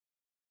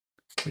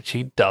 which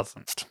he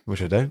doesn't.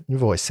 Which I don't. Your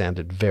voice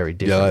sounded very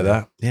different. Yeah, like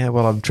that. Yeah,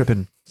 well, I'm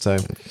tripping. So.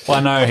 Well, I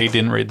know he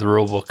didn't read the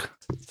rule book.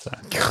 So.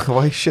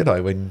 Why should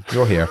I when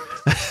you're here?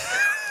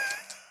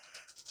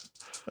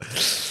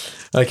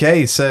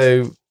 Okay,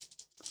 so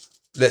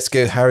let's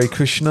go Hare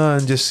Krishna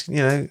and just,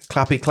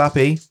 clappy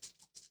clappy.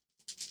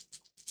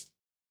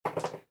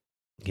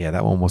 Yeah,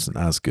 that one wasn't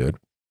as good.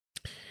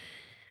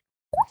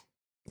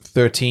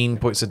 13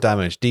 points of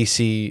damage.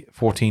 DC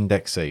 14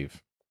 dex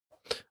save.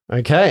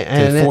 Okay.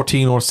 And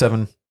 14 or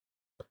 7.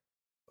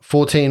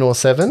 14 or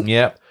 7?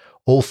 Yep.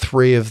 All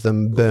 3 of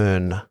them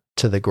burn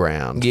to the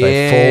ground. Yeah.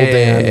 They fall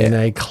down in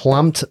a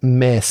clumped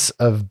mess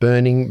of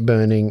burning.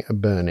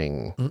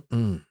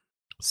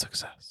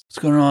 Success. What's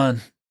going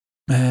on,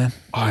 man?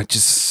 I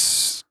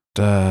just...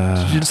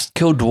 Did you just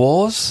kill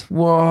dwarves?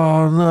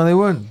 Well, no, they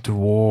weren't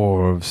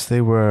dwarves.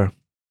 They were...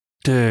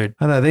 Dude.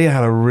 I know, they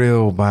had a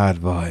real bad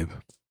vibe.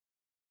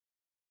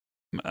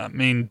 I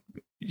mean,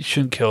 you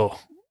shouldn't kill...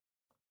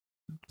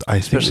 I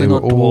think especially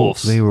not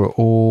dwarves. They were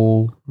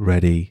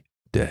already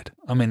dead.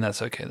 I mean,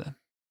 that's okay then.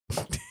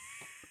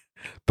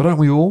 But aren't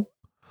we all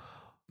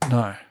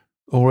No.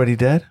 already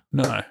dead?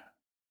 No.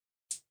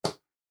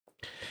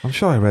 I'm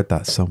sure I read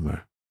that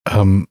somewhere.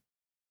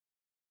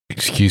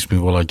 Excuse me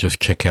while I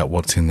just check out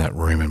what's in that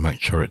room and make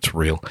sure it's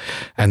real.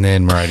 And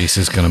then Maradius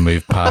is going to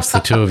move past the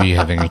two of you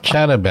having a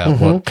chat about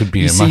what could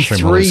be a mushroom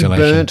hallucination. 3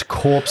 burnt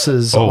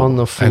corpses on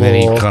the floor. And then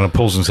he kind of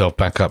pulls himself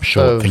back up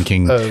short,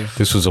 thinking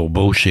this was all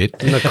bullshit.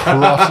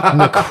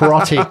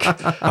 Necrotic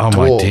Oh,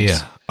 my dear.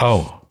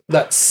 Oh.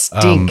 That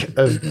stink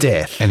of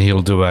death. And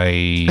he'll do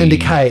a... And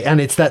decay.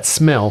 And it's that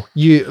smell.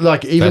 You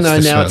like, even though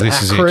now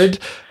it's acrid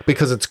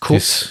because it's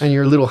cooked and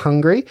you're a little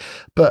hungry,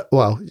 but,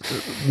 well,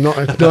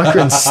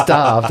 Nicron's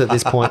starved at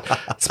this point.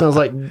 It smells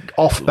like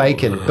off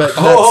bacon. But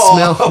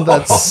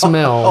that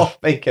smell... Off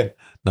bacon.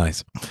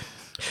 Nice.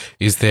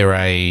 Is there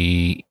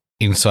a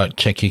insight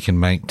check you can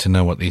make to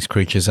know what these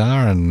creatures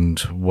are and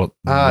what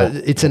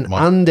it's an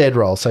undead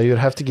roll, so you'd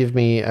have to give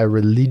me a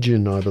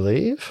religion, I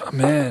believe. Oh,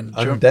 man.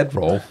 Undead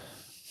roll.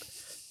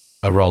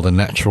 I rolled a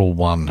natural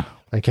 1.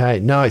 Okay,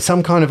 no,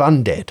 some kind of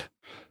undead.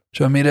 Do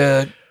you want me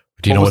to...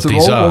 Do you know what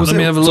these are? Let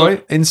me have a look.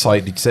 Sorry,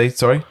 insight. Did you say?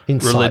 Sorry,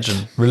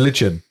 Insight.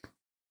 religion.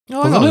 Oh, I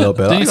Wasn't got a it? little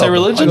bit. Did you say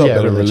religion? I got Yeah, a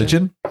bit of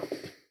religion. religion.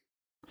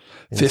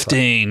 Insight.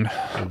 15.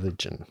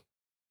 Religion.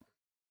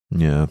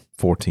 Yeah,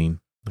 14.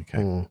 Okay.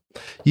 Mm.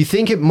 You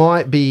think it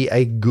might be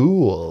a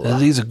ghoul?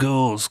 These are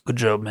ghouls. Good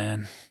job,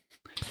 man.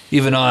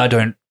 Even I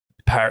don't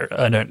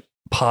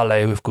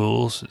parlay with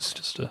ghouls. It's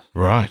just a...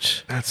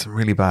 Right. That's some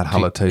really bad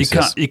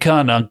halitosis. You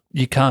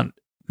can't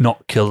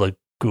not kill a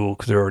ghoul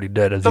because they're already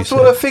dead, as That's you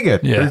what I said.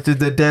 figured. Yeah.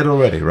 They're dead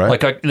already,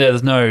 right?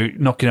 There's no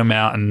knocking them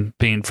out and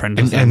being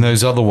friends with them. And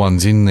those other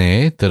ones in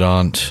there that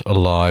aren't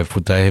alive,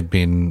 would they have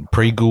been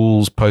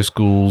pre-ghouls,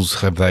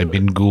 post-ghouls? Have they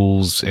been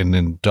ghouls? And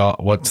then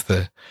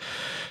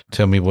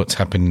tell me what's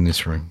happened in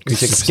this room. It's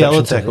Perception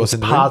skeleton. check or It's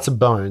something. parts of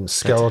bones,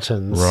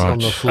 skeletons on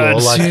the Right. floor. I'd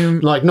assume-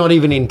 Like not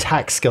even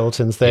intact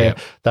skeletons there.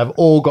 Yeah. They've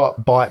all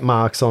got bite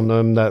marks on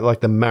them. That like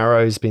the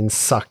marrow's been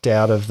sucked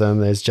out of them.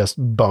 There's just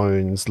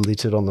bones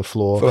littered on the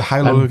floor. For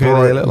how long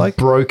ago they look like?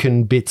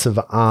 Broken bits of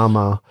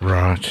armor.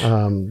 Right.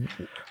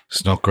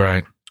 It's It's not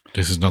great.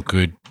 This is not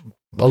good.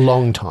 a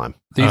long time.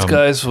 These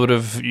guys would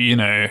have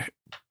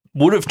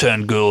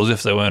turned ghouls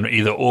if they weren't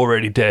either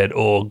already dead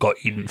or got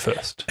eaten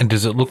first. And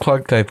does it look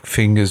like their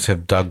fingers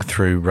have dug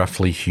through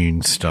roughly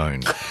hewn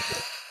stone?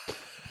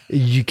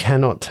 You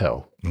cannot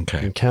tell.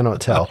 Okay. You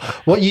cannot tell.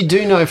 What you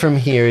do know from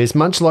here is,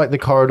 much like the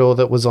corridor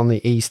that was on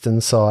the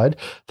eastern side,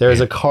 there is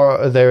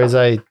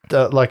a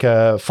like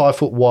a 5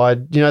 foot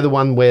wide. You know the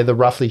one where the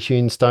roughly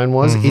hewn stone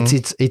was.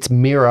 Its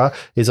mirror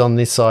is on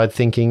this side,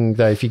 thinking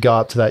that if you go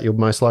up to that, you'll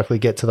most likely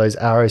get to those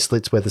arrow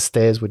slits where the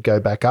stairs would go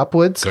back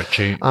upwards. Got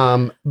you.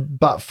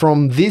 But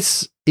from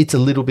this, it's a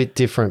little bit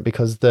different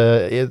because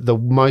the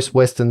most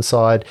western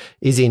side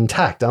is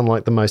intact,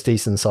 unlike the most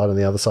eastern side on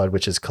the other side,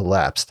 which has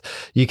collapsed.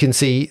 You can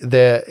see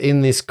there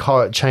in this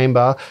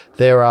chamber,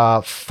 there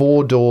are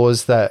 4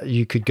 doors that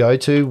you could go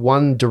to,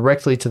 one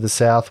directly to the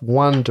south,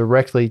 one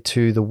directly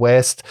to the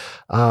west,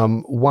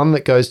 one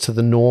that goes to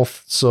the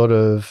north sort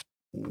of,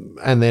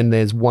 and then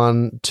there's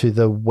one to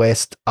the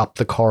west up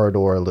the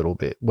corridor a little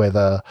bit where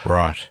the...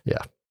 Right.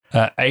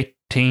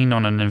 18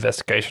 on an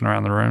investigation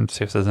around the room to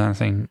see if there's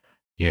anything...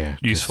 Yeah.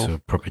 Useful. Just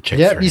a proper check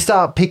Yeah, through. you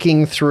start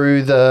picking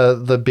through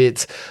the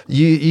bits.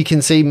 You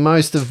can see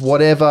most of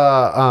whatever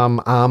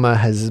armor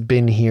has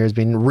been here has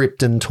been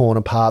ripped and torn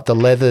apart. The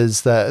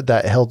leathers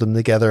that held them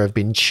together have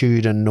been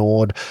chewed and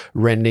gnawed,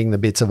 rending the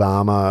bits of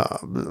armor.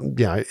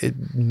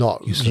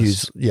 Not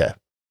used. Yeah.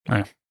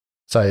 Yeah.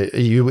 So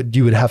you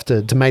would have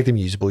to make them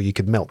usable. You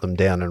could melt them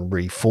down and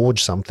reforge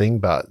something,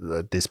 but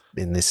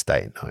in this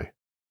state, no.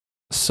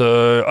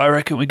 So I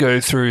reckon we go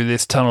through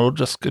this tunnel.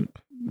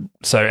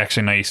 So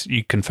actually, no,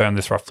 you confirm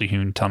this roughly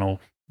hewn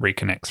tunnel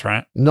reconnects,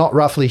 right? Not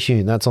roughly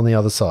hewn. That's on the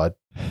other side.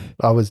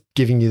 I was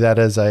giving you that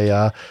as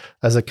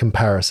a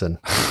comparison.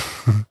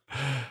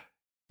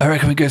 I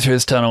reckon we go through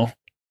this tunnel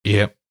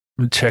Yep.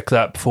 and check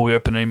that before we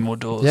open any more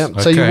doors. Yep.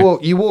 So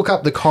Okay. you walk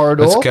up the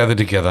corridor. Let's gather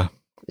together.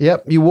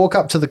 Yep. You walk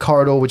up to the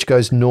corridor which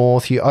goes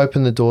north. You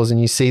open the doors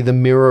and you see the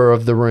mirror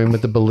of the room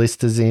with the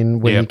ballistas in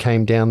when you Yep.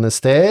 came down the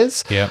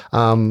stairs. Yep.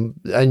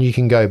 And you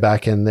can go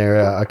back and there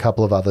are a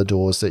couple of other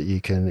doors that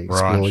you can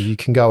explore. Right. You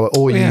can go,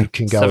 or you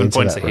can go 7 into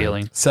points that of room.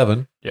 healing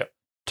 7.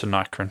 to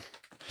Nikron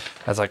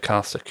as I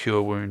cast a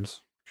cure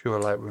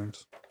light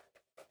wounds.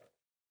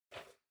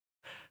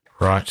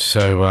 Right.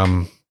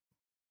 So,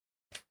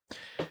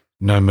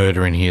 no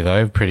murder in here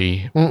though.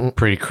 Pretty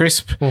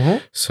crisp.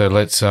 Mhm. So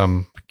let's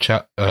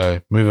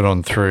move it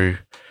on through.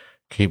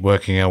 Keep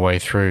working our way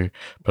through,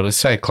 but let's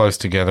stay close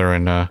together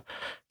and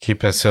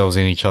keep ourselves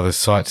in each other's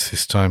sights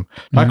this time.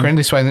 Nikron,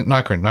 this way.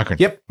 Nikron.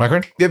 Yep.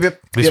 Nikron.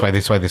 Yep. This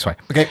way.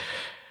 Okay.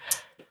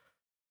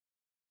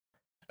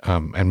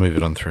 And move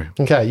it on through.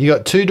 Okay. You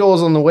got 2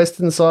 doors on the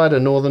western side, a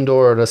northern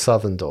door and a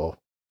southern door.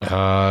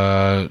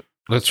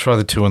 Let's try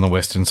the 2 on the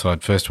western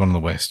side. First one on the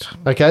west.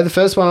 Okay, the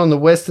first one on the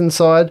western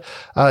side,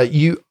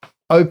 you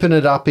open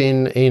it up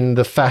in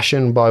the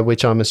fashion by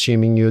which I'm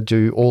assuming you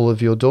do all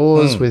of your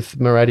doors, with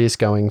Maradius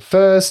going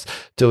first,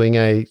 doing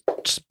a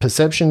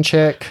perception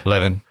check.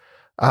 11.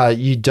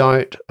 You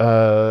don't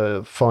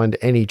find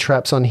any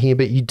traps on here,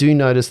 but you do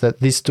notice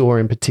that this door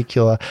in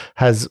particular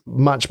has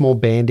much more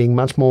banding,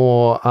 much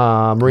more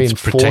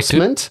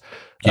reinforcement.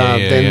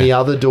 Than the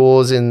other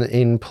doors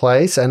in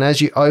place. And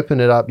as you open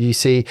it up, you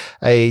see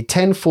a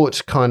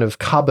 10-foot kind of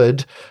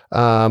cupboard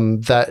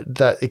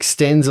that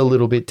extends a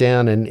little bit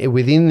down. And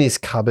within this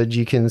cupboard,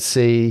 you can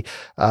see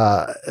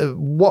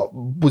what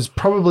was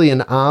probably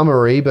an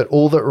armory, but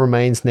all that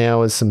remains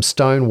now is some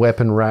stone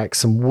weapon racks,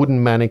 some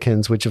wooden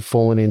mannequins which have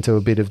fallen into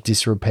a bit of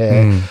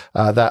disrepair,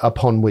 that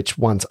upon which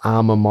once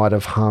armor might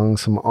have hung,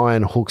 some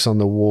iron hooks on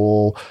the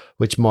wall,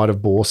 which might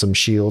have bore some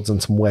shields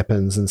and some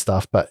weapons and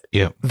stuff, but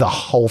the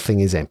whole thing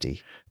is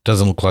empty.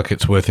 Doesn't look like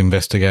it's worth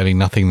investigating.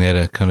 Nothing there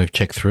to kind of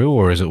check through,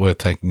 or is it worth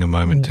taking a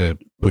moment to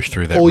push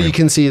through that Or room. you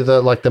can see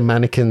the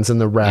mannequins and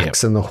the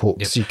racks and the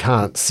hooks. You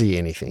can't see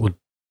anything.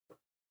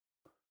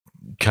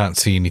 Can't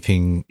see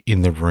anything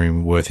in the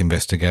room worth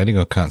investigating,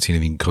 or can't see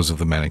anything because of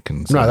the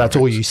mannequins. No, and the that's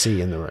all racks. you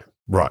see in the room.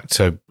 Right.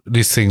 So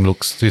this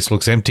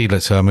looks empty.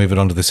 Let's move it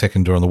on to the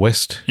second door on the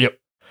west. Yep.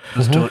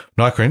 Let's do it.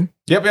 Nykrin,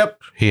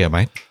 Yep. here,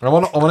 mate. I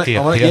want it. Here,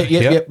 I want here, it.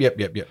 here. Yep.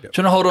 Do you want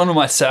to hold on to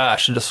my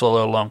sash and just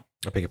follow along?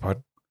 I beg your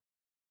pardon.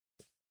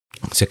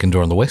 Second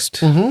door on the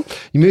west. You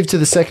move to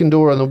the second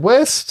door on the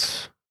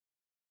west.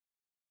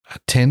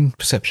 10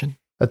 perception.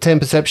 A 10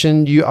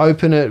 perception. You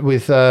open it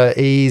with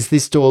ease.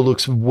 This door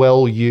looks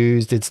well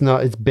used. It's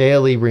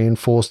barely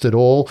reinforced at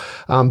all.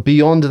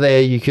 Beyond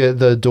there,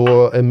 the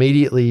door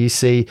immediately you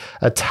see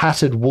a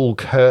tattered wool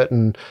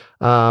curtain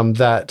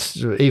that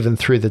even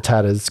through the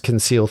tatters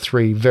conceal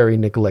 3 very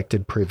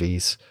neglected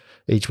privies,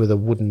 each with a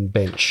wooden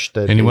bench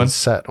that Anyone? is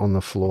sat on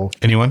the floor.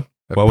 Anyone?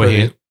 While we're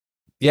here,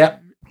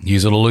 Yep.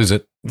 use it or lose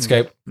it.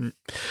 Escape.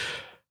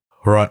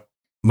 All right.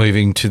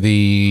 Moving to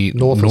the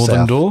North or northern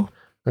south? door.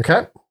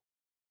 Okay.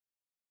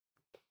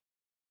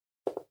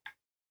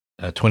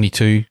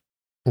 22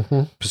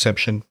 Mm-hmm.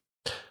 perception.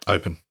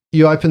 Open.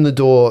 You open the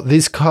door.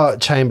 This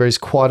chamber is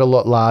quite a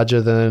lot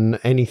larger than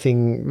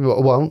anything.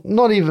 Well,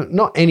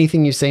 not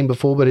anything you've seen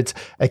before, but it's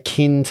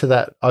akin to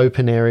that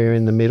open area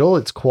in the middle.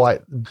 It's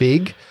quite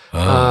big,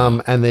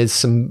 and there's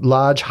some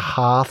large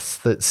hearths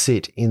that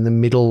sit in the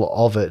middle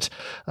of it.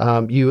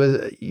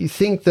 You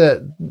think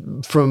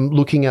that from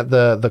looking at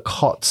the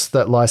cots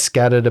that lie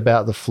scattered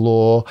about the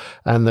floor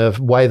and the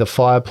way the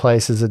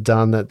fireplaces are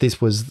done, that this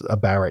was a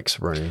barracks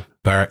room.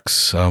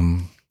 Barracks.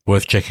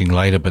 Worth checking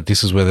later, but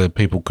this is where the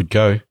people could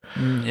go.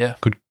 Yeah.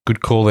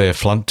 Good call there,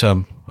 Flint.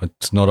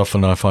 It's not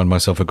often I find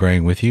myself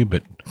agreeing with you,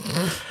 but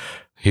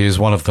here's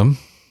one of them.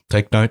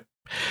 Take note.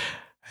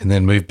 And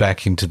then move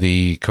back into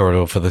the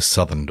corridor for the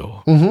southern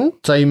door. Mm-hmm.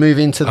 So you move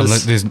into the...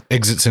 There's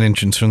exits and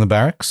entrance from the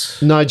barracks.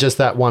 No, just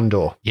that one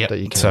door Yep. that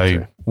you came So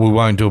through. we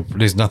won't do...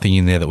 There's nothing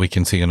in there that we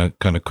can see on a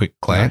kind of quick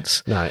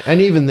glance. No, and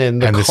even then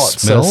the And the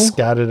cots smell? are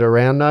scattered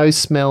around. No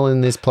smell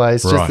in this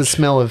place, just Right. the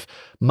smell of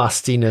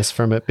mustiness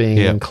from it being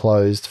Yep.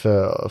 enclosed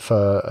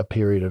for a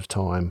period of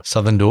time.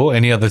 Southern door.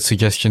 Any other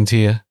suggestions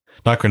here?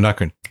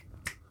 Nykrin.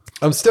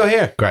 I'm still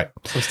here. Great.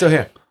 I'm still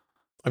here.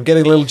 I'm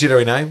getting a little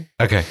jittery now.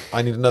 Okay.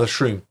 I need another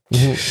shroom.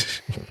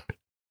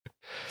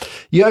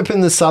 You open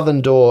the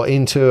southern door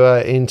into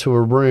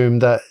a room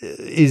that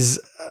is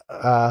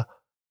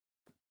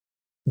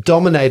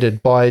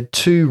dominated by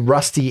 2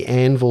 rusty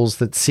anvils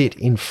that sit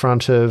in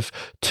front of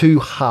 2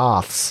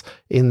 hearths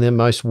in the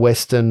most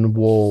western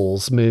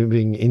walls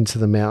moving into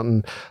the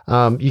mountain.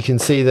 You can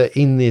see that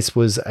in this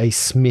was a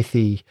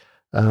smithy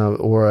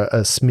or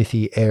a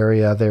smithy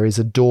area. There is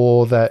a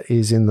door that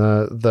is in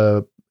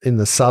the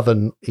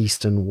southern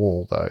eastern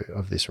wall though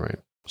of this room.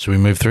 Should we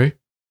move through?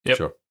 Yep.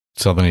 Sure.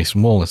 Southern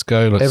eastern wall. Let's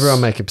go.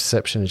 Everyone make a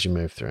perception as you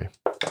move through.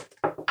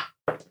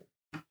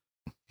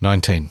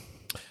 19.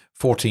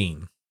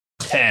 14.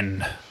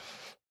 10.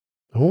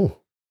 Oh,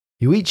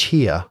 you each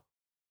hear,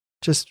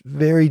 just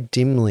very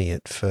dimly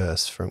at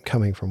first, from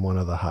coming from one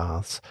of the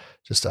hearths,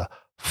 just a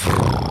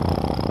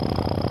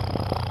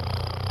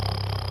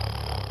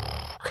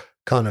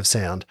kind of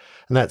sound,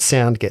 and that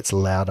sound gets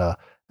louder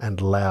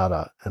and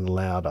louder and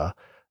louder,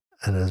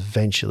 and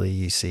eventually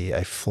you see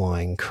a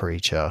flying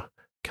creature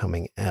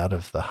coming out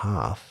of the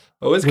hearth,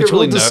 I always which get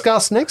really we'll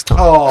discuss next time.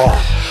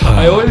 Oh,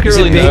 I always get Is it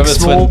really big, nervous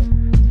small?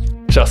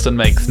 when Justin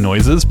makes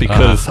noises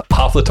because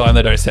half the time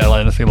they don't sound like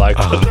anything like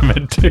what they're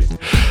meant to.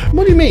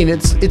 What do you mean?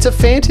 It's a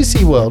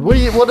fantasy world.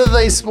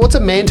 What's a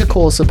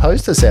manticore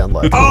supposed to sound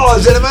like? oh,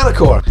 is it a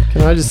manicore?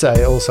 Can I just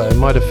say also, in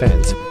my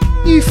defense,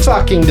 you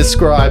fucking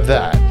describe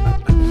that.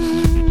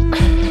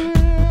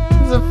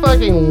 It's a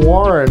fucking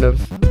warren of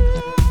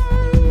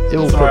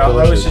ill Sorry, I was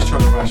proportions. just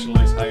trying to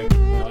rationalise how